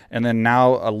that, and then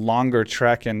now a longer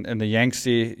trek in the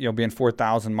Yangtze, being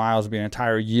 4,000 miles, being an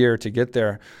entire year to get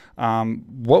there.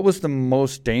 What was the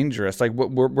most dangerous? Like,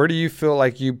 where do you feel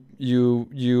like you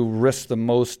risked the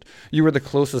most? You were the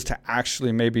closest to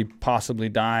actually maybe possibly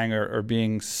dying or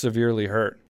being severely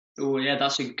hurt. Oh yeah,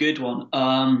 that's a good one.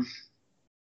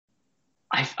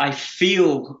 I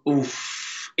feel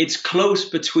it's close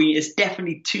between. It's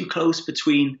definitely too close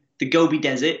between the Gobi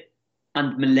Desert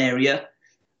and malaria.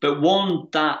 But one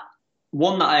that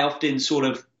I often sort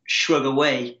of shrug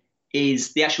away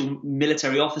is the actual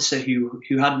military officer who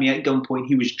had me at gunpoint.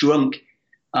 He was drunk,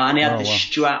 and he had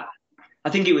strap. I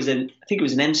think it was an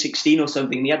M16 or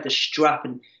something. And he had the strap,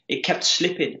 and it kept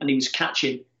slipping, and he was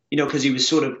catching. Because he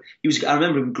was I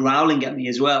remember him growling at me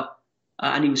as well,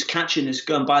 and he was catching this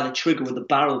gun by the trigger with the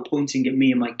barrel pointing at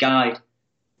me and my guide.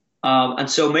 And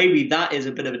so maybe that is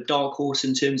a bit of a dark horse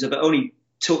in terms of it only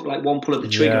took like one pull of the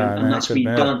trigger and that's me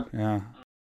done. Yeah.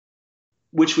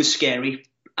 Which was scary.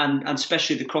 And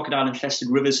especially the crocodile infested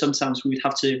rivers, sometimes we would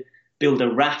have to build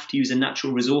a raft using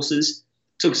natural resources.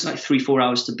 It took us like 3-4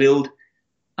 hours to build.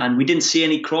 And we didn't see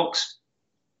any crocs,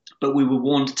 but we were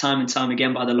warned time and time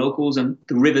again by the locals, and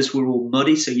the rivers were all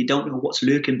muddy, so you don't know what's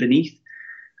lurking beneath.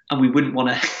 And we wouldn't want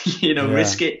to,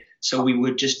 risk it. So we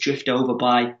would just drift over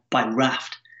by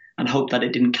raft and hope that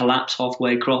it didn't collapse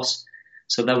halfway across.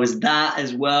 So there was that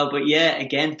as well. But yeah,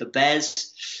 again, the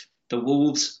bears, the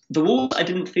wolves I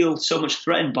didn't feel so much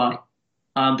threatened by.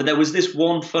 But there was this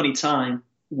one funny time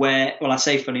where, well, I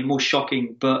say funny, more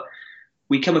shocking, but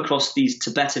we come across these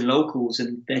Tibetan locals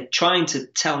and they're trying to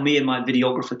tell me and my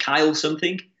videographer Kyle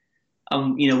something.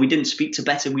 We didn't speak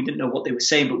Tibetan, we didn't know what they were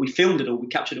saying, but we filmed it all, we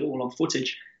captured it all on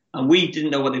footage. And we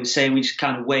didn't know what they were saying, we just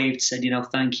kind of waved, said,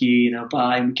 thank you,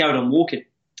 bye, and we carried on walking.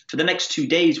 For the next 2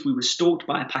 days, we were stalked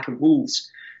by a pack of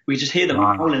wolves. We just hear them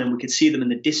howling and we could see them in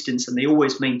the distance, and they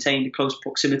always maintained a close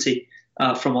proximity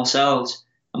from ourselves.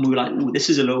 And we were like, ooh, this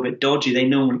is a little bit dodgy. They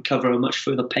normally cover a much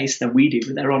further pace than we do,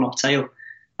 but they're on our tail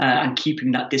and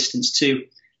keeping that distance too.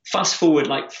 Fast forward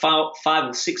like 5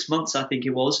 or 6 months, I think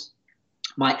it was,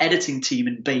 my editing team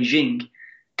in Beijing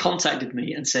contacted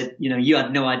me and said, you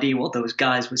had no idea what those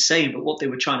guys were saying, but what they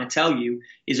were trying to tell you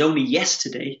is only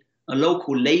yesterday a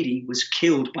local lady was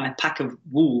killed by a pack of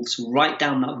wolves right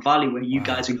down that valley where you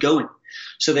guys are going.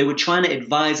 So they were trying to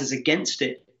advise us against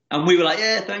it. And we were like,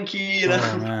 yeah, thank you.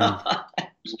 And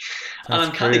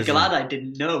I'm kind of glad I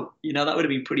didn't know. That would have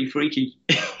been pretty freaky.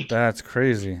 That's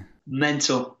crazy.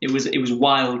 Mental. It was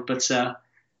wild, but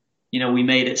we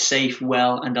made it safe,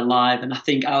 well, and alive. And I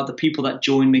think out of the people that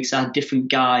joined me, because I had different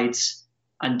guides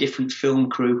and different film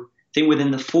crew, I think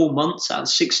within the 4 months, out of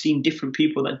 16 different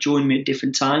people that joined me at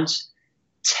different times,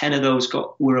 10 of those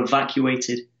were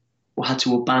evacuated or had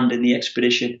to abandon the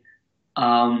expedition.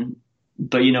 But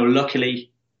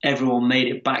luckily, everyone made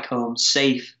it back home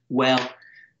safe, well,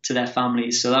 to their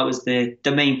families. So that was the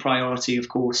main priority, of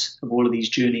course, of all of these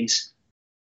journeys.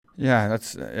 Yeah,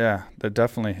 that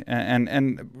definitely.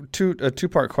 And a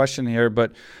two-part question here,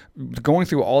 but going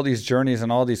through all these journeys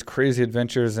and all these crazy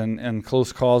adventures and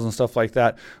close calls and stuff like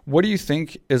that, what do you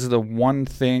think is the one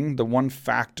thing, the one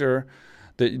factor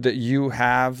that you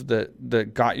have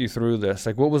that got you through this?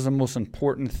 Like, what was the most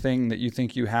important thing that you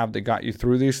think you have that got you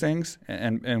through these things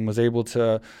and was able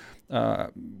to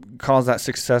cause that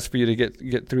success for you to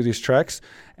get through these treks?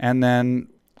 And then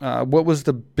what was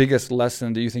the biggest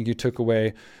lesson that you think you took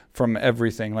away from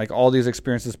everything? Like all these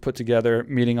experiences put together,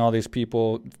 meeting all these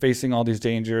people, facing all these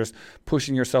dangers,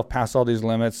 pushing yourself past all these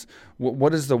limits.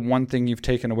 What is the one thing you've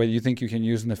taken away that you think you can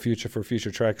use in the future for future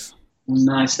treks?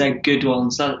 Nice, they're good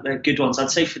ones.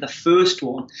 I'd say for the first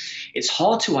one, it's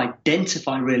hard to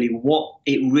identify really what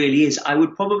it really is. I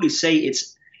would probably say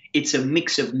it's a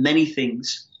mix of many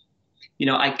things.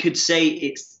 I could say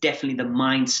it's definitely the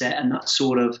mindset and that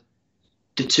sort of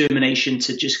determination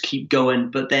to just keep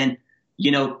going. But then,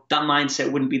 that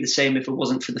mindset wouldn't be the same if it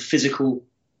wasn't for the physical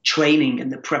training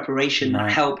and the preparation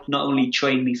that helped not only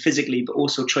train me physically, but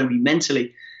also train me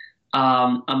mentally.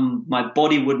 And my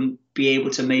body wouldn't be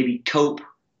able to maybe cope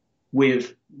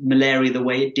with malaria the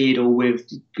way it did, or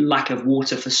with lack of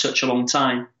water for such a long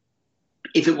time,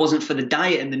 if it wasn't for the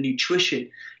diet and the nutrition.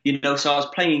 So I was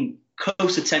paying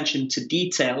close attention to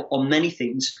detail on many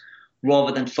things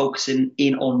rather than focusing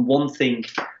in on one thing.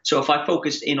 So if I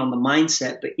focused in on the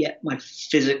mindset, but yet my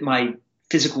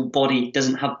physical body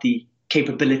doesn't have the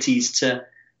capabilities to,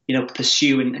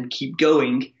 pursue and keep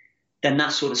going, then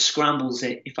that sort of scrambles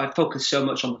it. If I focus so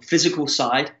much on the physical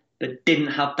side, but didn't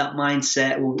have that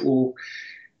mindset or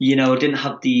didn't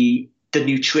have the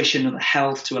nutrition or the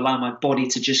health to allow my body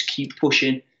to just keep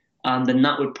pushing, then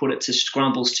that would put it to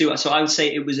scrambles too. So I would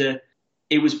say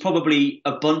it was probably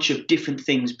a bunch of different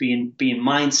things, being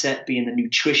mindset, being the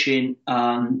nutrition,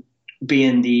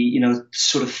 being the,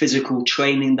 sort of physical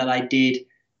training that I did.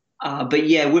 But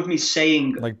yeah, with me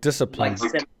saying like discipline,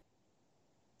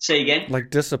 say again,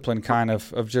 like discipline kind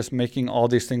of just making all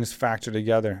these things factor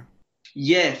together.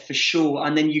 Yeah, for sure.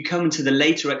 And then you come into the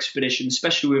later expedition,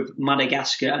 especially with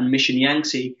Madagascar and Mission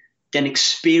Yangtze, then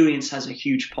experience has a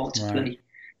huge part to play.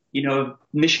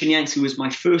 Mission Yangtze was my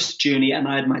first journey, and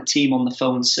I had my team on the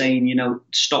phone saying,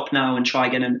 stop now and try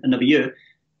again another year.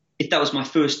 If that was my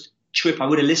first trip, I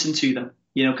would have listened to them,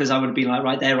 because I would have been like,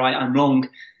 right, they're right, I'm wrong,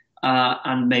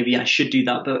 and maybe I should do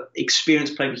that. But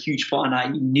experience played a huge part, and I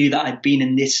knew that I'd been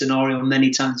in this scenario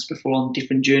many times before on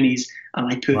different journeys, and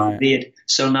I persevered. Right.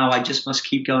 So now I just must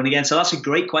keep going again. So that's a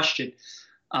great question.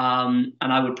 And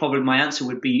my answer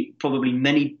would be probably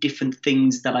many different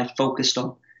things that I focused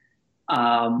on.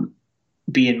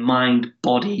 being mind,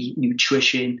 body,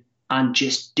 nutrition, and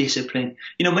just discipline.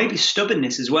 Maybe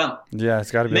stubbornness as well. Yeah,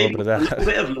 it's got to be a little bit of that. A little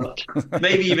bit of luck.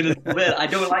 Maybe even a little bit. I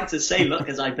don't like to say luck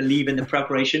because I believe in the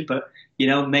preparation, but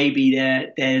maybe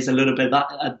there's a little bit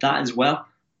of that as well.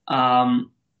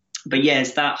 But yeah,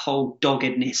 it's that whole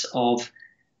doggedness of,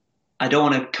 I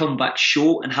don't want to come back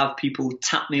short and have people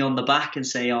tap me on the back and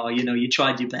say, oh, you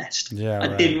tried your best. Yeah, I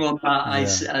didn't want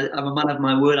that. Yeah. I'm a man of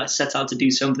my word. I set out to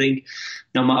do something,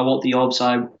 no matter what the odds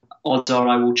are,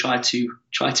 I will try to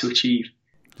achieve.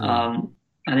 Yeah.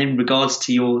 And in regards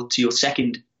to your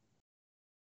second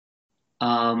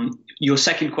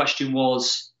question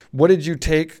was, what did you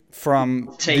take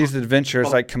from these adventures,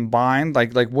 like combined?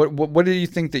 Like what do you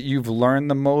think that you've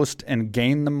learned the most and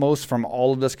gained the most from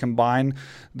all of this combined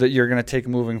that you're going to take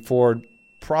moving forward?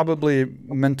 Probably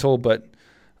mental, but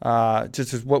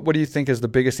just what do you think is the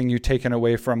biggest thing you've taken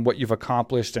away from what you've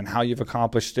accomplished and how you've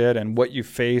accomplished it and what you've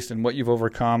faced and what you've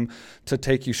overcome to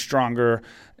take you stronger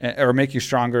or make you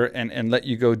stronger and let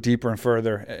you go deeper and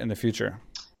further in the future?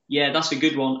 Yeah, that's a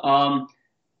good one.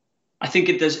 I think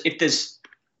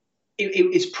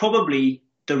it's probably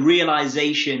the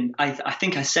realization, I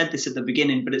think I said this at the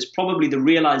beginning, but it's probably the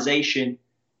realization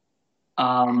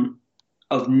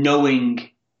of knowing,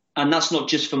 and that's not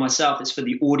just for myself, it's for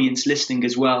the audience listening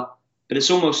as well, but it's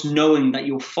almost knowing that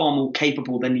you're far more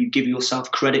capable than you give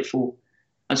yourself credit for.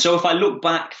 And so if I look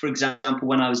back, for example,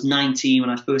 when I was 19, when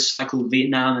I first cycled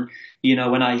Vietnam,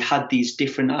 and when I had these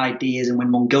different ideas, and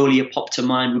when Mongolia popped to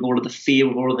mind with all of the fear,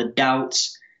 with all of the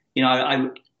doubts,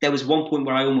 there was one point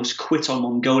where I almost quit on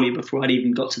Mongolia before I'd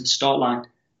even got to the start line,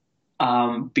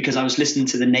 because I was listening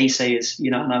to the naysayers,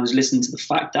 and I was listening to the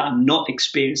fact that I'm not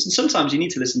experienced. And sometimes you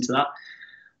need to listen to that,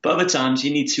 but other times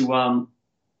you need to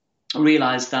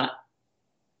realize that,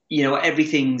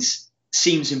 everything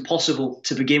seems impossible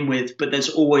to begin with, but there's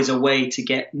always a way to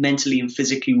get mentally and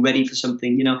physically ready for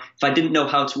something. If I didn't know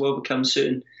how to overcome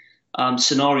certain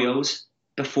scenarios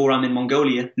before I'm in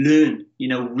Mongolia, learn,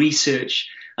 research.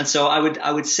 And so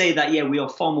I would say that, yeah, we are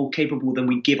far more capable than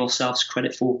we give ourselves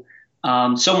credit for.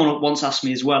 Someone once asked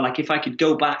me as well, like, if I could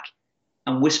go back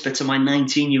and whisper to my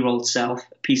 19-year-old self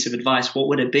a piece of advice, what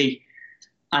would it be?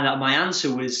 And my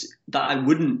answer was that I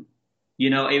wouldn't.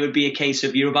 It would be a case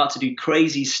of, you're about to do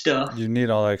crazy stuff. You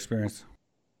need all that experience.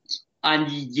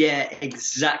 And yeah,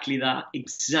 exactly that.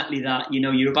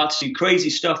 You're about to do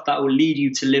crazy stuff that will lead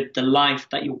you to live the life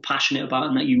that you're passionate about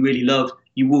and that you really love.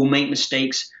 You will make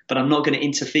mistakes, but I'm not going to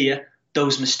interfere.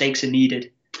 Those mistakes are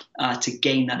needed to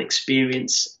gain that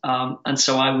experience. And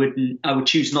so I would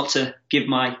choose not to give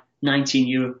my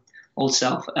 19-year-old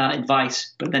self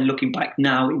advice. But then looking back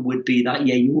now, it would be that,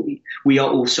 yeah, we are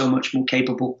all so much more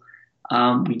capable.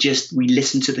 We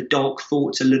listen to the dark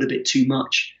thoughts a little bit too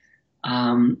much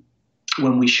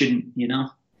when we shouldn't,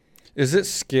 Is it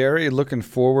scary looking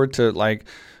forward to, like,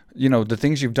 the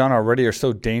things you've done already are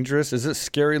so dangerous? Is it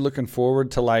scary looking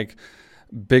forward to, like,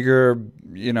 bigger,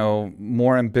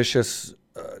 more ambitious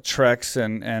treks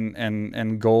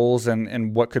and goals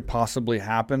and what could possibly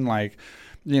happen? Like,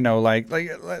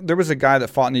 like there was a guy that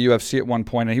fought in the UFC at one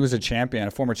point, and he was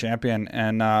a former champion,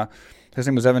 and his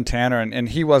name was Evan Tanner, and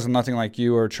he wasn't nothing like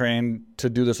you or trained to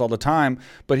do this all the time,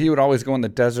 but he would always go in the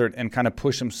desert and kind of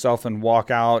push himself and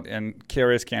walk out and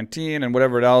carry his canteen and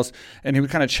whatever else, and he would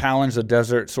kind of challenge the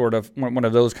desert, sort of one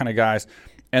of those kind of guys.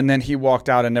 And then he walked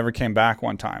out and never came back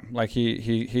one time. Like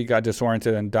he got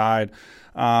disoriented and died.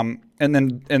 And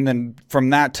then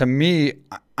from that, to me,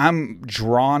 I'm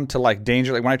drawn to, like,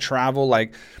 danger. Like when I travel,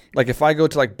 like if I go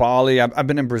to, like, Bali, I've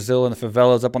been in Brazil in the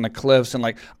favelas up on the cliffs, and,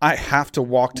 like, I have to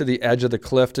walk to the edge of the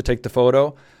cliff to take the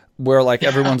photo, where, like,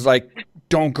 everyone's like,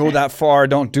 don't go that far,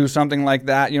 don't do something like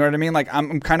that. You know what I mean? Like,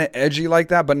 I'm kind of edgy like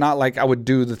that, but not like I would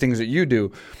do the things that you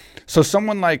do. So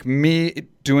someone like me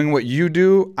doing what you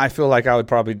do, I feel like I would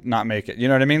probably not make it. You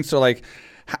know what I mean? So, like,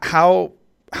 how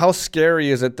scary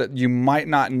is it that you might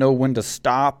not know when to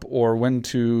stop or when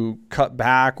to cut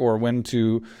back or when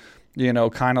to,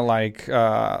 kind of like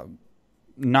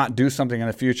not do something in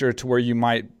the future to where you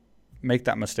might make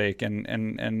that mistake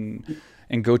and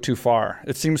go too far?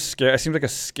 It seems scary. It seems like a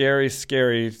scary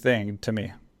thing to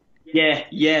me.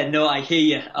 Yeah, no, I hear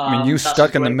you. I mean, you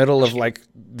stuck in the middle of, like,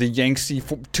 the Yangtze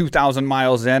 2,000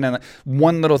 miles in, and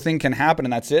one little thing can happen,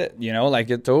 and that's it. Like,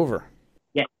 it's over.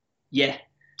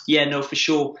 Yeah, no, for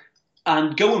sure.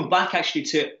 And going back actually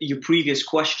to your previous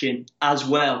question as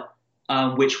well,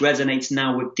 which resonates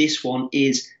now with this one,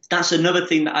 is that's another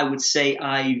thing that I would say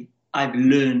I've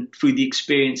learned through the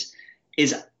experience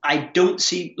is I don't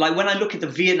see, like, when I look at the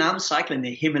Vietnam cycling,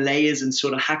 the Himalayas, and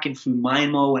sort of hacking through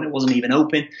Myanmar when it wasn't even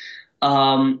open,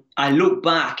 I look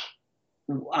back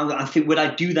I think, would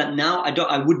I do that now?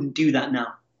 I wouldn't do that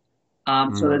now.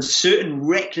 So there's certain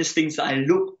reckless things that I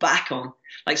look back on,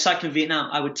 like cycling Vietnam.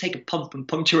 I would take a pump and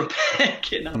puncture a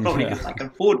peg, and I probably I can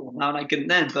afford one now, and I couldn't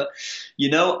then. But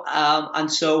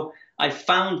and so I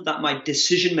found that my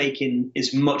decision making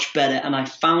is much better, and I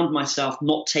found myself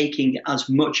not taking as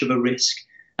much of a risk.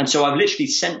 And so I've literally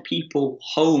sent people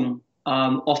home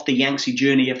off the Yangtze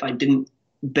journey if I didn't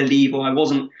believe, or I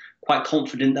wasn't quite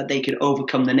confident that they could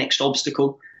overcome the next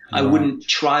obstacle. I wouldn't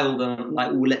trial them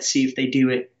like, well, let's see if they do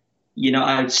it.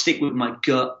 I would stick with my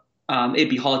gut. It'd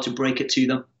be hard to break it to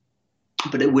them,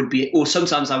 but it would be, or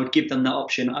sometimes I would give them that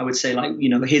option. I would say, like,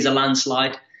 here's a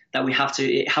landslide that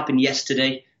it happened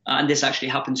yesterday. And this actually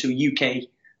happened to a UK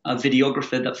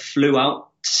videographer that flew out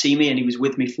to see me, and he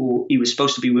was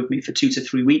supposed to be with me for 2 to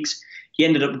 3 weeks. He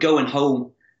ended up going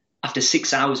home after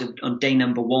 6 hours on day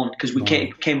number 1, because we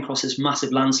came across this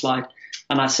massive landslide.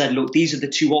 And I said, look, these are the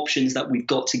 2 options that we've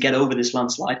got to get over this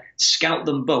landslide. Scout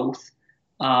them both.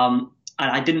 And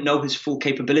I didn't know his full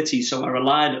capabilities, so I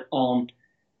relied on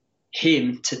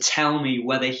him to tell me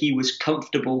whether he was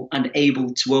comfortable and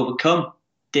able to overcome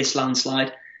this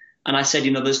landslide. And I said,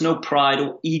 there's no pride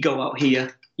or ego out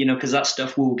here, because that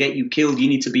stuff will get you killed. You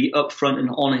need to be upfront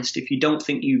and honest. If you don't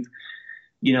think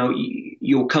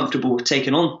you're comfortable with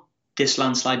taking on this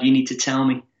landslide, you need to tell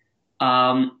me.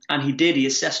 And he did. He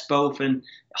assessed both, and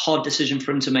hard decision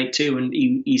for him to make too. And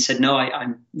he said, no,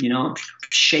 I'm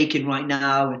shaking right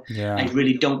now. And I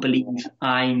really don't believe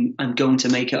I'm going to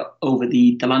make it over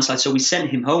the landslide. So we sent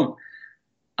him home.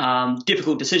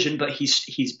 Difficult decision, but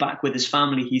he's back with his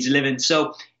family. He's living.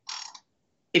 So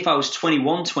if I was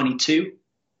 21, 22,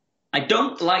 I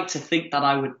don't like to think that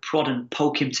I would prod and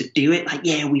poke him to do it. Like,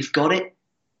 yeah, we've got it.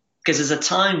 Because there's a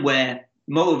time where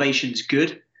motivation's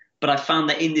good, but I found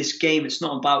that in this game, it's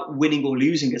not about winning or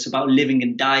losing. It's about living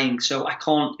and dying. So I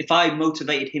can't, if I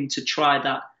motivated him to try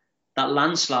that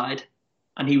landslide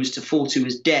and he was to fall to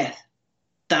his death,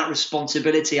 that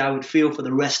responsibility I would feel for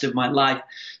the rest of my life.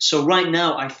 So right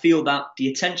now, I feel that the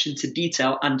attention to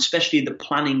detail, and especially the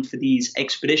planning for these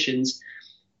expeditions,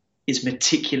 is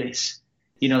meticulous.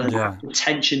 There's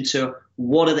attention to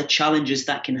what are the challenges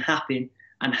that can happen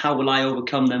and how will I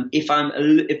overcome them. If I'm a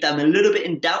little bit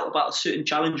in doubt about a certain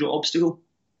challenge or obstacle,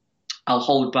 I'll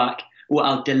hold back, or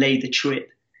I'll delay the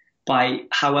trip by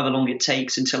however long it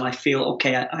takes until I feel,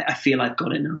 okay, I feel I've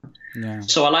got it now. Yeah.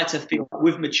 So I like to feel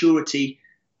with maturity,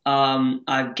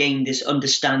 I've gained this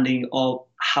understanding of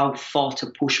how far to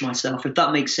push myself, if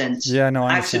that makes sense. Yeah, no,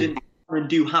 I understand.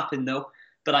 Accidents do happen though,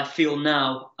 but I feel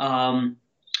now,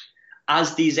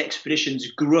 as these expeditions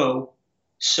grow,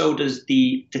 so does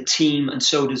the team, and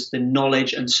so does the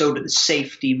knowledge, and so do the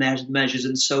safety measures,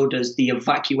 and so does the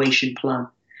evacuation plan.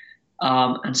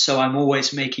 And so I'm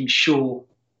always making sure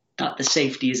that the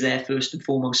safety is there first and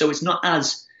foremost. So it's not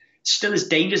still as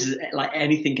dangerous as like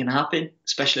anything can happen,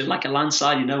 especially like a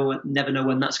landslide. Never know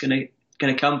when that's going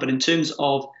to come. But in terms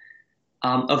of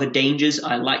other dangers,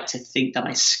 I like to think that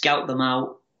I scout them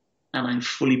out and I'm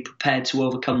fully prepared to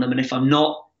overcome them. And if I'm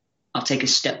not, I'll take a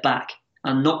step back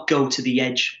and not go to the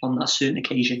edge on that certain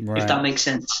occasion, if that makes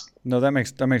sense. No, that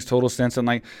makes total sense. And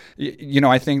like,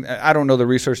 I think, I don't know the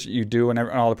research that you do and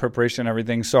all the preparation and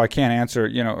everything, so I can't answer,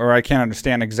 or I can't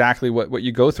understand exactly what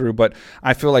you go through, but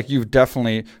I feel like you've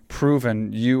definitely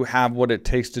proven you have what it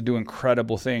takes to do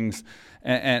incredible things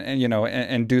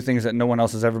and do things that no one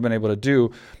else has ever been able to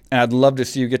do. And I'd love to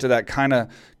see you get to that kind of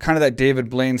that David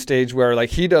Blaine stage where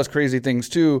like he does crazy things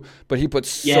too, but he puts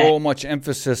so much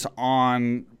emphasis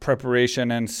on preparation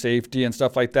and safety and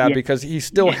stuff like that because he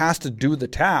still has to do the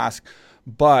task,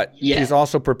 but he's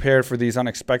also prepared for these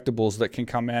unexpectables that can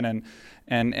come in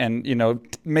and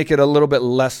make it a little bit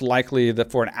less likely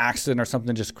that for an accident or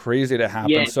something just crazy to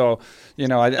happen. So,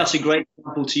 that's a great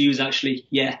example to use actually.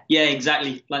 Yeah,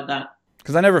 exactly like that.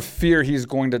 Because I never fear he's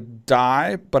going to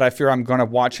die, but I fear I'm going to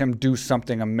watch him do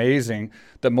something amazing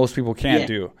that most people can't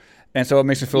do. And so it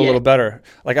makes me feel a little better.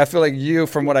 Like, I feel like you,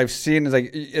 from what I've seen, is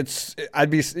like,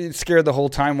 I'd be scared the whole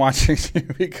time watching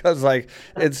you because like,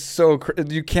 it's so,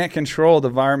 you can't control the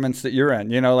environments that you're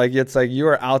in, like it's like you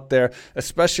are out there,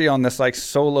 especially on this like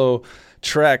solo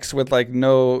treks with like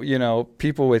no,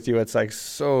 people with you. It's like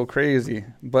so crazy,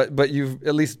 but you've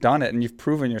at least done it and you've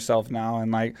proven yourself now.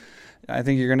 And like, I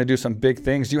think you're going to do some big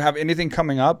things. Do you have anything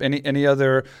coming up? Any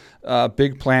other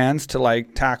big plans to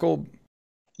like tackle?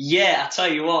 Yeah, I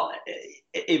tell you what,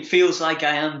 it feels like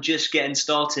I am just getting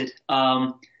started.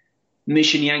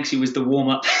 Mission Yangtze was the warm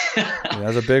up.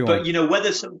 That's a big one. But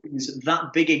whether something's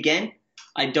that big again,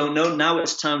 I don't know. Now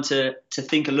it's time to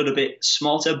think a little bit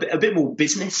smarter, a bit more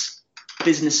business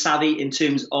savvy in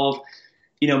terms of,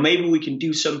 maybe we can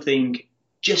do something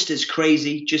just as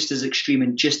crazy, just as extreme,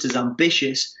 and just as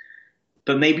ambitious.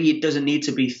 But maybe it doesn't need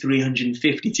to be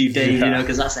 352 days, you know,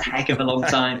 because that's a heck of a long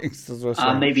time.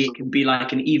 Maybe it can be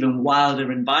like an even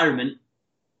wilder environment,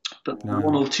 but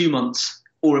 1 or 2 months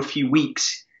or a few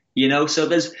weeks, you know. So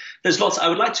there's lots. I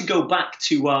would like to go back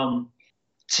to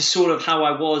sort of how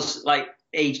I was like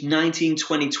age 19,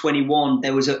 20, 21.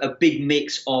 There was a big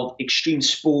mix of extreme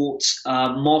sports,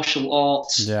 martial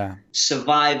arts,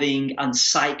 surviving, and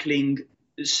cycling.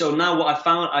 So now what I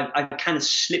found, I've kind of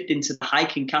slipped into the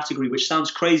hiking category, which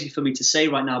sounds crazy for me to say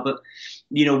right now, but,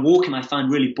 you know, walking I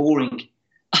find really boring.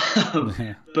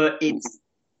 But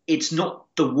it's not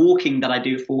the walking that I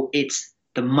do it for, it's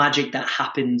the magic that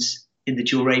happens in the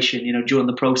duration, you know, during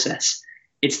the process.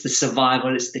 It's the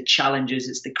survival, it's the challenges,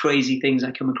 it's the crazy things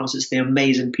I come across, it's the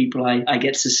amazing people I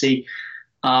get to see.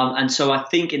 And so I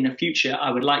think in the future, I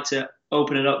would like to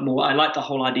open it up more. I like the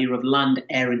whole idea of land,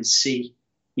 air, and sea.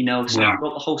 You know, so I've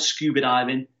got the whole scuba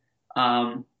diving,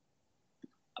 powerboat,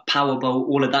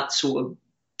 all of that sort of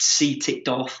sea ticked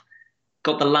off.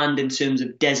 Got the land in terms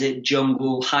of desert,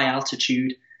 jungle, high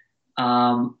altitude.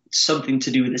 Something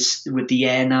to do with the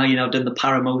air now. You know, I've done the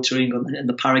paramotoring and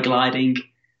the paragliding.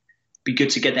 Be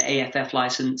good to get the AFF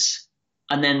license,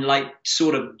 and then like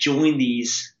sort of join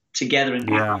these together and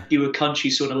do a country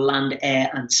sort of land,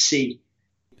 air, and sea.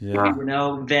 Yeah, you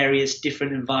know, various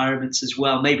different environments as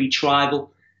well. Maybe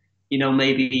tribal. You know,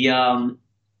 maybe, so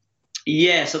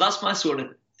that's my sort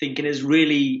of thinking, is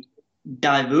really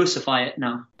diversify it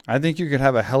now. I think you could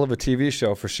have a hell of a TV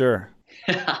show for sure.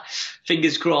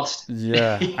 Fingers crossed.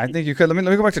 Yeah, I think you could. Let me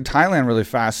go back to Thailand really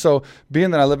fast. So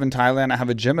being that I live in Thailand, I have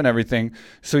a gym and everything.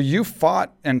 So you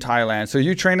fought in Thailand. So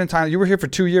you trained in Thailand. You were here for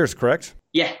 2 years, correct?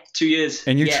 Yeah, 2 years.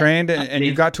 And you trained and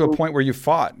you got to a point where you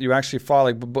fought. You actually fought.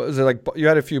 Like, was it like you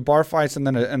had a few bar fights and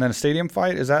then a stadium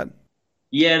fight? Is that?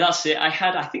 Yeah, that's it. I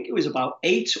think it was about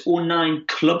 8 or 9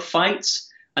 club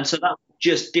fights. And so that was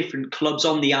just different clubs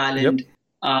on the island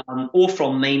or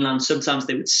from mainland. Sometimes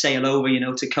they would sail over, you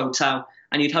know, to Koh Tao,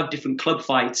 and you'd have different club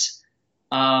fights.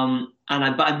 But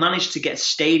I managed to get a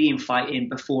stadium fight in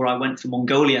before I went for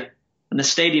Mongolia. And the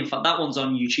stadium fight, that one's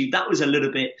on YouTube. That was a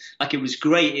little bit, like, it was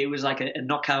great. It was like a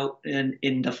knockout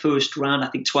in the first round, I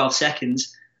think 12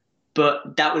 seconds.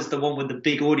 But that was the one with the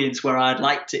big audience where I'd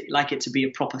like it to be a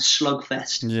proper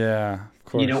slugfest. Yeah, of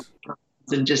course. You know,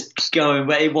 and just going,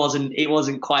 but it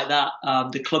wasn't quite that.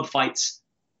 The club fights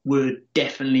were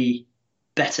definitely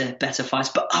better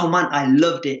fights. But oh man, I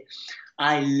loved it.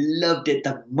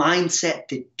 The mindset,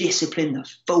 the discipline, the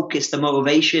focus, the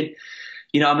motivation.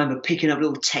 You know, I remember picking up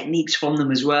little techniques from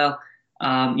them as well.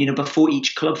 You know, before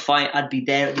each club fight, I'd be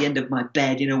there at the end of my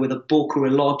bed, you know, with a book or a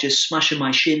log, just smashing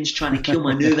my shins, trying to kill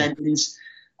my nerve endings.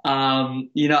 You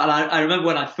know, and I remember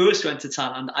when I first went to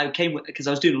Thailand, I came because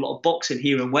I was doing a lot of boxing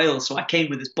here in Wales, so I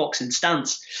came with this boxing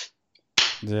stance.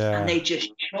 Yeah. And they just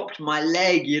chopped my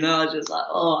leg, you know. I was just like,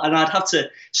 and I'd have to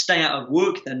stay out of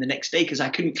work then the next day because I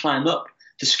couldn't climb up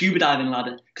the scuba diving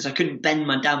ladder because I couldn't bend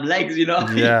my damn legs, you know.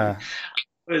 Yeah.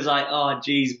 It was like, oh,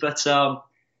 geez, but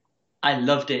I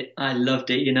loved it.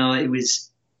 You know, it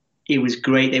was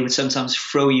great. They would sometimes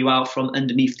throw you out from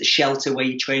underneath the shelter where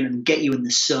you train and get you in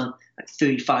the sun at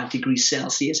 35 degrees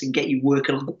Celsius and get you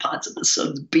working on the pads and the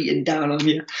sun's beating down on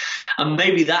you. And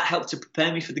maybe that helped to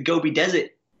prepare me for the Gobi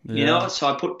Desert, you know? So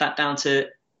I put that down to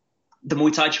the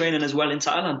Muay Thai training as well in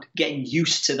Thailand, getting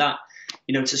used to that,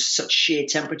 you know, to such sheer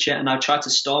temperature. And I tried to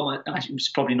starve it's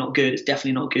probably not good. It's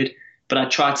definitely not good. But I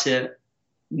tried to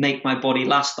make my body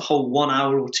last the whole 1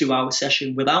 hour or 2 hour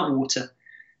session without water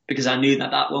because I knew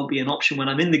that won't be an option when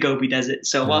I'm in the Gobi Desert.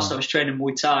 So whilst I was training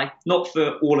Muay Thai, not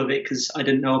for all of it because I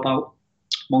didn't know about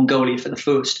Mongolia for the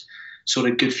first sort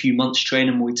of good few months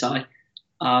training Muay Thai.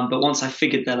 But once I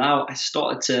figured that out, I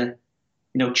started to,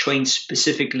 you know, train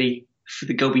specifically for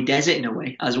the Gobi Desert in a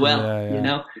way as well, you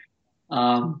know.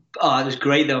 It was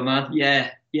great though, man.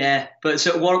 Yeah. But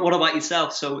so what about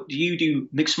yourself? So do you do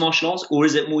mixed martial arts or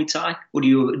is it Muay Thai or do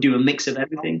you do a mix of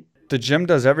everything? The gym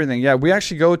does everything. Yeah, we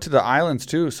actually go to the islands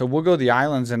too. So we'll go to the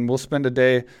islands and we'll spend a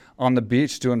day on the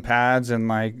beach doing pads and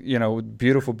like, you know,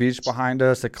 beautiful beach behind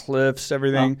us, the cliffs,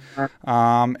 everything.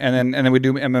 And then we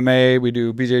do MMA, we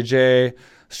do BJJ,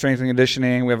 strength and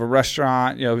conditioning. We have a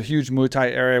restaurant, you know, a huge Muay Thai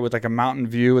area with like a mountain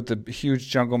view with the huge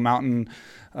jungle mountain.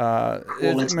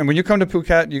 When you come to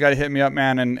Phuket, you got to hit me up,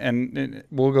 man, and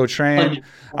we'll go train.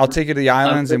 I'll take you to the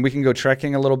islands and we can go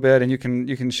trekking a little bit and you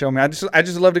can show me. I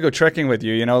just love to go trekking with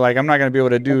you, you know, like I'm not going to be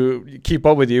able to keep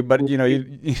up with you, but you know,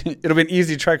 it'll be an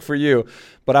easy trek for you,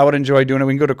 but I would enjoy doing it.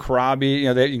 We can go to Krabi,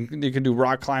 you know, you can do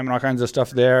rock climbing, all kinds of stuff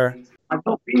there. I've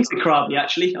not been to Krabi,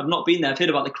 actually. I've not been there. I've heard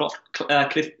about the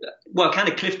cliff, well, kind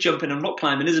of cliff jumping and rock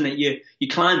climbing, isn't it? You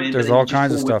climb it. There's all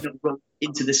kinds of stuff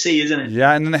into the sea, isn't it?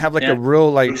 Yeah, and then they have like a real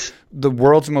like the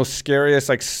world's most scariest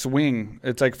like swing.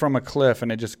 It's like from a cliff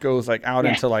and it just goes like out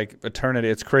into like eternity.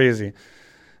 It's crazy.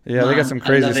 Yeah, man, they got some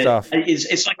crazy stuff.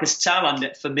 It's like a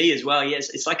Thailand for me as well. Yes,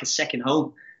 it's like a second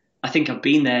home. I think I've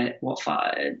been there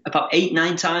about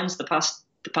 8-9 times the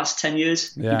past 10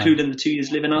 years, including the 2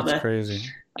 years living out there. Crazy.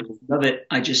 I love it.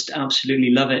 I just absolutely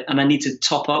love it, and I need to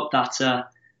top up that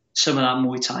some of that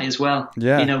Muay Thai as well.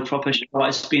 Yeah, proper.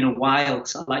 It's been a while,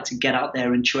 so I'd like to get out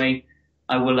there and train.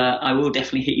 I will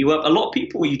definitely hit you up. A lot of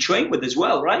people you train with as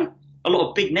well, right? A lot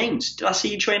of big names. Did I see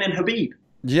you training Khabib?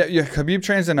 Yeah. Khabib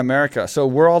trains in America, so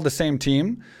we're all the same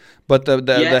team, but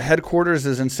the headquarters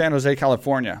is in San Jose,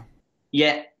 California.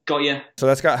 Yeah. Got you. So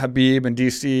that's got Khabib and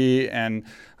DC and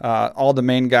all the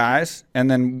main guys. And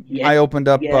then I opened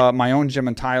up my own gym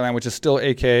in Thailand, which is still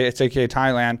AK. It's AK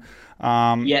Thailand.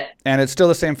 And it's still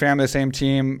the same family, the same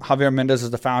team. Javier Mendez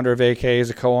is the founder of AK. He's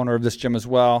a co-owner of this gym as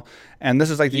well. And this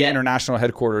is like the international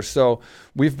headquarters. So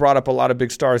we've brought up a lot of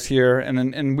big stars here.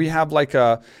 And we have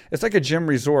it's like a gym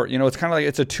resort. It's kind of like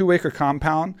it's a 2-acre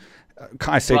compound.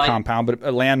 I say compound, but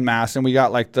a land mass. And we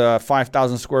got like the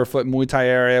 5,000 square foot Muay Thai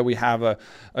area. We have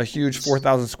a huge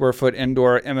 4,000 square foot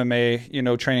indoor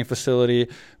MMA, training facility.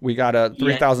 We got a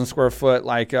 3,000 square foot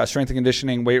strength and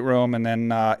conditioning weight room, and then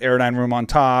Aerodyne room on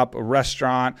top, a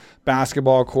restaurant,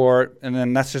 basketball court. And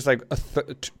then that's just like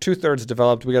 2/3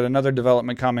 developed. We got another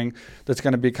development coming that's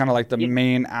going to be kind of like the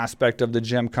main aspect of the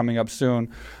gym coming up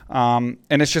soon. And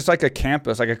it's just like a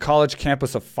campus, like a college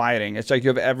campus of fighting. It's like you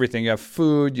have everything. You have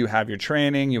food, you have your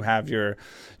training, you have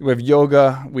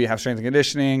yoga, we have strength and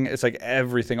conditioning. It's like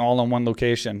everything all in one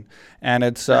location. And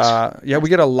it's we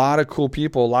get a lot of cool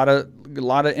people, a lot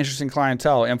of interesting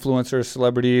clientele, influencers,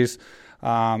 celebrities.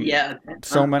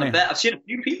 So many. I've seen a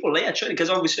few people later because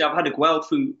obviously I've had a go out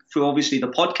through obviously the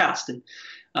podcast and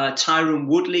Tyron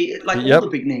Woodley, all the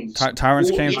big names.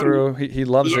 Tyron's came through. He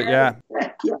loves it. Yeah.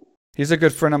 He's a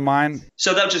good friend of mine.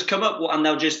 So they'll just come up and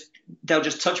they'll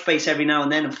just touch base every now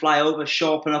and then and fly over,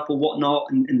 sharpen up or whatnot,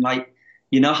 and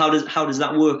how does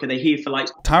that work? Are they here for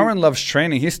Tyron loves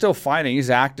training. He's still fighting. He's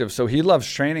active, so he loves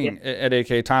training at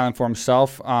AK Thailand for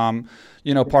himself.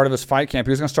 Part of his fight camp.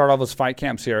 He was going to start all his fight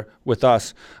camps here with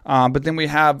us. But then we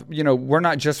have, we're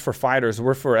not just for fighters.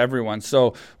 We're for everyone.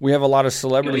 So we have a lot of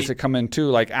celebrities that come in too,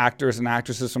 like actors and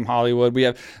actresses from Hollywood. We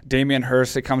have Damien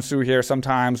Hirst that comes through here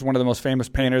sometimes, one of the most famous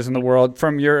painters in the world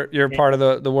from your part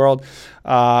of the world.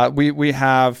 We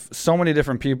have so many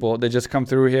different people that just come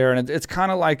through here. And it's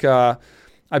kind of like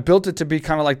I built it to be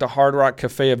kind of like the Hard Rock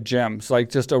Cafe of gyms, like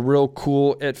just a real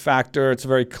cool it factor. It's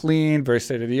very clean, very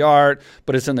state of the art,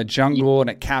 but it's in the jungle and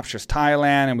it captures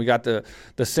Thailand. And we got the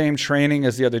same training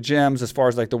as the other gyms as far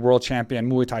as like the world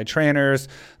champion Muay Thai trainers,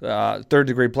 3rd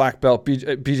degree black belt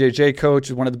BJJ coach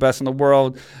is one of the best in the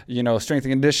world. Strength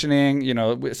and conditioning.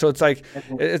 So it's like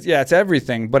it's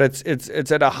everything, but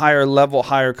it's at a higher level,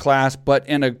 higher class, but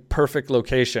in a perfect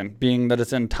location, being that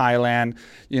it's in Thailand.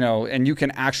 And you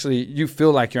can you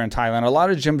feel like you're in Thailand. A lot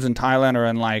of gyms in Thailand are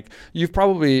in you've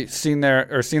probably seen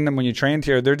them when you trained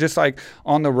here. They're just like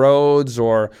on the roads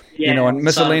or in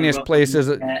miscellaneous places.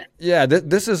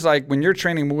 This is like when you're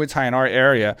training Muay Thai in our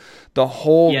area, the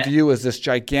whole view is this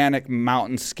gigantic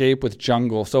mountainscape with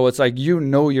jungle. So it's like you're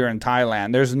in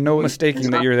Thailand. There's no mistaking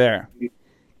that you're there.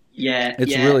 Yeah,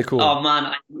 it's really cool. Oh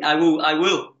man, I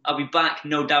will. I'll be back,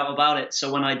 no doubt about it.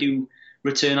 So when I do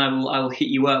return, I will hit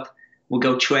you up. We'll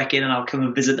go trekking and I'll come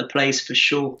and visit the place for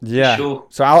sure. Yeah. For sure.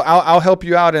 So I'll help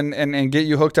you out and get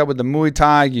you hooked up with the Muay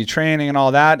Thai, you training and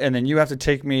all that, and then you have to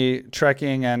take me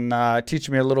trekking and teach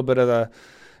me a little bit of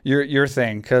your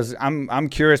thing, because I'm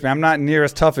curious, man. I'm not near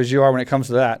as tough as you are when it comes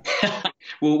to that.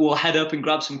 We'll head up and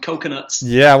grab some coconuts.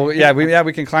 Yeah,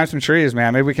 we can climb some trees,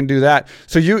 man. Maybe we can do that.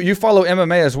 So you follow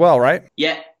MMA as well, right?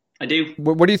 Yeah. I do.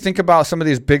 What do you think about some of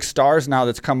these big stars now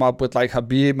that's come up with like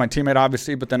Khabib, my teammate,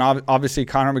 obviously, but then obviously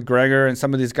Conor McGregor and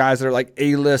some of these guys that are like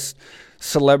A-list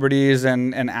celebrities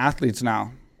and athletes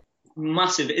now?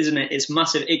 Massive, isn't it? It's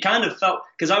massive. It kind of felt,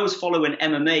 because I was following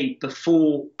MMA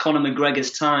before Conor McGregor's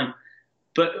time,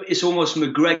 but it's almost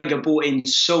McGregor brought in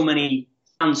so many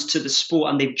fans to the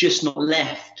sport and they've just not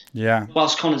left. Yeah.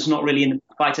 Whilst Conor's not really in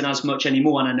fighting as much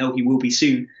anymore, and I know he will be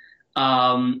soon.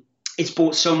 It's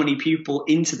brought so many people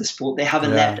into the sport. They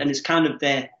haven't left, and it's kind of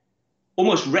they're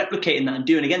almost replicating that and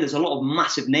doing again. There's a lot of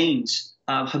massive names.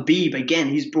 Khabib, again,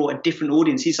 he's brought a different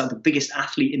audience. He's like the biggest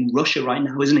athlete in Russia right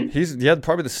now, isn't he? He's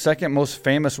probably the second most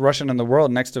famous Russian in the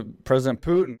world next to President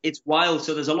Putin. It's wild.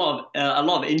 So there's a lot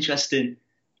of interesting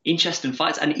interesting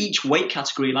fights, and each weight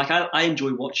category. Like I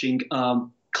enjoy watching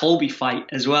Colby fight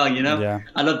as well. You know, Yeah.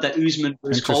 I love that Usman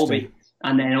versus Colby,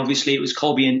 and then obviously it was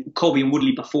Colby and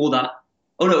Woodley before that.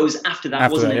 Oh no, it was after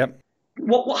that, wasn't it? Yep.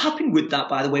 What happened with that,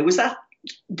 by the way?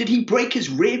 Did he break his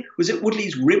rib? Was it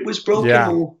Woodley's rib was broken?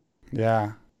 Yeah. Or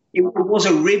Yeah. it was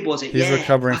a rib, was it? He's yeah.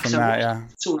 recovering from that. Yeah.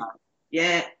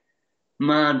 Yeah,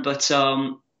 man. But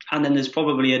and then there's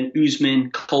probably an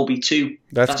Usman Colby too.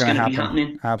 That's going to be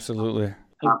happening. Absolutely.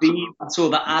 I saw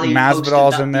that Ali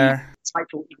Masvidal's in there.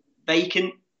 Title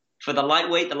vacant for the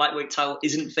lightweight. The lightweight title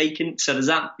isn't vacant. So does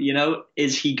that,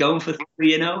 is he going for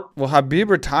 3-0? Well, Khabib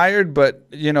retired, but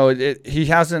he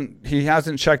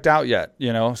hasn't checked out yet.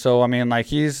 So I mean, like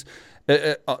he's,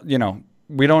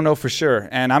 we don't know for sure.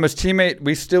 And I'm his teammate.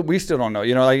 We still don't know.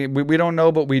 Like we don't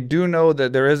know, but we do know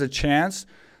that there is a chance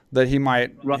that he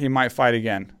might fight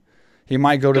again. He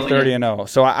might go to 30-0.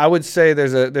 So I would say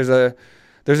there's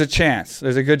a chance.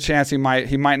 There's a good chance he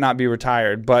might not be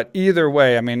retired. But either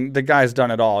way, I mean, the guy's done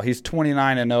it all. He's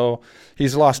 29-0.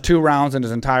 He's lost 2 rounds in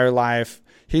his entire life.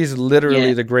 He's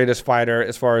literally the greatest fighter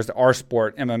as far as our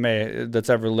sport, MMA, that's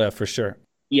ever lived, for sure.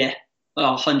 Yeah,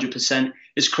 100%.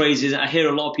 It's crazy. I hear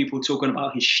a lot of people talking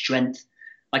about his strength,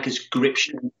 like his grip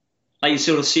strength. Like you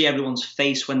sort of see everyone's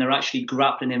face when they're actually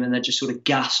grappling him, and they're just sort of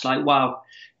gassed, like, wow,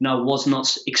 I was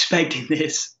not expecting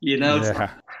this,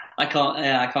 Yeah. I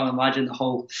can't imagine the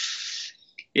whole.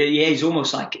 Yeah, he's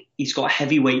almost like he's got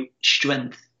heavyweight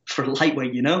strength for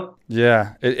lightweight,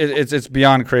 Yeah, it's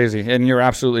beyond crazy, and you're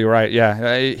absolutely right.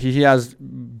 Yeah, he has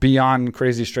beyond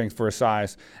crazy strength for his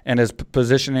size, and his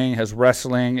positioning, his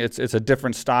wrestling. It's a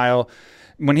different style.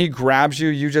 When he grabs you,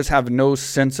 you just have no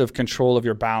sense of control of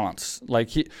your balance.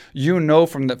 Like from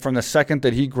the second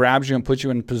that he grabs you and puts you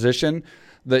in position,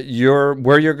 that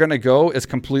where you're going to go is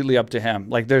completely up to him.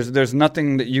 Like there's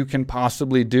nothing that you can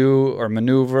possibly do or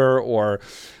maneuver or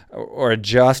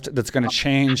adjust that's going to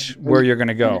change where you're going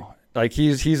to go. Like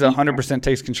he's 100%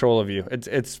 takes control of you.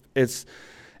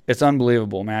 It's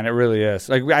unbelievable, man. It really is.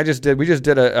 Like we just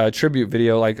did a tribute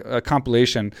video, like a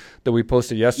compilation that we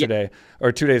posted yesterday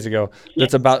or 2 days ago.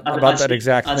 That's about that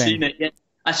exact thing. I've seen it. Yeah.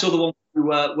 I saw the one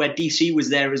where DC was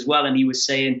there as well, and he was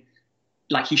saying,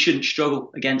 like, he shouldn't struggle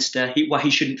against he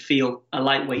shouldn't feel a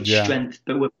lightweight strength,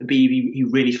 but with the Khabib, he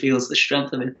really feels the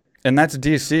strength of it. And that's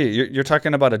DC. You're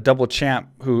talking about a double champ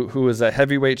who is a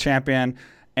heavyweight champion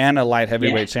and a light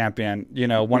heavyweight champion.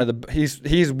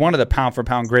 He's one of the pound for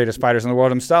pound greatest fighters in the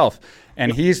world himself,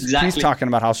 and he's talking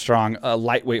about how strong a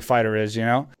lightweight fighter is.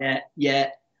 Yeah.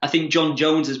 I think John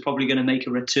Jones is probably going to make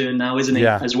a return now, isn't he?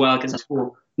 As well, because I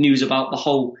saw news about the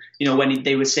whole, when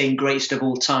they were saying greatest of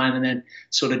all time, and then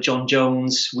sort of John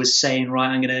Jones was saying, right,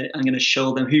 I'm gonna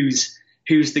show them who's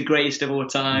the greatest of all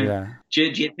time. Yeah. Do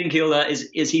you think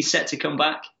is he set to come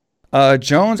back?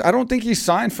 Jones, I don't think he's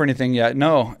signed for anything yet.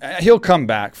 No, he'll come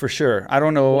back for sure. I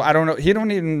don't know. He don't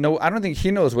even know. I don't think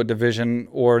he knows what division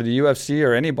or the UFC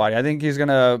or anybody. I think he's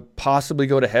gonna possibly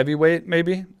go to heavyweight,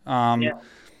 maybe.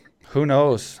 Who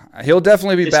knows? He'll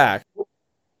definitely be back.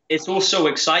 It's all so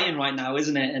exciting right now,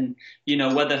 isn't it? And,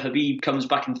 whether Khabib comes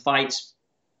back and fights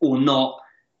or not,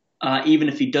 even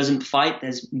if he doesn't fight,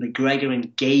 there's McGregor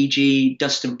and Gaethje,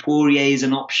 Dustin Poirier is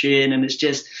an option, and it's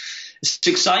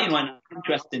exciting right now.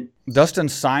 Interesting. Dustin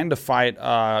signed to fight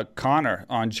Conor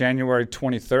on January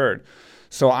 23rd.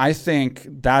 So I think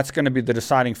that's going to be the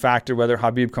deciding factor whether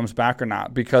Khabib comes back or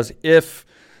not. Because if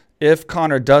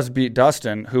Conor does beat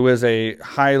Dustin, who is a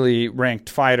highly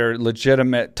ranked fighter,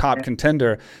 legitimate top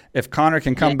contender, if Conor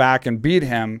can come back and beat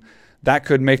him, that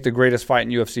could make the greatest fight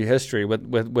in UFC history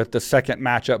with the second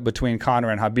matchup between Conor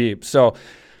and Khabib. So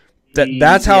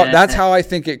that's how I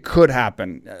think it could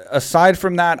happen. Aside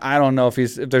from that, I don't know if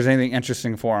there's anything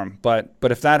interesting for him. But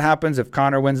if that happens, if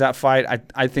Conor wins that fight,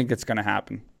 I think it's going to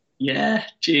happen. Yeah,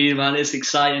 gee, man, it's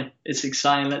exciting. It's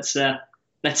exciting. Let's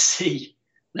see.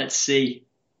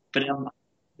 But now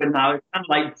it's kind of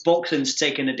like boxing's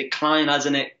taken a decline,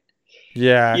 hasn't it?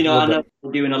 Yeah. I know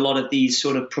we're doing a lot of these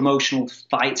sort of promotional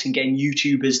fights and getting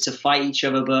YouTubers to fight each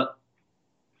other, but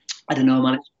I don't know,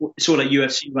 man. It's all like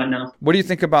UFC right now. What do you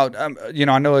think about, I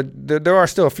know there are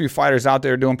still a few fighters out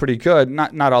there doing pretty good,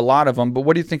 not a lot of them, but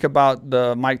what do you think about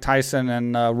the Mike Tyson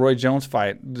and Roy Jones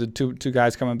fight, the two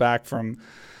guys coming back from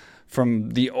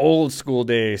the old school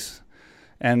days?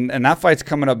 And that fight's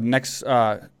coming up next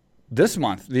this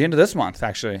month, the end of this month,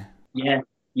 actually. Yeah.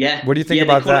 What do you think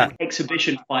about that? It an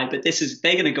exhibition fight, but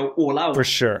they're going to go all out. For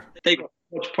sure. They've got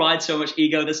so much pride, so much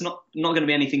ego. There's not going to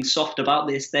be anything soft about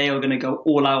this. They are going to go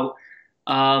all out.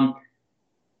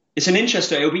 It's an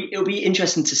interesting. It'll be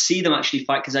interesting to see them actually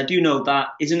fight, because I do know that,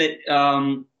 isn't it?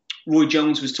 Roy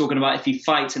Jones was talking about if he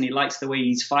fights and he likes the way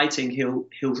he's fighting, he'll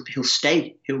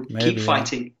stay. He'll keep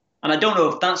fighting. And I don't know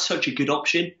if that's such a good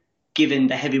option given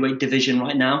the heavyweight division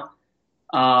right now.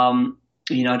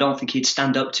 I don't think he'd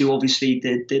stand up to obviously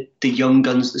the young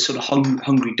guns, the sort of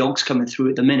hungry dogs coming through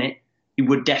at the minute. He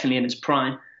would definitely in his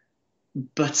prime.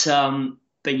 But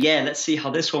yeah, let's see how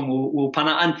this one will pan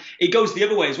out. And it goes the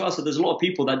other way as well. So there's a lot of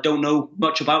people that don't know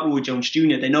much about Roy Jones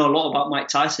Jr. They know a lot about Mike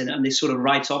Tyson, and they sort of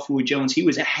write off Roy Jones. He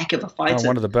was a heck of a fighter.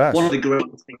 One of the best. One of the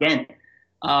greatest again.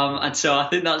 And so I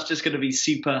think that's just going to be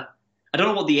super. I don't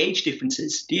know what the age difference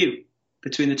is, do you,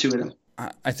 between the two of them?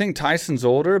 I think Tyson's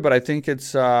older, but I think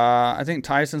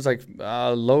Tyson's like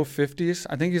low 50s.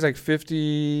 I think he's like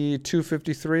 52,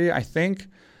 53, I think.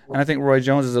 And I think Roy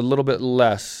Jones is a little bit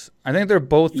less. I think they're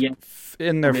both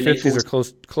in their 50s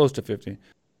or close to 50.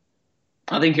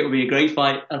 I think it will be a great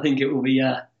fight. I think it will be.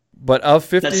 But of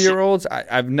 50-year-olds,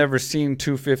 I've never seen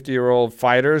two 50-year-old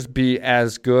fighters be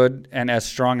as good and as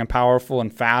strong and powerful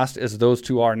and fast as those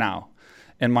two are now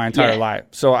in my entire life.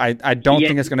 So I don't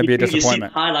think it's going to be a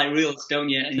disappointment. You see highlight reels, don't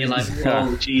you? And you're like,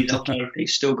 oh, geez, okay, they've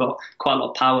still got quite a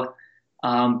lot of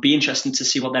power. Be interesting to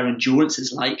see what their endurance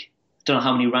is like. Don't know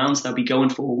how many rounds they'll be going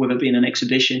for with it being an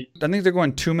exhibition. I think they're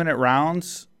going 2-minute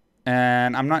rounds,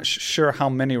 and I'm not sure how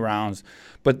many rounds.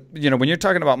 But, when you're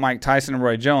talking about Mike Tyson and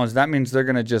Roy Jones, that means they're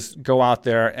going to just go out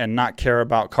there and not care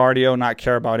about cardio, not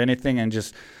care about anything, and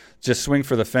just swing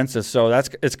for the fences. So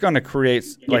it's going to create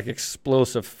like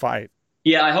explosive fight.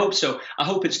 Yeah, I hope so. I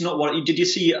hope it's not what. Did you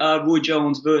see Roy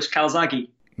Jones versus Calzaghe?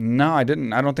 No, I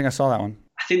didn't. I don't think I saw that one.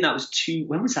 I think that was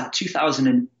when was that?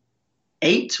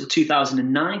 2008 or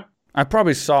 2009? I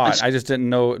probably saw it. I just didn't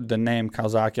know the name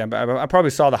Calzaghe. I probably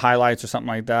saw the highlights or something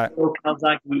like that. Oh,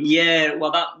 Calzaghe. Yeah,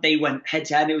 well, they went head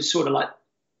to head. It was sort of like,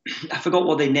 I forgot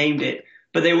what they named it,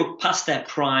 but they were past their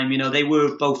prime. They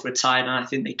were both retired, and I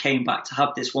think they came back to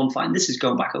have this one fight. And this is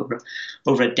going back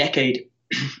over a decade.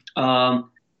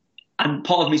 And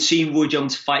part of me seeing Roy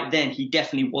Jones fight then, he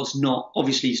definitely was not.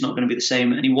 Obviously, he's not going to be the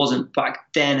same, and he wasn't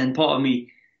back then. And part of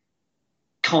me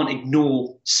can't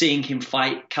ignore seeing him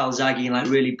fight Calzaghe and like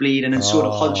really bleed and then sort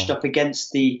of hunched up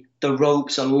against the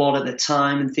ropes a lot of the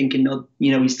time and thinking,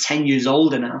 he's 10 years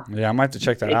older now. Yeah, I might have to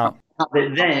check that out.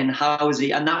 But then, how is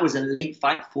he? And that was a late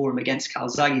fight for him against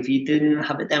Calzaghe. If he didn't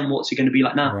have it then, what's he going to be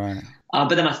like now? Right.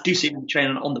 But then I do see him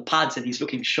training on the pads, and he's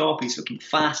looking sharp, he's looking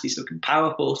fast, he's looking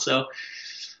powerful. So,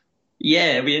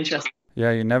 yeah, it'll be interesting.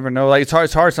 Yeah, you never know. Like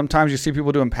it's hard. Sometimes you see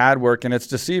people doing pad work, and it's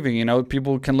deceiving.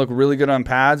 People can look really good on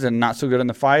pads and not so good in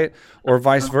the fight, or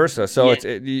vice versa. So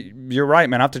you're right,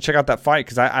 man. I have to check out that fight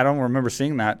because I don't remember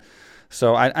seeing that.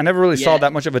 So I never really saw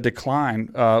that much of a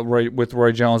decline with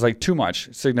Roy Jones, like too much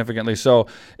significantly. So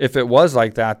if it was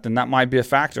like that, then that might be a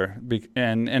factor.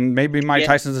 And maybe Mike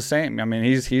Tyson's the same. I mean,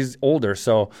 he's older,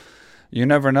 so you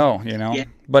never know, Yeah.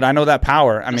 But I know that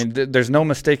power. I mean, there's no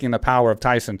mistaking the power of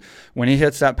Tyson. When he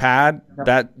hits that pad,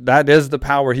 that is the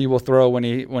power he will throw when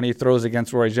he throws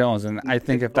against Roy Jones. And I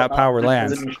think if that power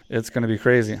lands, it's going to be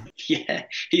crazy. Yeah,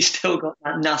 he's still got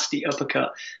that nasty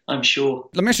uppercut, I'm sure.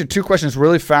 Let me ask you two questions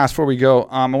really fast before we go.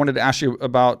 I wanted to ask you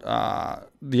about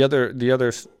the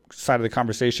other side of the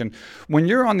conversation. When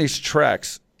you're on these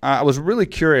treks, I was really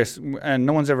curious, and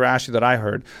no one's ever asked you that I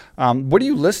heard. What are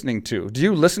you listening to? Do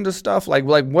you listen to stuff like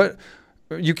what?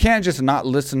 You can't just not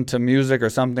listen to music or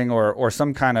something or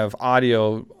some kind of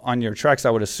audio on your treks, I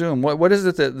would assume. What is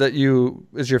it that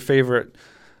is your favorite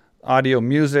audio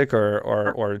music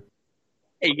or?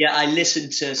 Yeah, I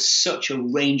listen to such a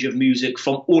range of music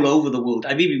from all over the world.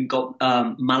 I've even got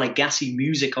Malagasy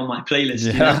music on my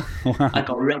playlist. Yeah. I've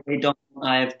got reggae.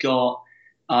 I've got.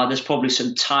 There's probably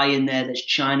some Thai in there, there's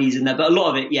Chinese in there, but a lot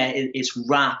of it, it's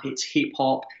rap, it's hip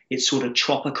hop, it's sort of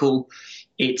tropical,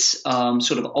 it's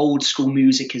sort of old school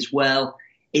music as well.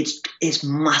 It's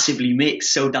massively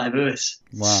mixed, so diverse,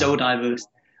 so diverse.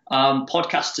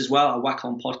 Podcasts as well, I whack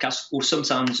on podcasts or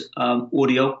sometimes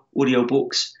audio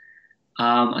books.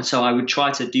 And so I would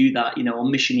try to do that, on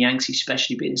Mission Yangtze,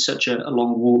 especially being such a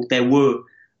long walk. There were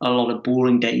a lot of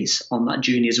boring days on that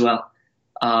journey as well.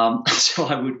 So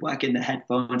I would whack in the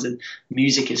headphones, and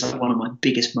music is like one of my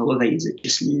biggest motivators. It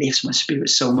just lifts my spirit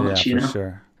so much, for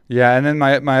sure. Yeah, and then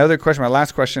my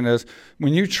last question is,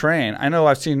 when you train, I know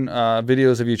I've seen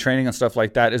videos of you training and stuff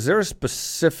like that. Is there a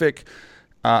specific,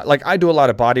 like I do a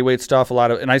lot of body weight stuff,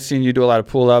 and I've seen you do a lot of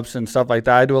pull-ups and stuff like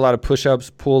that. I do a lot of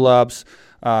push-ups, pull-ups,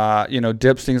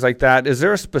 dips, things like that. Is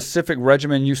there a specific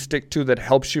regimen you stick to that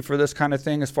helps you for this kind of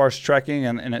thing as far as trekking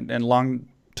and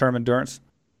long-term endurance?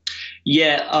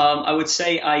 Yeah, I would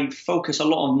say I focus a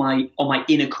lot on my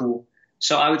inner core.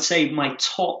 So I would say my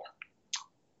top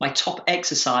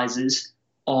exercises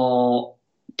are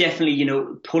definitely,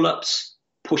 pull-ups,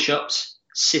 push-ups,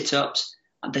 sit-ups,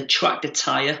 and the tractor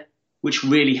tire, which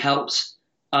really helps.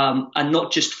 And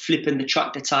not just flipping the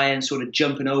tractor tire and sort of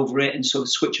jumping over it and sort of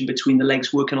switching between the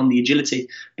legs, working on the agility,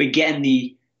 but getting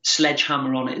the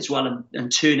sledgehammer on it as well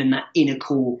and turning that inner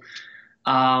core.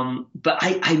 But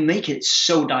I make it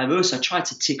so diverse. I try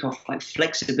to tick off like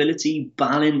flexibility,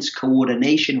 balance,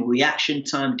 coordination, reaction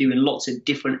time, doing lots of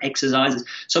different exercises.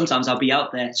 Sometimes I'll be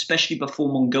out there, especially before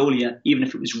Mongolia, even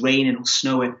if it was raining or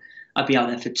snowing, I'd be out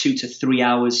there for 2 to 3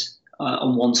 hours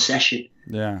on one session.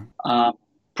 Yeah.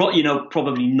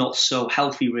 Probably not so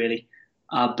healthy really.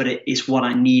 But it is what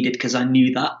I needed because I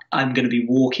knew that I'm going to be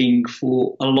walking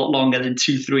for a lot longer than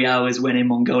 2-3 hours when in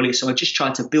Mongolia. So I just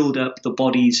tried to build up the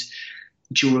body's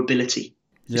durability,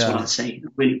 is what I'd say.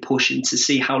 Really pushing to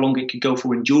see how long it could go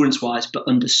for endurance-wise, but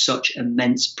under such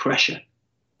immense pressure.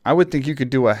 I would think you could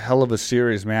do a hell of a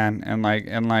series, man,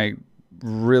 and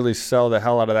really sell the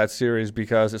hell out of that series,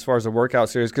 because as far as the workout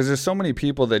series, because there's so many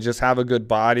people that just have a good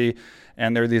body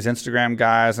and they're these Instagram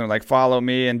guys and they're like, follow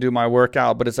me and do my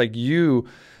workout. But it's like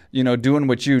doing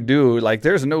what you do, like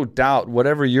there's no doubt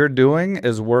whatever you're doing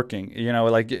is working,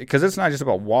 because it's not just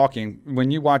about walking.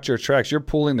 When you watch your treks, you're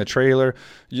pulling the trailer,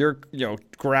 you're,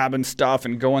 grabbing stuff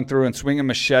and going through and swinging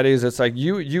machetes. It's like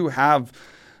you have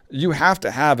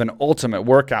to have an ultimate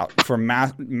workout for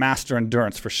master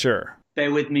endurance for sure.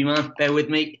 Bear with me, man. Bear with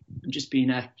me. I'm just being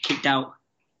kicked out.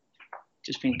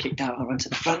 I'll run to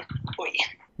the front. Oi.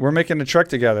 We're making a trek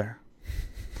together.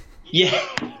 Yeah.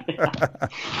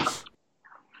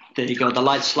 There you go. The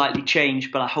lights slightly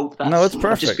changed, but I hope that's... No, it's perfect.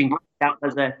 I've just been kicked out.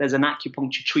 There's an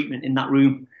acupuncture treatment in that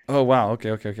room. Oh, wow.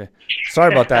 Okay.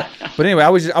 Sorry about that. But anyway, I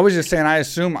was just saying, I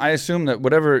assume that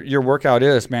whatever your workout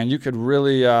is, man, you could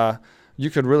really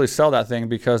sell that thing,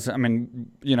 because I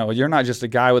mean, you're not just a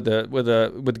guy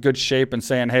with good shape and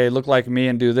saying, hey, look like me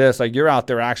and do this. Like, you're out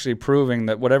there actually proving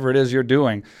that whatever it is you're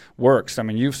doing works. I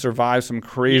mean, you've survived some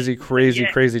crazy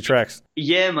treks.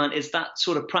 Yeah, man. It's that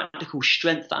sort of practical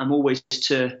strength that I'm always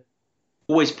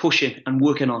pushing and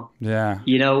working on. Yeah.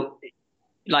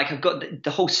 Like I've got the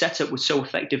whole setup was so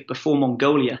effective before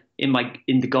Mongolia in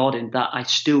the garden that I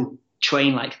still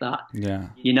train like that. Yeah.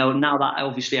 Now that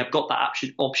I've got that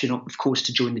option, of course,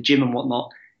 to join the gym and whatnot,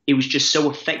 it was just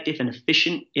so effective and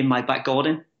efficient in my back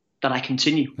garden that I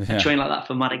continue. Yeah. I train like that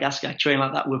for Madagascar. I train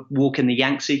like that with walking the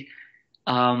Yangtze,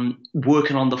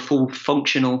 working on the full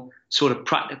functional sort of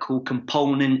practical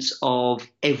components of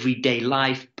everyday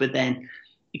life, but then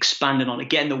expanding on it,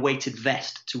 getting the weighted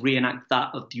vest to reenact that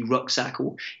of the rucksack,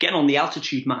 or getting on the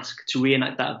altitude mask to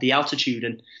reenact that of the altitude.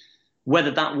 And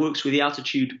whether that works with the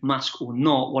altitude mask or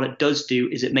not, what it does do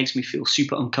is it makes me feel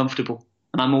super uncomfortable.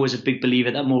 And I'm always a big believer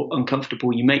that the more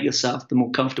uncomfortable you make yourself, the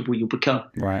more comfortable you'll become.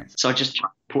 Right. So I just try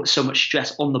to put so much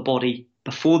stress on the body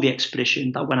before the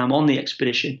expedition that when I'm on the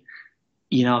expedition,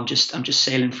 I'm just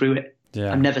sailing through it.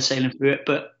 Yeah. I'm never sailing through it,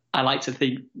 but I like to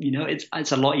think,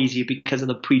 it's a lot easier because of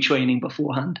the pre-training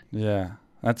beforehand. Yeah.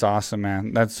 That's awesome,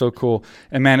 man. That's so cool.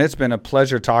 And man, it's been a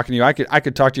pleasure talking to you. I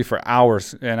could talk to you for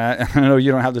hours, and I know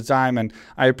you don't have the time, and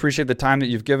I appreciate the time that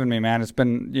you've given me, man. It's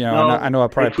been, I know I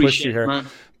probably pushed you here, man.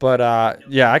 But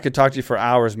I could talk to you for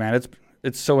hours, man.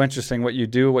 It's so interesting what you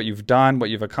do, what you've done,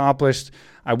 what you've accomplished.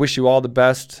 I wish you all the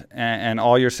best and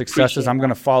all your successes. I'm going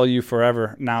to follow you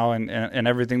forever now and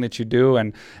everything that you do,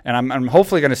 and I'm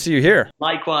hopefully going to see you here.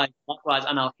 Likewise,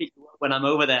 and I'll hit you up when I'm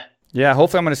over there. Yeah,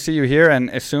 hopefully I'm going to see you here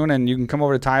and soon, and you can come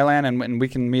over to Thailand and we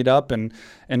can meet up and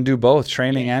do both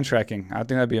training and trekking. I think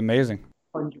that'd be amazing.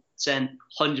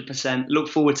 100%. Look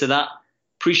forward to that.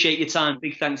 Appreciate your time.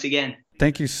 Big thanks again.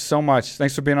 Thank you so much.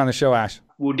 Thanks for being on the show, Ash.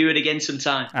 We'll do it again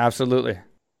sometime. Absolutely.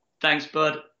 Thanks,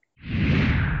 bud.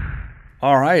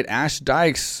 All right, Ash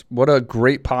Dykes. What a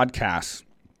great podcast.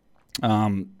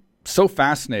 So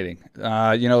fascinating.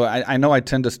 I know I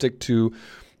tend to stick to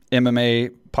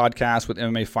MMA podcasts with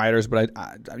MMA fighters, but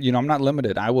I'm not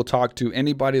limited. I will talk to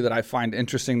anybody that I find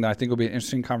interesting, that I think will be an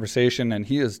interesting conversation, and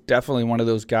he is definitely one of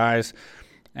those guys.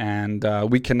 And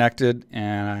we connected,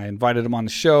 and I invited him on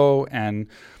the show, and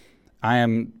I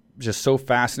am just so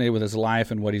fascinated with his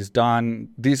life and what he's done.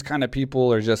 These kind of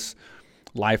people are just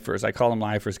lifers. I call them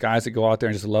lifers, guys that go out there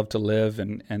and just love to live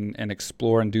and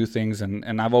explore and do things.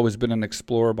 And I've always been an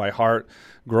explorer by heart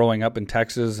growing up in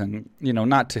Texas, and,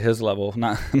 not to his level,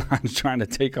 not trying to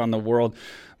take on the world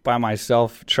by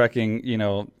myself, trekking,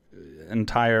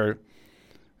 entire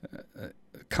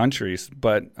countries.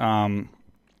 But,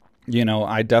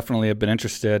 I definitely have been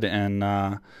interested in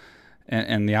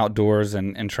the outdoors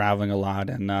and traveling a lot.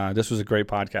 And this was a great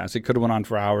podcast. It could have went on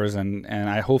for hours, and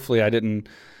hopefully I didn't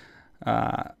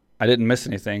I didn't miss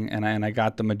anything, and I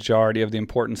got the majority of the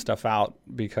important stuff out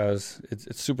because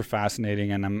it's super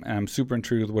fascinating, and I'm super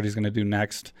intrigued with what he's going to do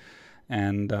next.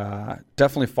 And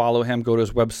definitely follow him. Go to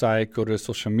his website. Go to his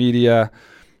social media.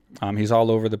 He's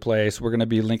all over the place. We're going to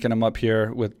be linking him up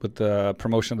here with the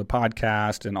promotion of the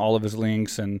podcast and all of his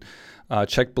links. And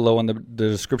check below in the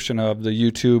description of the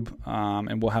YouTube,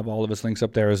 and we'll have all of his links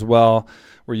up there as well,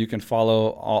 where you can follow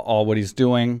all what he's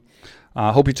doing.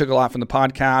 Hope you took a lot from the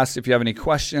podcast. If you have any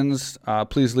questions,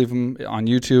 please leave them on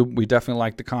YouTube. We definitely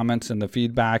like the comments and the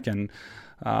feedback, and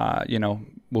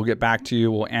we'll get back to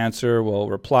you. We'll answer. We'll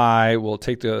reply. We'll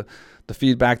take the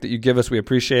feedback that you give us. We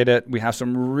appreciate it. We have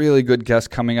some really good guests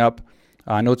coming up.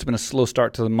 I know it's been a slow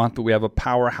start to the month, but we have a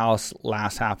powerhouse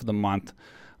last half of the month.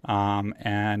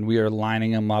 And we are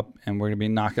lining them up, and we're going to be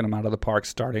knocking them out of the park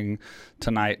starting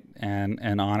tonight and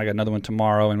on. I got another one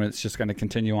tomorrow, and it's just going to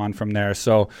continue on from there.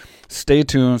 So stay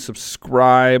tuned,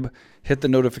 subscribe, hit the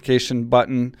notification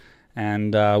button,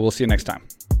 and we'll see you next time.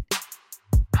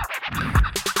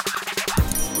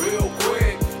 Real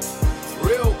quick,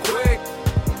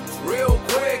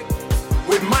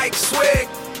 with Mike Swick.